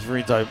up offensive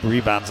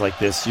rebounds like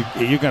this,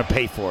 you're going to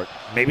pay for it.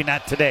 Maybe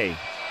not today,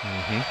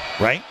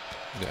 right?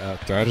 Yeah,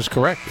 that is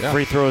correct. Yeah.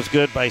 Free throw is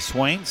good by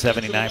Swain,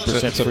 79%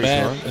 free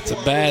throw. It's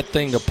a bad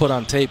thing to put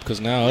on tape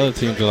because now other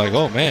teams are like,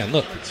 oh, man,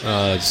 look,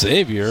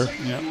 Xavier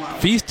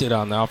feasted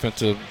on the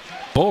offensive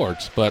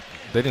boards, but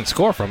they didn't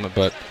score from it,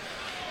 but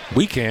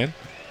we can.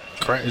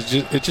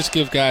 It just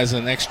gives guys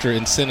an extra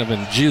incentive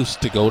and juice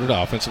to go to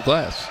the offensive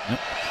glass. Yep.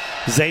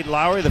 Zayd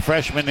Lowry, the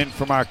freshman in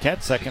for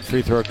Marquette. Second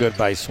free throw good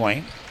by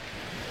Swain.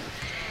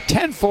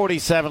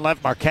 10:47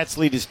 left. Marquette's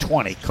lead is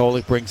 20.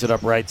 Kolick brings it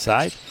up right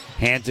side.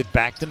 Hands it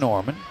back to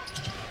Norman.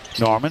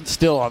 Norman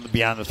still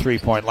beyond the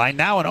three-point line.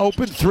 Now an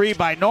open three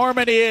by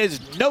Norman is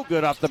no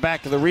good off the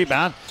back of the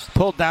rebound.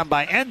 Pulled down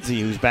by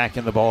Enzi, who's back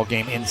in the ball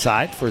game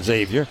inside for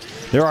Xavier.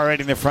 They're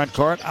already in the front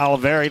court.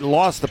 Oliveri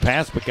lost the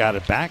pass but got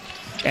it back.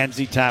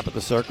 Enzi top of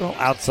the circle.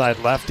 Outside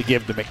left to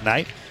give to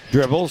McKnight.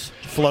 Dribbles,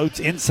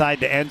 floats inside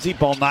to Enzi.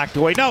 Ball knocked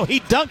away. No,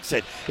 he dunks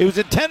it. It was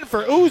intended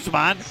for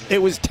Usman.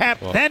 It was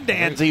tapped then to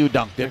Enzi, who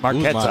dunked it.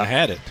 Marquette's Usman up.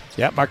 had it.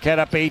 Yep, Marquette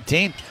up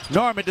 18.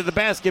 Norman to the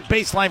basket.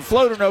 Baseline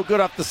floater, no good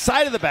off the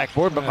side of the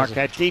backboard, but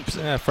Marquette keeps it.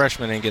 Yeah,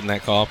 freshman ain't getting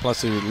that call.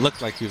 Plus, he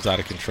looked like he was out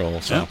of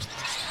control. So. Yep.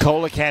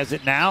 Kolick has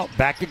it now.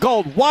 Back to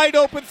Gold. Wide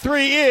open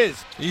three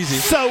is easy.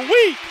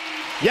 Sweet.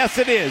 Yes,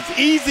 it is.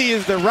 Easy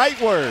is the right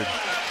word.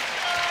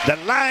 The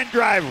line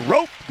drive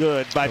rope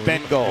good by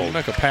Ben Gold. You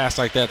make a pass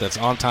like that's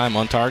on time,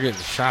 on target,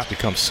 the shot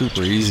becomes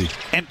super easy.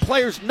 And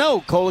players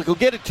know Kolick will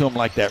get it to him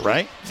like that,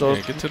 right? So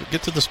yeah,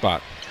 get to the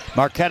spot.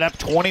 Marquette up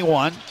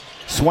 21.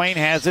 Swain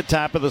has it,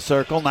 top of the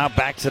circle. Now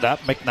backs it up.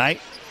 McKnight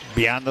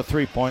beyond the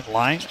three-point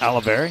line.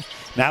 Oliveri.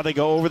 Now they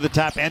go over the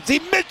top. Enzi.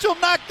 Mitchell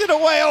knocked it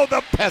away. Oh,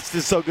 the pest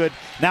is so good.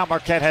 Now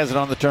Marquette has it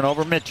on the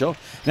turnover. Mitchell.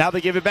 Now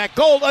they give it back.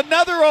 Gold.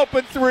 Another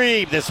open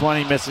three. This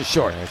one he misses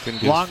short.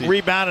 Long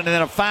rebound and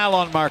then a foul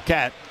on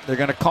Marquette. They're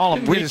going to call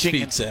him reaching.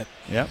 His feet set.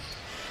 Yep.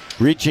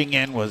 Reaching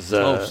in was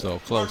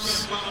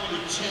close.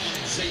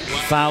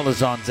 Foul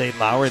is on Zayd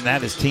Lowry, and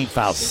that is team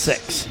foul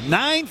 6.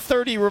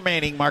 9:30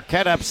 remaining.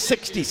 Marquette up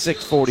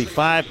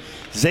 66-45.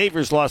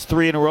 Xavier's lost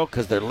 3 in a row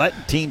because they're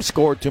letting teams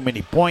score too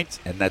many points,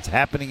 and that's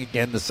happening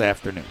again this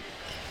afternoon.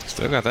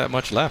 Still got that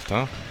much left,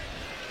 huh?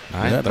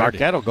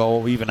 Marquette will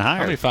go even higher.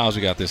 How many fouls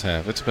we got this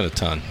half? It's been a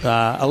ton.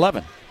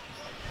 11.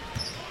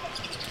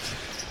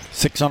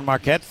 6 on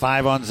Marquette,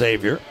 5 on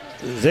Xavier.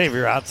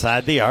 Xavier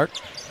outside the arc.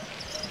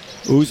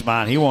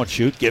 Usman, he won't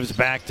shoot. Gives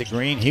back to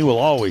Green. He will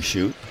always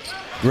shoot.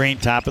 Green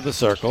top of the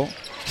circle.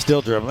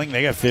 Still dribbling.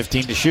 They got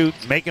 15 to shoot.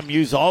 Make him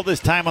use all this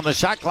time on the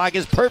shot clock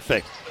is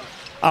perfect.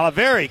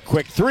 Oliveri,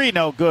 quick three,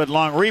 no good.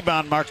 Long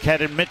rebound,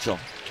 Marquette and Mitchell.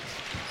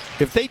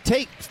 If they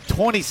take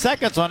 20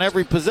 seconds on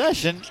every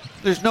possession,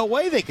 there's no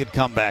way they could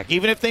come back,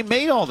 even if they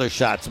made all their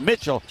shots.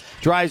 Mitchell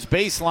drives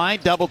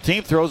baseline, double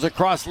team, throws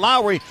across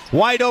Lowry.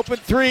 Wide open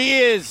three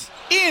is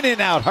in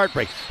and out.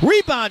 Heartbreak.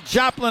 Rebound,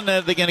 Joplin.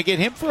 Are they going to get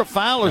him for a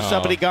foul or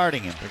somebody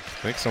guarding him? I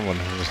think someone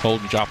was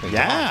holding Joplin's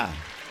arm.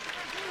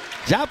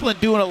 Joplin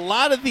doing a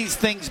lot of these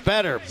things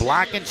better.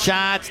 Blocking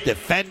shots,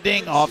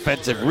 defending,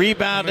 offensive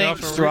rebounding,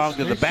 strong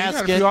to the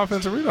basket. He got a few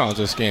offensive rebounds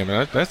this game.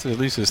 That's at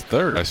least his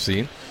third I've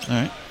seen. All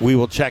right. We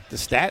will check the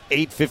stat.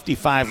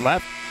 8:55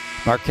 left.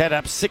 Marquette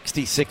up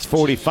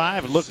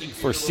 66-45, looking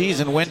for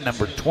season win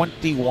number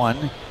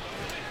 21.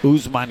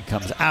 Usman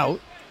comes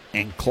out,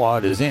 and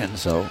Claude is in,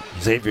 so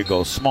Xavier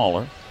goes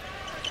smaller.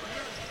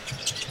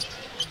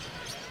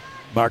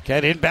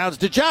 Marquette inbounds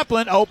to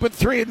Joplin. Open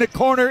three in the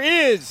corner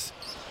is...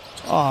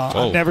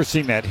 I've never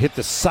seen that. Hit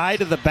the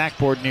side of the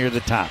backboard near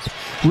the top.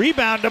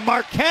 Rebound to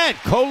Marquette.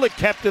 Kolick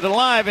kept it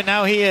alive, and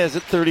now he is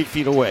at 30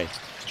 feet away.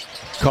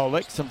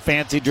 Kolek, some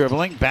fancy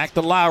dribbling. Back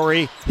to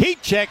Lowry.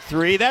 Heat check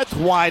three. That's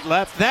wide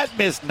left. That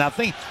missed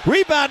nothing.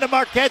 Rebound to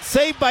Marquette.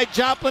 Saved by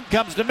Joplin.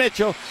 Comes to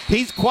Mitchell.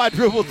 He's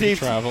quadruple teamed.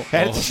 Travel.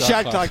 And it's a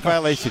shot clock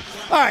violation.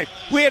 All right.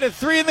 We had a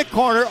three in the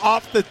corner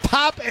off the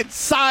top and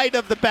side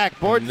of the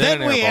backboard.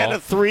 Then we had a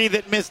three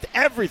that missed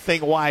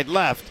everything wide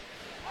left.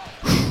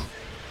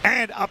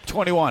 And up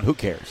 21. Who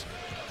cares?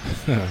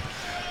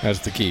 That's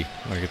the key.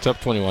 Like, it's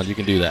up 21. You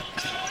can do that.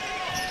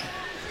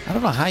 I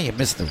don't know how you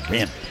missed the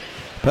rim.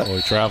 But,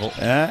 we travel.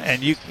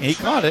 And he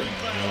caught it.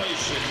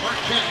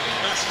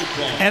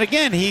 And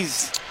again,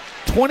 he's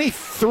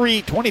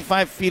 23,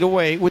 25 feet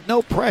away with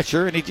no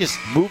pressure, and he just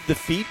moved the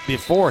feet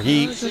before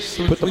he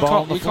put the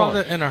ball on the floor. We called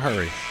it in a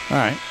hurry. All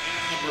right.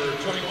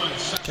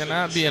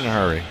 Cannot be in a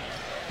hurry.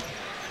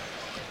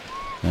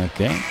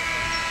 Okay.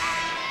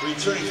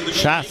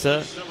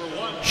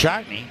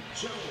 Shartney,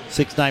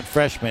 6'9"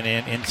 freshman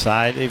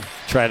inside. They've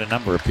tried a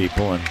number of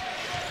people, and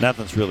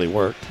nothing's really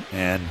worked.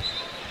 And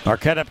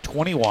Marquette up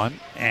 21,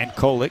 and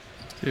Kolek.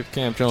 See if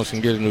Cam Jones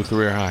can get a new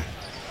career high.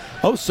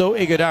 Oso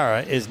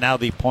Iguodala is now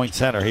the point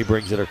center. He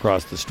brings it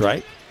across the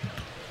stripe.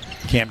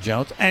 Cam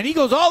Jones. And he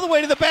goes all the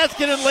way to the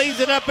basket and lays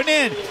it up and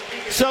in.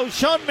 So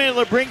Sean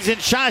Miller brings in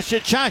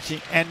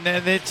Chachi, and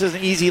it's an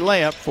easy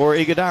layup for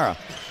Iguodala.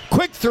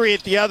 Quick three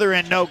at the other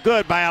end, no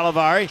good by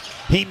Olivari.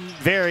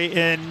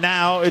 And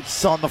now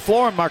it's on the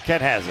floor, and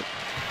Marquette has it.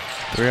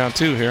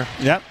 3-on-2 here.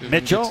 Yep.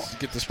 Mitchell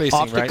get the spacing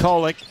off right. to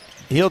Kolek.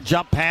 He'll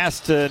jump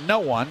past no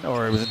one,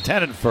 or it was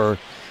intended for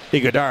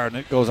Iguodala, and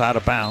it goes out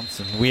of bounds,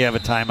 and we have a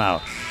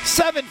timeout.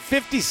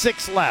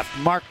 7:56 left.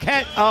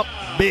 Marquette up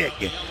big,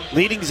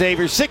 leading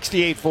Xavier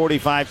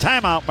 68-45.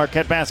 Timeout,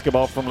 Marquette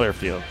basketball from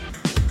Learfield.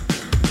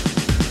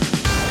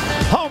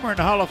 Homer and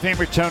Hall of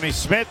Famer Tony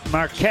Smith.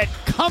 Marquette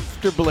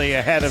comfortably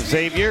ahead of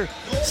Xavier,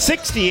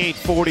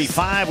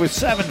 68-45 with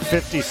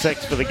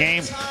 7:56 for the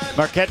game.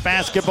 Marquette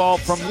basketball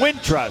from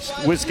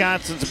Wintrust.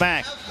 Wisconsin's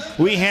back.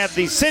 We have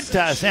the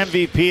Cintas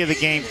MVP of the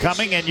game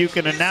coming, and you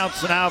can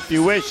announce now if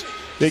you wish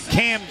that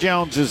Cam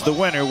Jones is the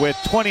winner with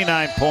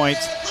 29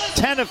 points,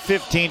 10 of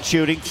 15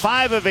 shooting,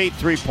 5 of 8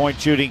 three-point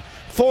shooting,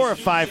 4 of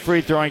 5 free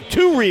throwing,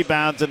 2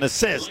 rebounds, an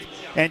assist,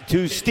 and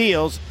 2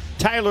 steals.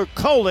 Tyler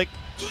Kolek,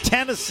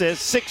 10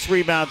 assists, 6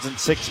 rebounds, and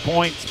 6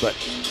 points. But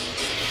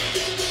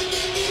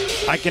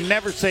I can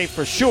never say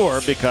for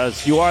sure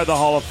because you are the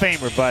Hall of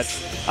Famer, but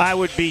I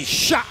would be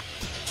shocked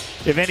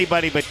if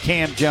anybody but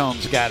Cam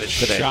Jones got it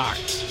today.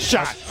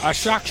 Shocked. I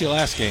shocked you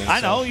last game. I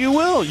know, you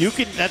will. You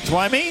can. That's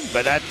what I mean.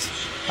 But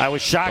I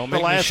was shocked the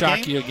last game. Don't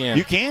make me shock you again.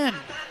 You can.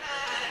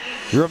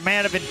 You're a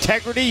man of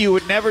integrity. You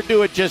would never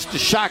do it just to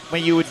shock me.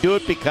 You would do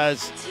it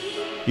because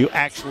you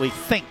actually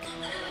think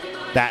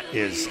that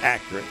is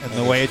accurate and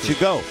the way it should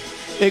go.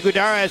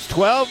 Iguodala has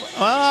 12.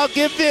 Well, I'll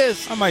give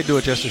this. I might do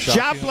it just to shock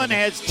Joplin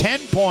has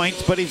 10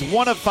 points, but he's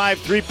 1 of 5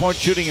 three-point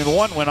shooting, and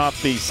 1 went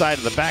off the side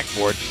of the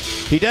backboard.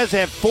 He does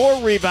have 4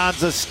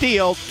 rebounds, a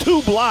steal,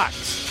 2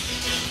 blocks.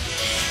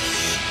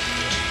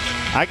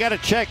 I got to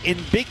check.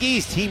 In Big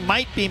East, he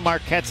might be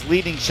Marquette's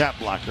leading shot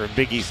blocker in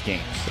Big East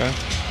games. Okay.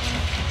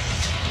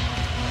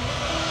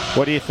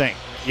 What do you think?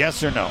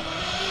 Yes or no?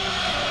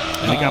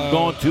 I think I'm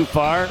going too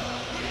far.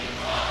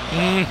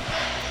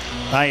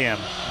 I am.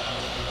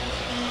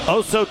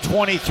 Oso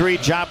 23,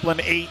 Joplin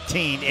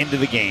 18 into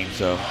the game.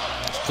 So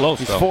it's close.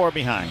 He's though. 4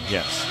 behind,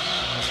 yes.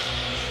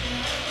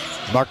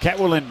 Marquette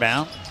will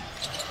inbound.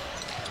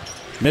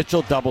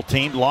 Mitchell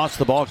double-teamed, lost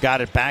the ball, got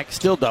it back,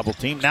 still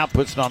double-teamed, now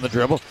puts it on the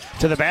dribble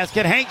to the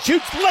basket. Hank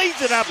shoots,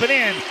 lays it up and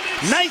in.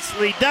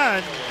 Nicely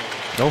done.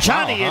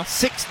 Johnny at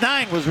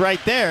 6'9" was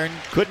right there and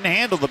couldn't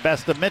handle the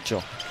best of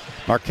Mitchell.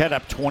 Marquette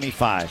up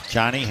 25.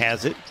 Johnny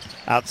has it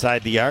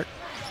outside the arc,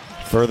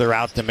 further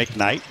out to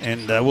McKnight,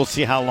 and we'll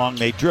see how long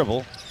they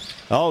dribble.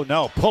 Oh,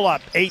 no,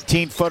 pull-up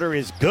 18-footer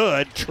is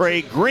good.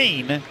 Trey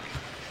Green,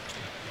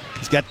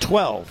 he's got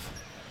 12.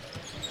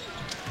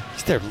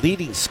 He's their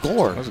leading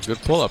scorer. That was a good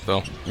pull-up,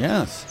 though.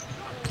 Yes.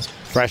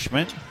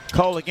 Freshman,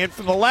 Kolek in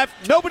from the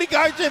left. Nobody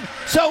guards him,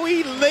 so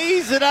he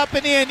lays it up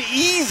and in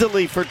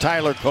easily for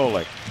Tyler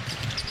Kolek.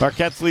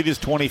 Marquette's lead is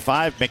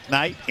 25.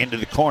 McKnight into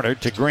the corner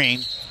to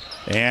Green,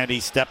 and he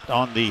stepped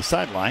on the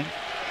sideline.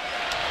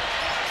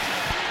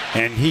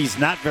 And he's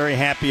not very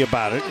happy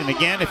about it. And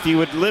again, if you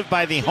would live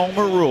by the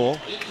Homer rule,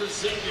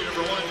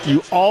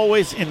 you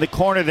always in the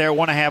corner there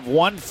want to have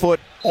 1 foot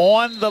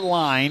on the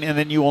line, and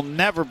then you will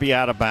never be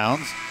out of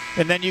bounds.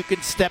 And then you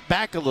can step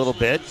back a little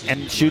bit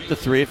and shoot the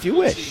 3 if you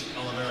wish.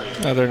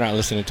 No, they're not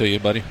listening to you,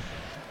 buddy.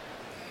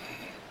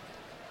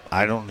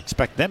 I don't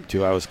expect them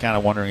to. I was kind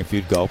of wondering if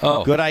you'd go.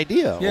 Oh. Good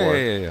idea.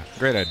 Yeah.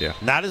 Great idea.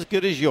 Not as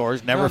good as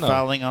yours. Never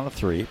fouling on a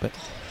 3, but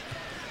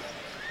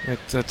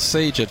that's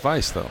sage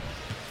advice, though.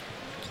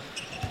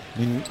 I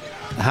mean,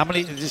 how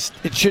many?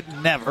 It should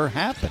never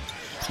happen.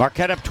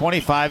 Marquette up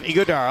 25.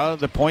 Iguodala,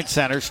 the point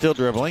center, still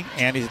dribbling,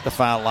 and he's at the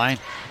foul line.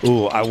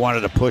 Ooh, I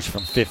wanted to push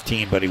from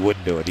 15, but he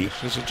wouldn't do it. He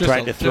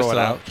tried to throw it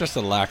out. Just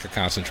a lack of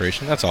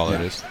concentration. That's all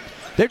it is.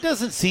 There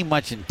doesn't seem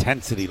much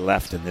intensity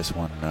left in this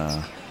one.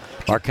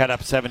 Marquette up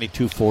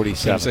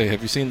 72-47.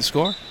 Have you seen the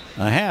score?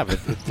 I have.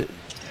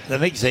 I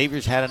think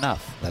Xavier's had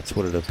enough. That's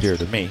what it appeared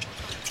to me.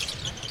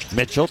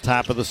 Mitchell,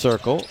 top of the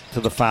circle,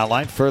 to the foul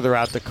line, further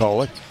out to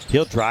Kolek.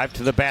 He'll drive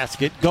to the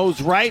basket,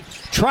 goes right,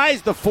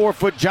 tries the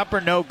 4-foot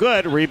jumper, no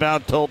good.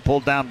 Rebound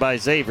pulled down by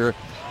Xavier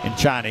and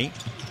Chani.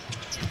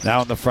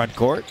 Now in the front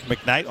court,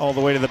 McKnight all the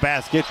way to the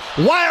basket.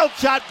 Wild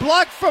shot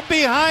blocked from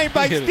behind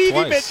by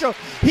Stevie Mitchell.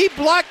 He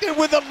blocked it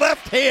with the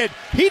left hand.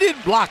 He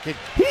didn't block it.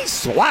 He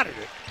swatted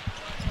it.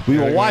 We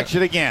will watch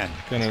it again.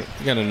 You're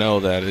gonna know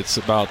that it's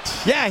about.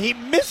 Yeah, he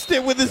missed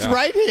it with his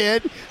right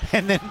hand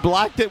and then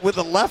blocked it with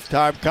the left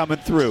arm coming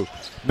through.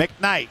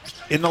 McKnight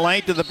in the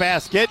lane to the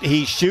basket.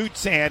 He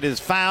shoots and is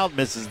fouled,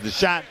 misses the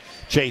shot.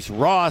 Chase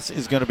Ross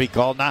is going to be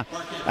called. Now,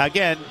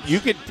 again, you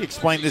could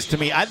explain this to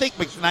me. I think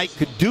McKnight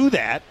could do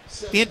that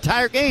the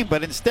entire game,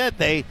 but instead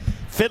they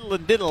fiddle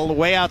and diddle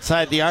way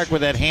outside the arc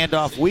with that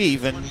handoff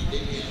weave and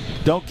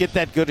don't get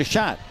that good a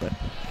shot. But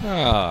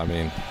I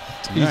mean,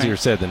 it's easier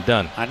said than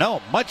done. I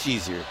know, much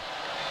easier.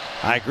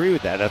 I agree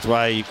with that. That's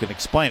why you can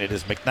explain it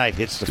as McKnight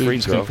hits the free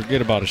throw.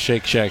 Forget about a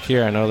Shake Shack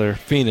here. I know they're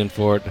fiending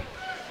for it.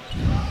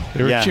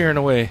 They were cheering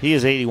away. He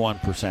is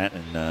 81%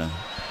 and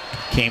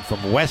came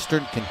from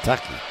Western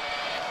Kentucky.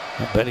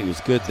 I bet he was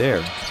good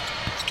there.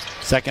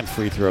 Second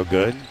free throw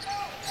good.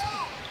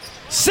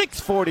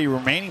 6:40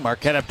 remaining.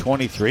 Marquette up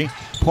 23.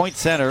 Point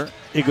center,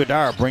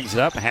 Iguodala brings it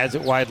up, has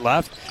it wide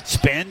left,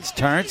 spins,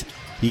 turns.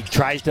 He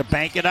tries to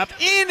bank it up,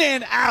 in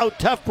and out.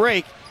 Tough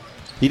break.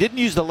 He didn't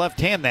use the left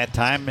hand that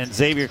time, and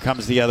Xavier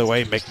comes the other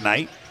way,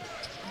 McKnight.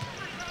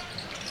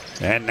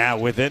 And now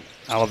with it,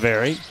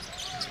 Oliveri.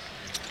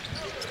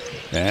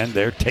 And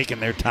they're taking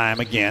their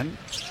time again.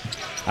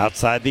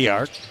 Outside the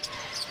arc.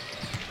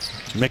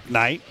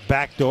 McKnight,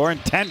 backdoor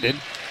intended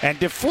and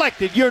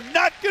deflected. You're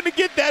not going to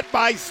get that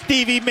by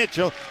Stevie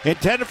Mitchell.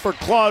 Intended for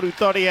Claude, who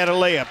thought he had a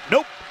layup.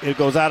 Nope. It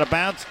goes out of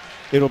bounds.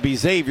 It'll be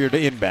Xavier to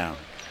inbound.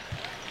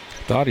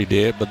 Thought he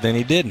did, but then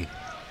he didn't.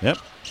 Yep.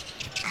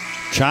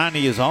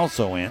 Chani is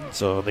also in,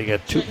 so they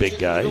got two big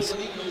guys.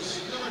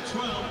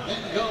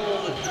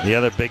 The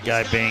other big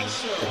guy being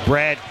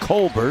Brad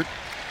Colbert,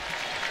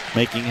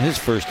 making his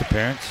first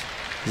appearance.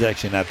 He's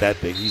actually not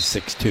that big. He's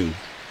 6'2".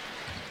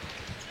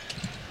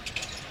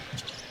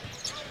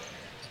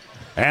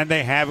 And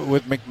they have it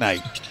with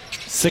McKnight.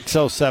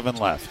 6:07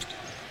 left.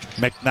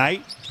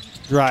 McKnight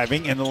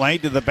driving in the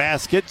lane to the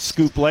basket.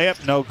 Scoop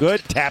layup, no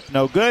good. Tap,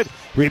 no good.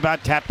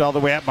 Rebound tapped all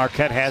the way up.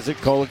 Marquette has it.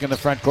 Kolek in the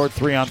front court,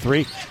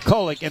 3-on-3.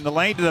 Kolek in the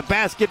lane to the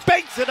basket.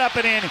 Banks it up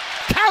and in.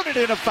 Counted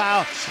in a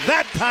foul.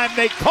 That time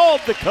they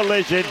called the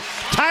collision.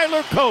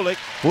 Tyler Kolek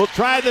will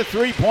try the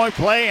three-point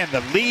play, and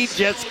the lead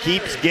just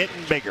keeps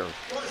getting bigger.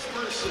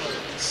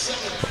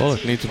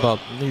 Kolek needs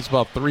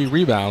about 3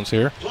 rebounds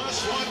here.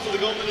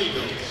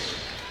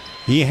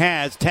 He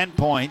has 10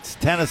 points,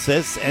 10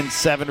 assists, and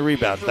 7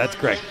 rebounds. That's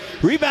correct.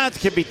 Rebounds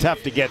can be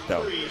tough to get,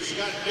 though.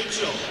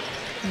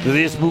 Do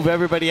they just move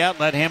everybody out,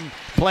 let him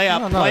play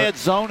out, play at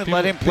zone, and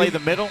let him play the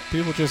middle?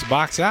 People just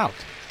box out.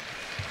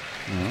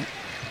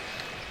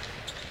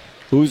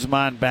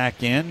 Uzman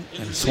back in,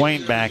 and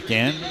Swain back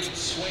in.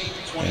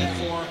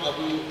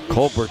 And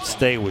Colbert's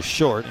stay was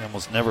short. He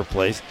almost never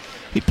plays.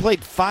 He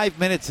played 5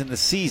 minutes in the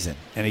season,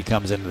 and he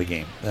comes into the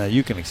game.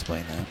 You can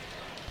explain that.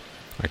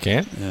 I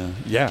can't?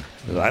 Yeah.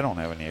 I don't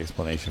have any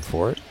explanation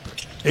for it.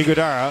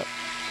 Iguodala.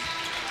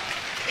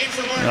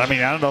 I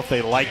mean, I don't know if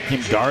they like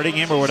him guarding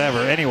him or whatever.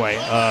 Anyway,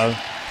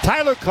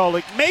 Tyler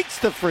Kolek makes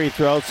the free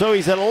throw, so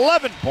he's at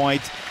 11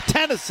 points,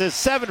 10 assists,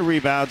 7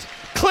 rebounds.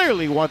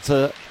 Clearly wants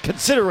a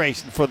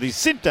consideration for the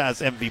Cintas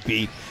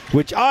MVP,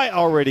 which I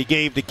already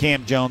gave to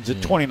Cam Jones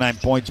at 29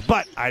 points,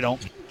 but I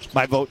don't.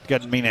 My vote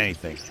doesn't mean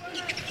anything.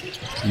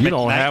 You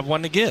don't have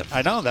one to give.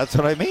 I know. That's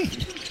what I mean.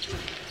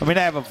 I mean,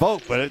 I have a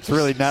vote, but it's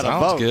really not a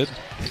vote. Sounds good.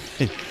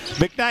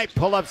 McKnight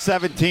pull up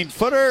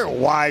 17-footer,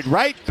 wide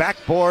right,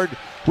 backboard.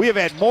 We have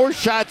had more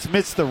shots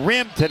miss the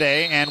rim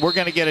today, and we're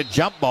going to get a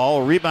jump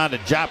ball, a rebound to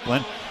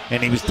Joplin,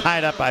 and he was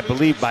tied up, I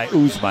believe, by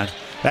Uzman.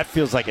 That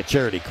feels like a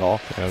charity call.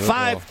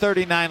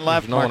 5:39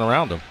 left. There's no one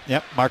around him.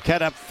 Yep,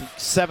 Marquette up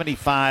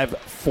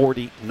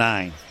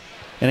 75-49.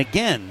 And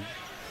again,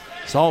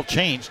 it's all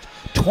changed.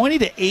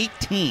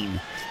 20-18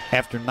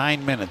 after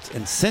 9 minutes,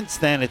 and since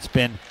then it's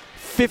been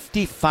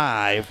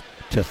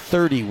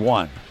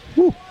 55-31.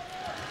 Woo.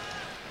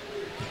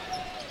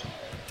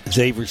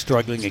 Xavier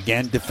struggling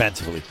again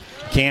defensively.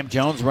 Cam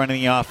Jones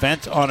running the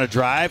offense on a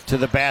drive to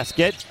the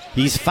basket.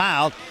 He's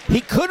fouled.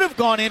 He could have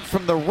gone in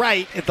from the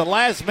right at the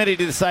last minute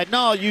to decide, no,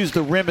 I'll use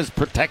the rim as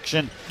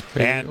protection.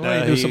 And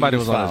he knew somebody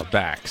was fouled on his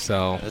back,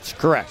 so that's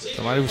correct.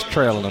 Somebody was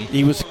trailing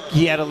him.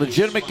 He had a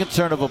legitimate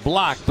concern of a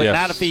block, but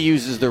not if he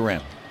uses the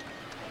rim.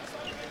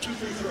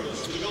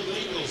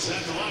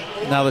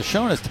 Now they're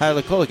showing us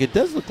Tyler Kolek. It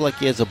does look like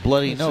he has a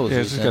bloody nose. Yeah,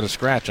 he's got a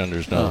scratch under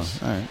his nose.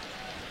 Oh, all right.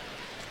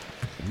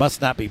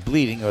 Must not be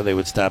bleeding or they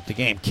would stop the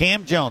game.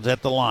 Cam Jones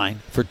at the line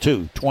for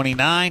 2.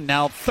 29,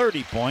 now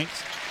 30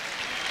 points.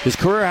 His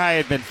career high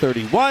had been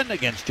 31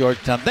 against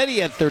Georgetown. Then he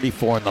had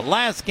 34 in the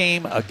last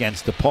game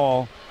against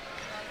DePaul.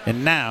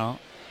 And now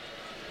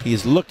he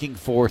is looking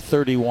for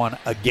 31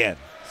 again.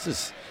 This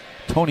is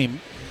Tony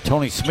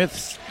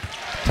Smith's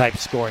type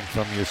scoring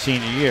from your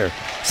senior year.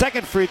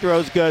 Second free throw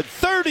is good.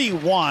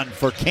 31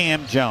 for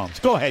Cam Jones.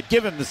 Go ahead.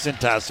 Give him the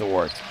Cintas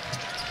Award.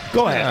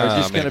 Go ahead. Or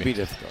just going to be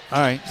difficult. All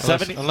right.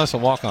 Unless a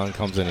walk-on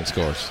comes in and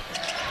scores.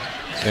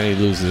 Then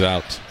he loses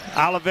out.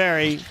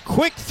 Oliveri,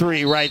 quick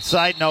three right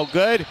side. No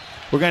good.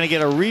 We're going to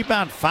get a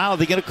rebound foul.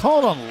 They're going to call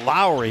it on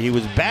Lowry. He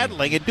was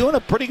battling and doing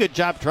a pretty good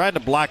job trying to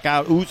block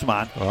out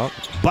Usman. Well,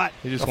 but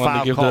he just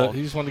wanted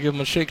to give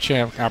him a shake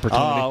champ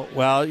opportunity. Oh,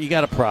 well, you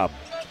got a problem.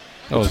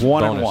 It's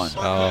 1-1.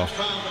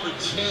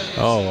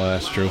 Oh, well,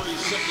 that's true.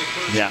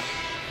 Yeah.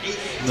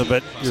 No,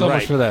 but you're so right.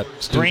 much for that.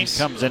 Green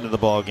comes into the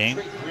ball game.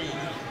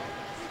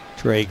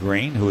 Trey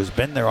Green, who has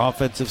been their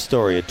offensive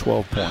story at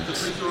 12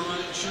 points.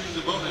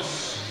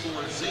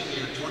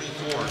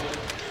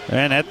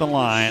 And at the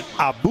line,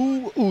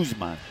 Abu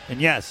Usman. And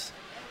yes,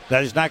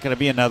 that is not going to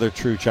be another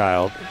true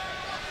child.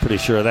 Pretty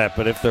sure of that.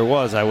 But if there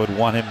was, I would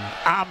want him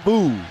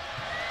Abu.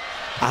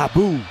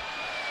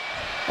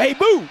 Hey,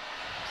 Boo.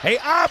 Hey,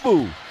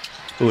 Abu.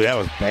 Ooh, that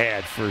was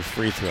bad first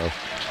free throw.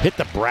 Hit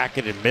the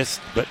bracket and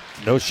missed, but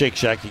no Shake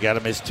Shack. You got to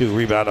miss two.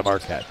 Rebound to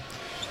Marquette.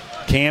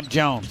 Cam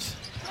Jones.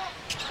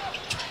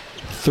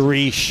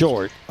 3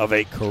 short of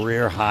a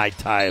career-high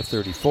tie of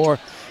 34.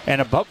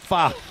 And a bump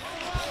foul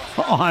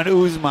on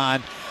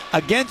Usman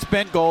against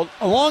Ben Gold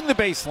along the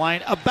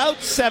baseline,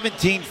 about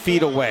 17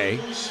 feet away.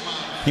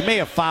 He may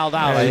have fouled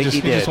out. I think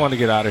he did. He just wanted to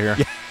get out of here.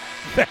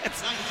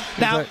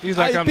 Yeah, he's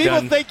like, I'm people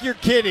done. think you're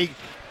kidding,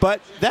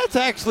 but that's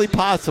actually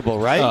possible,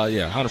 right?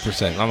 Yeah,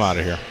 100%. I'm out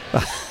of here.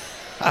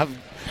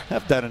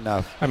 I've done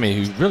enough. I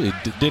mean, he really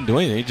didn't do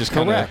anything. He just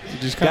kind of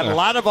got a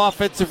lot of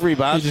offensive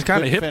rebounds. He just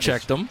kind of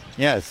hip-checked him.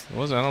 Yes.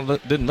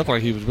 Didn't look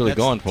like he was really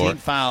going for it. Team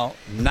foul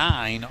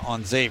 9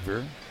 on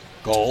Xavier.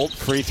 Gold,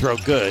 free throw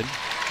good.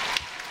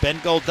 Ben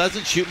Gold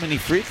doesn't shoot many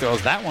free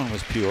throws. That one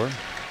was pure.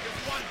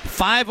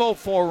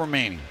 5:04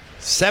 remaining.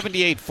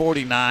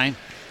 78-49.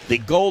 The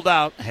Gold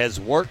out has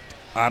worked,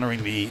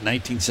 honoring the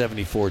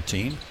 1974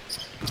 team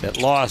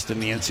that lost in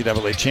the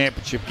NCAA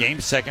championship game.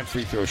 Second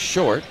free throw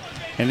short,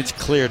 and it's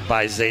cleared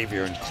by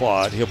Xavier and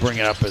Claude. He'll bring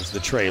it up as the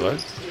trailer.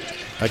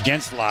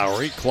 Against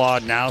Lowry,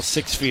 Claude now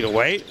 6 feet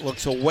away,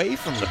 looks away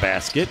from the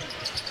basket.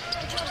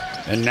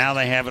 And now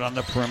they have it on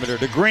the perimeter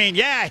to Green.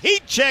 Yeah,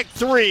 heat check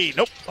 3.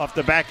 Nope, off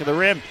the back of the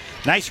rim.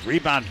 Nice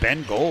rebound,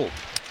 Ben Gold.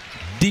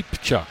 Deep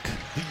chuck.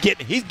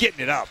 He's getting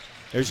it up.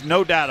 There's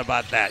no doubt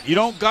about that. You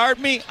don't guard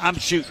me, I'm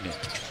shooting it.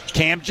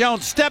 Cam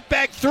Jones, step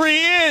back 3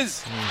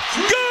 is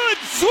good,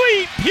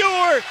 sweet,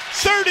 pure.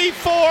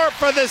 34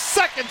 for the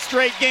second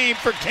straight game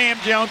for Cam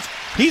Jones.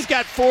 He's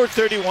got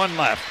 4:31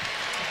 left.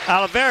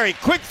 Oliveri,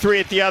 quick 3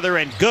 at the other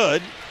end,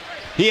 good.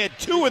 He had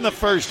 2 in the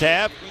first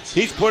half.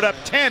 He's put up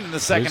 10 in the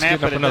second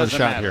half, but it doesn't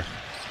matter.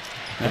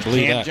 I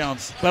believe Cam that.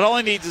 Jones, but all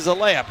he needs is a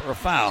layup or a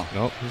foul.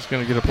 Nope, he's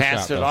going to get a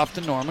Passed shot, it off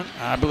to Norman.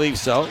 I believe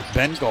so.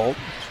 Ben Gold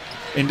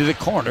into the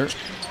corner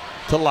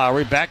to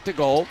Lowry. Back to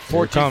Gold.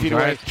 14 feet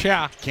away.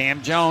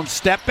 Cam Jones,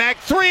 step back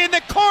 3 in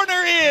the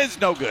corner is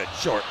no good.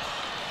 Short.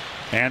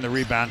 And the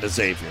rebound to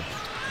Xavier.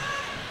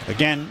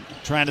 Again,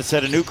 trying to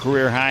set a new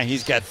career high.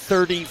 He's got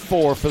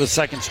 34 for the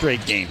second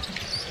straight game.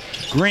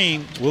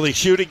 Green, will he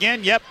shoot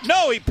again? Yep.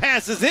 No, he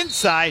passes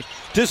inside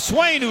to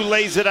Swain, who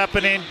lays it up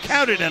and in.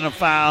 Counted in a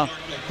foul.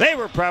 They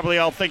were probably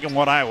all thinking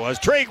what I was.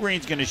 Trey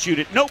Green's going to shoot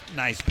it. Nope.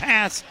 Nice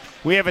pass.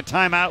 We have a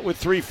timeout with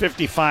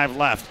 3:55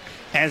 left.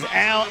 As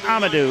Al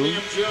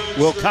Amadou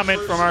will come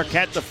in from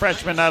Marquette, the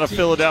freshman out of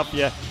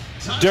Philadelphia,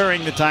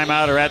 during the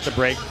timeout or at the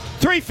break.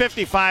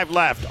 3:55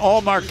 left.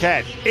 All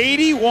Marquette.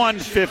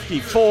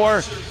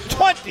 81-54.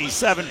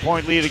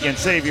 27-point lead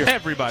against Xavier.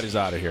 Everybody's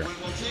out of here.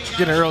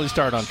 Getting an early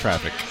start on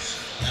traffic.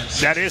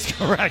 That is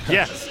correct,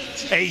 yes.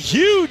 A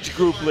huge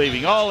group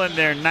leaving, all in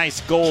their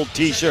nice gold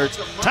T-shirts.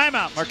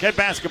 Timeout, Marquette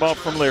basketball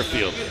from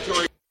Learfield.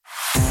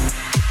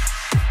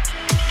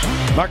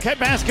 Marquette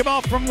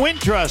basketball from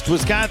Wintrust,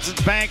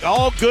 Wisconsin's bank.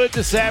 All good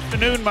this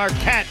afternoon.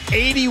 Marquette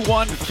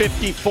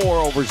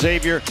 81-54 over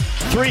Xavier.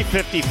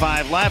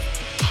 3:55 left.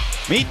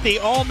 Meet the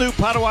all-new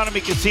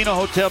Potawatomi Casino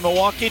Hotel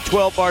Milwaukee.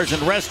 12 bars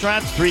and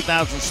restaurants,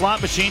 3,000 slot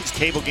machines,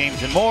 table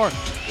games, and more.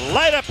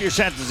 Light up your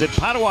senses at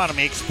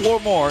Potawatomi. Explore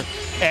more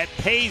at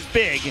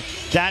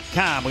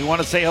paysbig.com. We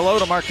want to say hello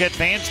to Marquette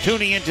fans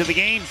tuning into the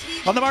game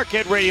on the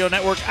Marquette Radio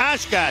Network.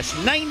 Oshkosh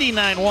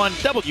 99.1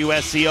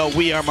 WSCO.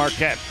 We are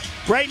Marquette.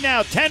 Right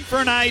now, 10 for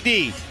an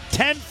ID,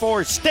 10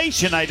 for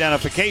station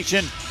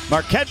identification.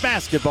 Marquette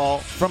basketball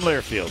from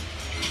Learfield.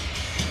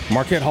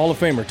 Marquette Hall of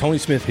Famer Tony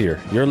Smith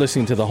here. You're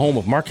listening to the home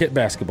of Marquette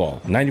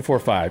basketball.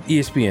 94.5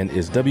 ESPN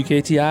is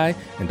WKTI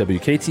and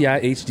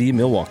WKTI HD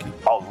Milwaukee.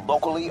 A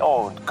locally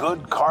owned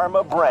Good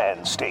Karma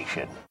brand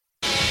station.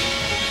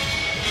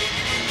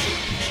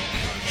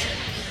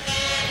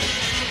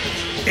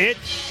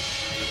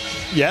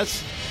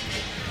 Yes?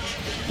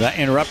 Did I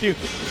interrupt you?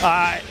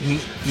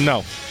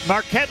 No.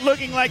 Marquette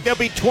looking like they'll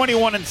be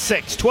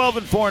 21-6,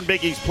 12-4 in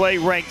Big East play,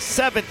 ranked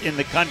 7th in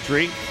the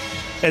country.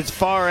 As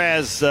far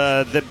as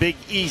the Big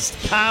East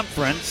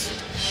Conference,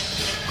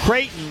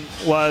 Creighton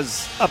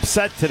was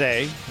upset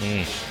today.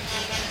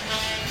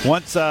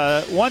 Once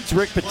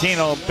Rick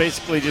Pitino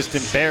basically just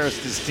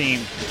embarrassed his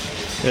team,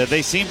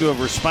 they seem to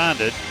have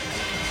responded,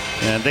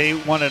 and they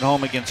won at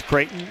home against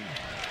Creighton.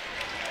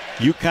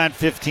 UConn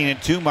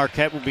 15-2,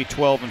 Marquette will be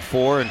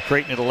 12-4, and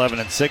Creighton at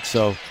 11-6.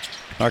 So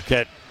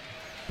Marquette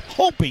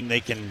hoping they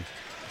can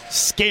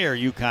scare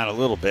UConn a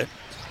little bit.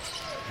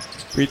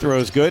 Free throw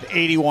is good,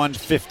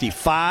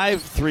 81-55,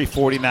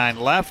 3:49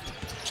 left.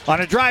 On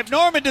a drive,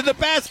 Norman to the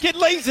basket,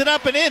 lays it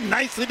up and in.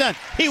 Nicely done.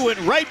 He went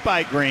right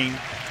by Green.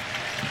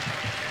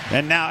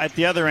 And now at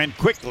the other end,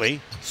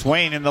 quickly,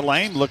 Swain in the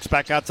lane, looks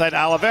back outside,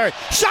 Oliveri.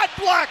 Shot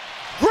block!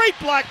 Great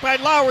block by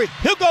Lowry.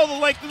 He'll go the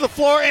length of the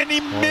floor, and he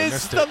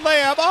missed the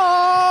layup.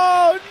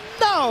 Oh,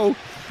 no!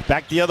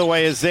 Back the other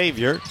way is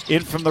Xavier.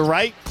 In from the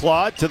right,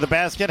 Claude to the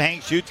basket,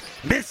 hang shoots,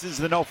 misses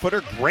the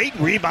no-footer. Great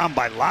rebound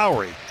by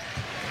Lowry.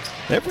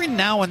 Every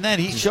now and then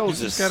he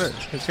shows us.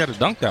 He's got to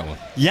dunk that one.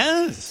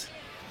 Yes.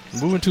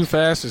 Moving too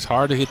fast, it's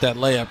hard to hit that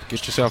layup.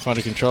 Get yourself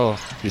under control.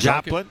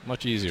 Joplin,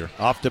 much easier.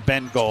 Off to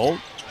Ben Gold.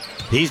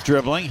 He's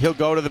dribbling. He'll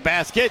go to the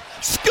basket.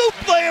 Scoop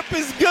layup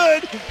is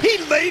good. He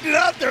laid it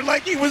out there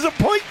like he was a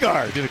point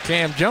guard. Did a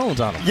Cam Jones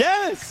on him.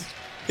 Yes,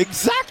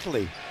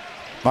 exactly.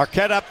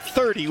 Marquette up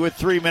 30 with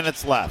 3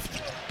 minutes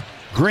left.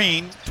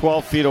 Green,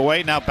 12 feet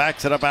away, now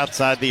backs it up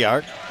outside the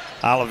arc.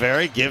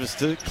 Oliveri gives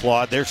to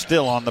Claude. They're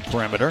still on the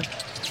perimeter.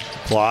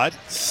 Claude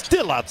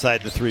still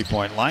outside the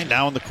three-point line.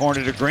 Now in the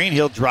corner to Green.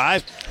 He'll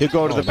drive. He'll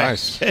go to the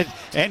basket.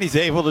 And he's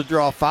able to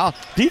draw a foul.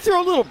 Did he throw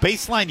a little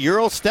baseline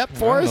Euro step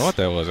for us? I don't know what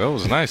that was. That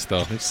was nice,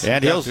 though.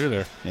 And he'll through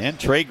there. And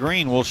Trey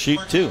Green will shoot,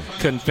 too.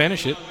 Couldn't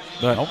finish it.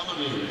 But nope.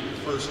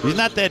 He's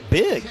not that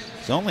big.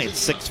 He's only a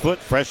 6-foot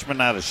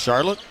freshman out of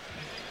Charlotte.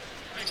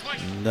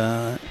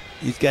 And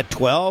he's got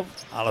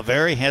 12.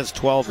 Oliveri has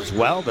 12 as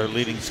well, their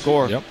leading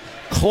scorer. Yep.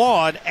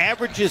 Claude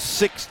averages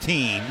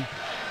 16.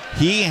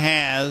 He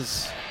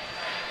has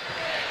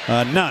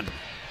none.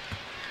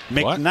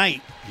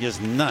 McKnight, he has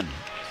none.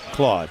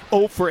 Claude,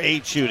 0 for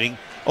 8 shooting,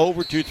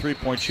 over 2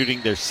 3-point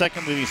shooting. Their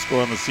second leading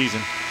scorer in the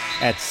season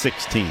at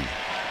 16.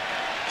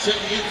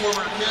 Checking in for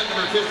Marquette,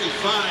 number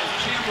 55,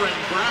 Cameron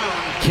Brown.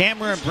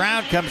 Cameron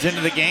Brown comes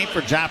into the game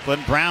for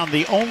Joplin. Brown,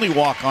 the only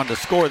walk-on to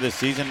score this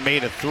season,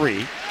 made a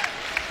 3.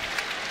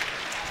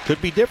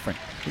 Could be different.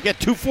 We got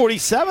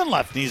 2:47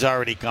 left, and he's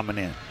already coming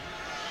in.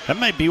 That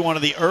might be one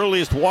of the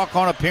earliest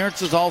walk-on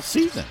appearances all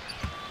season.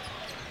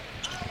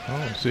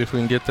 Oh, see if we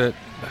can get that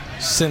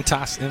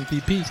Cintas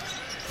MVP.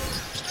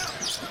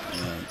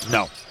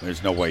 No,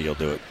 there's no way you'll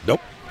do it.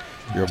 Nope.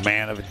 You're a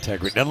man of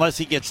integrity. Unless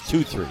he gets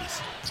 2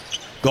 threes.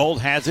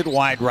 Gold has it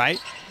wide right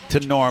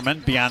to Norman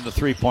beyond the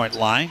three-point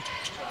line.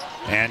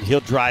 And he'll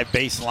drive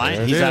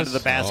baseline. He's under the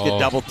basket,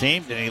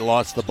 double-teamed, and he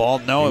lost the ball.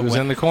 No, he was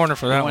in the corner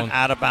for that one. Went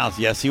out of bounds.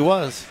 Yes, he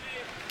was.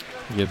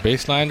 You get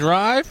baseline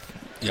drive.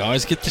 You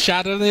always get the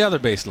shot on the other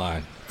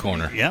baseline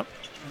corner. Yep.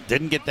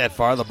 Didn't get that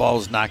far. The ball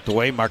was knocked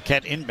away.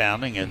 Marquette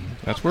inbounding. And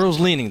that's where it was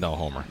leaning, though,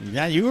 Homer.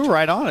 Yeah, you were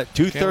right on it.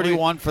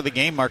 2:31 for the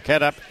game.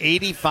 Marquette up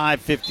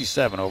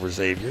 85-57 over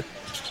Xavier.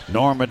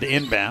 Norman to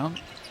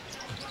inbound.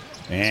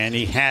 And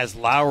he has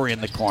Lowry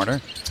in the corner.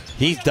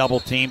 He's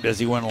double-teamed as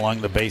he went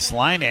along the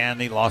baseline, and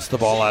he lost the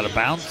ball out of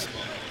bounds.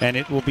 And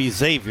it will be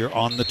Xavier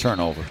on the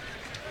turnover.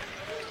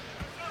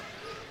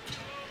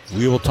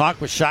 We will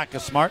talk with Shaka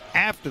Smart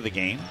after the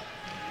game.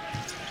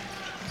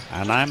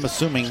 And I'm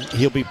assuming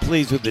he'll be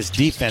pleased with this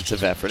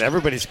defensive effort.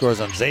 Everybody scores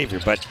on Xavier,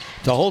 but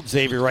to hold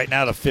Xavier right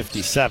now to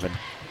 57.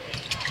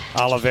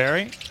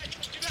 Oliveri,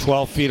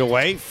 12 feet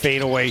away,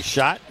 fadeaway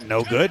shot,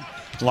 no good.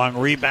 Long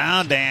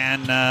rebound,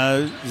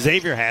 and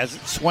Xavier has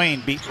it.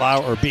 Swain beat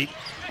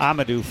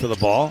Amadou for the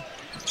ball.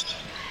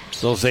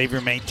 So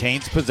Xavier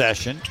maintains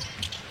possession.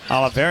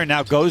 Oliveri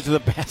now goes to the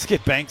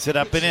basket, banks it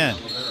up and in.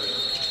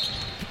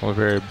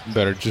 Oliveri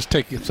better just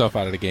take himself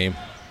out of the game.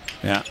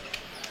 Yeah.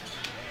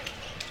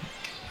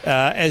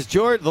 As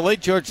the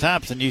late George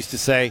Thompson used to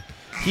say,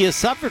 he has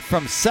suffered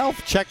from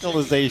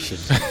self-checkalization.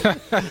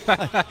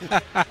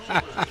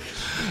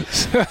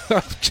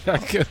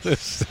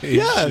 Self-checkalization.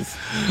 Yes.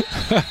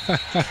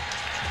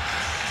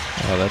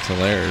 Oh, that's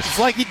hilarious. It's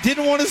like he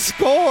didn't want to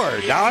score.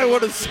 Now I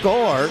want to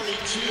score.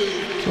 That's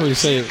what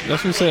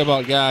we say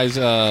about guys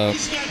who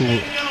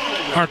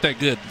aren't that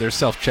good. They're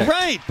self-checked.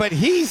 Right, but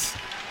he's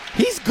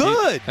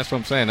good. That's what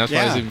I'm saying. That's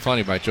why he's even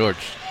funny by George.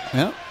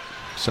 Yeah.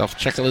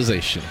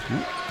 Self-checkalization.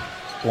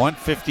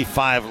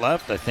 1:55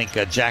 left. I think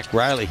Jack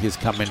Riley has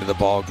come into the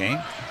ball game.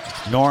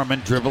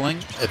 Norman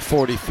dribbling at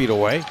 40 feet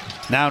away.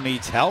 Now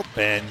needs help,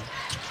 and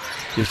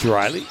here's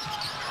Riley.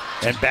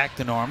 And back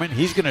to Norman.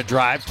 He's going to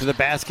drive to the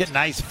basket.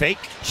 Nice fake.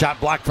 Shot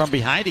blocked from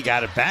behind. He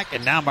got it back,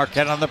 and now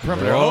Marquette on the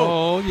perimeter.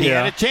 He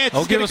had a chance.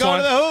 He's going to go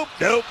to the hoop.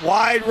 Nope,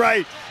 wide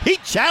right. He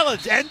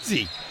challenged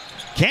Enzi.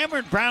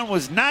 Cameron Brown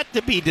was not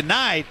to be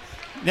denied.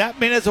 I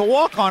mean, as a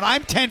walk-on,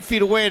 I'm 10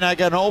 feet away and I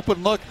got an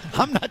open look.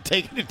 I'm not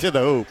taking it to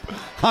the hoop.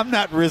 I'm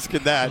not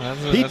risking that.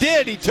 He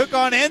did. He took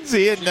on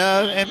Enzi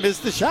and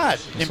missed the shot.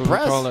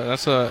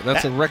 Impressed.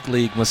 That's a rec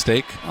league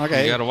mistake.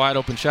 Okay. You got a wide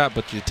open shot,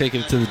 but you take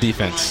it to the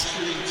defense.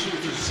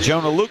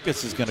 Jonah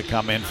Lucas is going to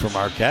come in for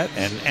Marquette,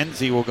 and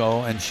Enzi will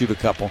go and shoot a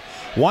couple.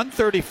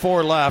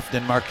 1:34 left,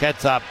 and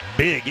Marquette's up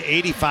big,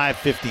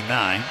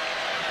 85-59.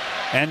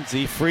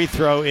 Enzi, free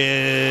throw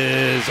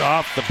is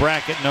off the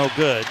bracket, no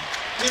good.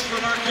 In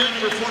for Marquette,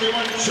 number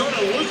 41,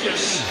 Jonah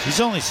Lucas. He's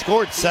only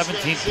scored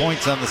 17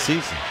 points on the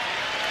season.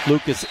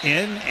 Lucas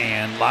in,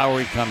 and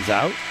Lowry comes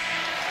out.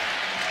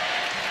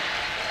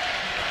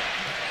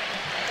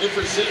 In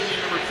for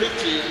Xavier, number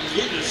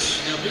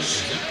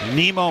 50,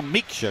 Nemo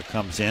Miksha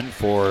comes in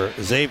for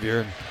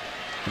Xavier.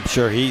 I'm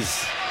sure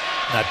he's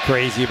not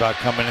crazy about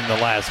coming in the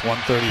last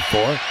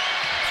 1:34.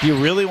 Do you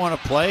really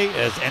want to play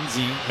as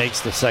Enzi makes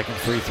the second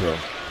free throw?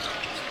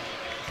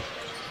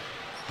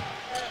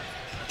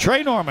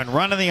 Trey Norman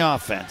running the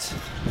offense.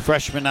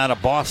 Freshman out of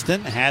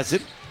Boston has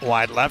it.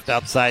 Wide left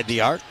outside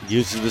the arc.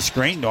 Uses the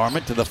screen.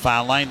 Norman to the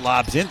foul line.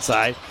 Lobs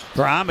inside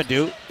for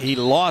Amadou. He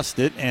lost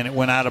it, and it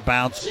went out of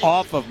bounds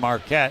off of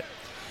Marquette.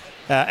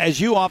 As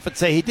you often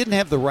say, he didn't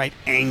have the right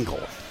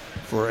angle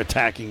for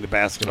attacking the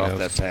basket off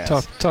that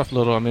pass. Tough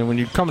little. I mean, when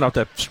you're coming off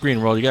that screen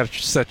roll, you got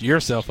to set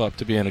yourself up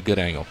to be in a good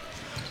angle.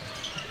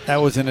 That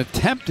was an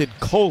attempted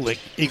Kolik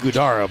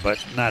Igudara, but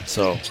not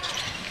so.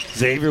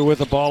 Xavier with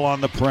the ball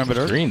on the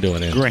perimeter. Green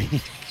doing it. Green.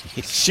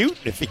 He's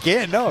shooting if he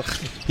can. No,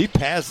 he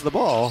passed the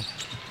ball.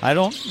 I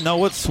don't know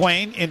what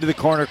Swain into the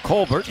corner.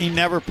 Colbert, he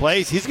never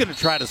plays. He's going to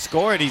try to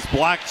score it. He's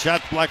blocked,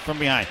 shots blocked from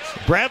behind.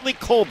 Bradley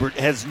Colbert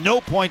has no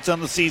points on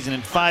the season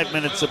in 5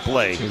 minutes of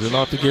play. He's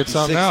about to get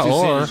something out,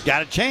 or he's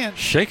got a chance.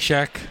 Shake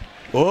Shack.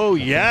 Oh,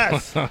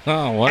 yes.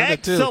 One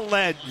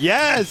Excellent.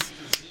 Yes.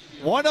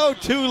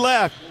 1:02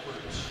 left.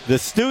 The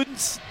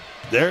students,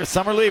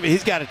 some are leaving.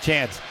 He's got a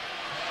chance.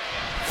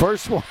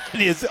 First one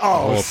is,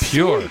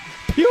 pure. Sweet.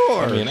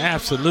 Pure. I mean,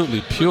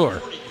 absolutely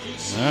pure.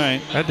 All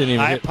right. That didn't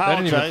even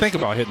think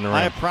about hitting the rim.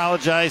 I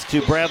apologize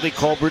to Bradley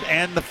Colbert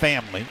and the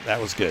family.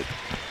 That was good.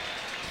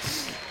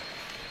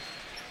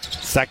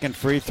 Second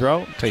free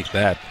throw. Take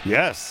that.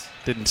 Yes.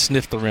 Didn't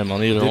sniff the rim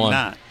on either Did one.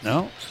 not.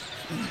 No.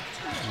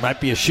 Might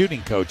be a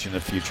shooting coach in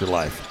the future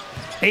life.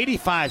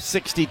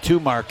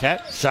 85-62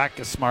 Marquette.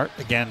 Shaka Smart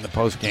again in the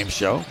postgame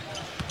show.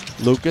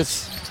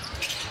 Lucas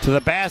to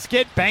the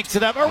basket, banks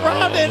it up,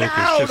 around and Lucas,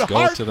 out. just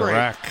go to the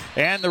rack.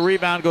 And the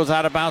rebound goes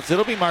out of bounds.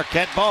 It'll be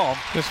Marquette ball.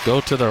 Just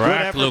go to the Good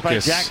rack, effort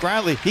Lucas. by Jack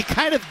Riley. He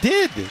kind of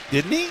did,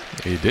 didn't he?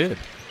 He did.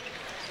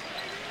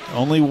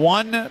 Only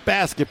one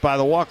basket by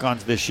the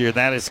walk-ons this year.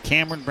 That is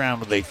Cameron Brown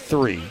with a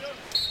 3.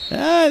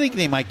 I think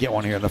they might get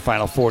one here in the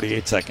final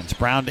 48 seconds.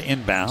 Brown to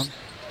inbound.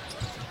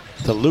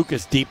 To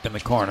Lucas deep in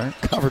the corner.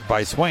 Covered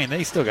by Swain.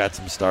 They still got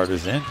some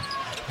starters in.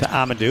 To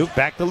Amadou.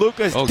 Back to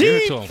Lucas.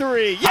 Deep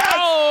 3. Yes!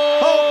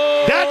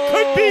 Oh, that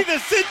could be the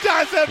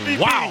Cintas MVP.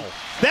 Wow.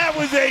 That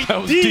was a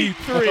deep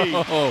 3.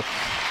 Oh,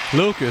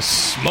 Lucas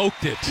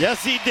smoked it.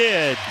 Yes, he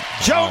did.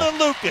 Jonah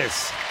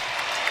Lucas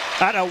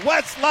out of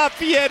West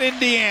Lafayette,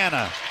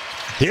 Indiana.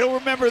 He'll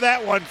remember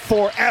that one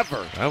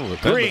forever.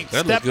 Green,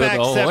 step back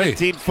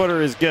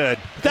 17-footer is good.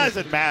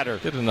 Doesn't matter.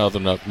 Get another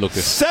one up,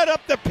 Lucas. Set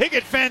up the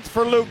picket fence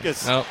for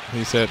Lucas. Oh,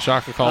 he said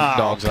Shaka called the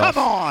dogs off.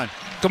 Come on.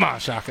 Come on,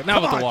 Shaka.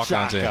 Now with the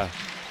walk-ons in.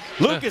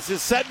 Lucas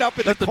is setting up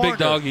in the corner. Let the big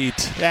dog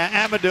eat.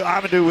 Yeah,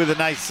 Amadou with a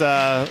nice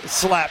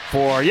slap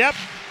for. Yep.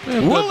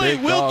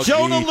 Will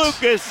Jonah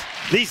Lucas,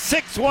 the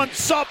 6'1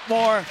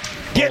 sophomore,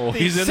 get the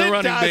he's in the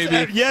running,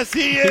 baby. Yes,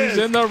 he is.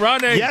 He's in the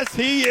running. Yes,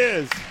 he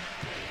is.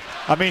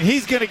 I mean,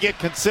 he's going to get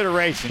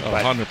consideration.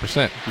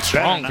 100%.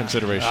 Strong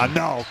consideration.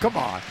 No, come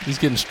on. He's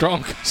getting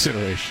strong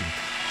consideration.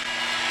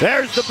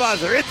 There's the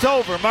buzzer. It's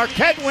over.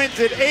 Marquette wins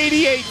it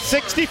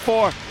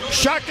 88-64.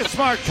 Shaka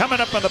Smart coming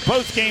up on the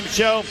postgame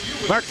show.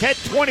 Marquette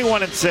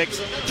 21-6,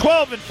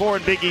 12-4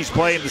 in Big East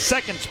play in the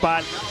second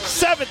spot,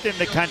 7th in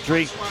the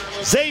country.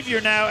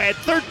 Xavier now at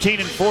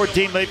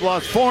 13-14. They've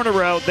lost 4 in a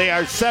row. They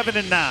are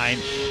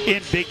 7-9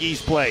 in Big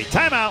East play.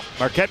 Timeout.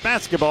 Marquette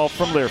basketball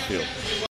from Learfield.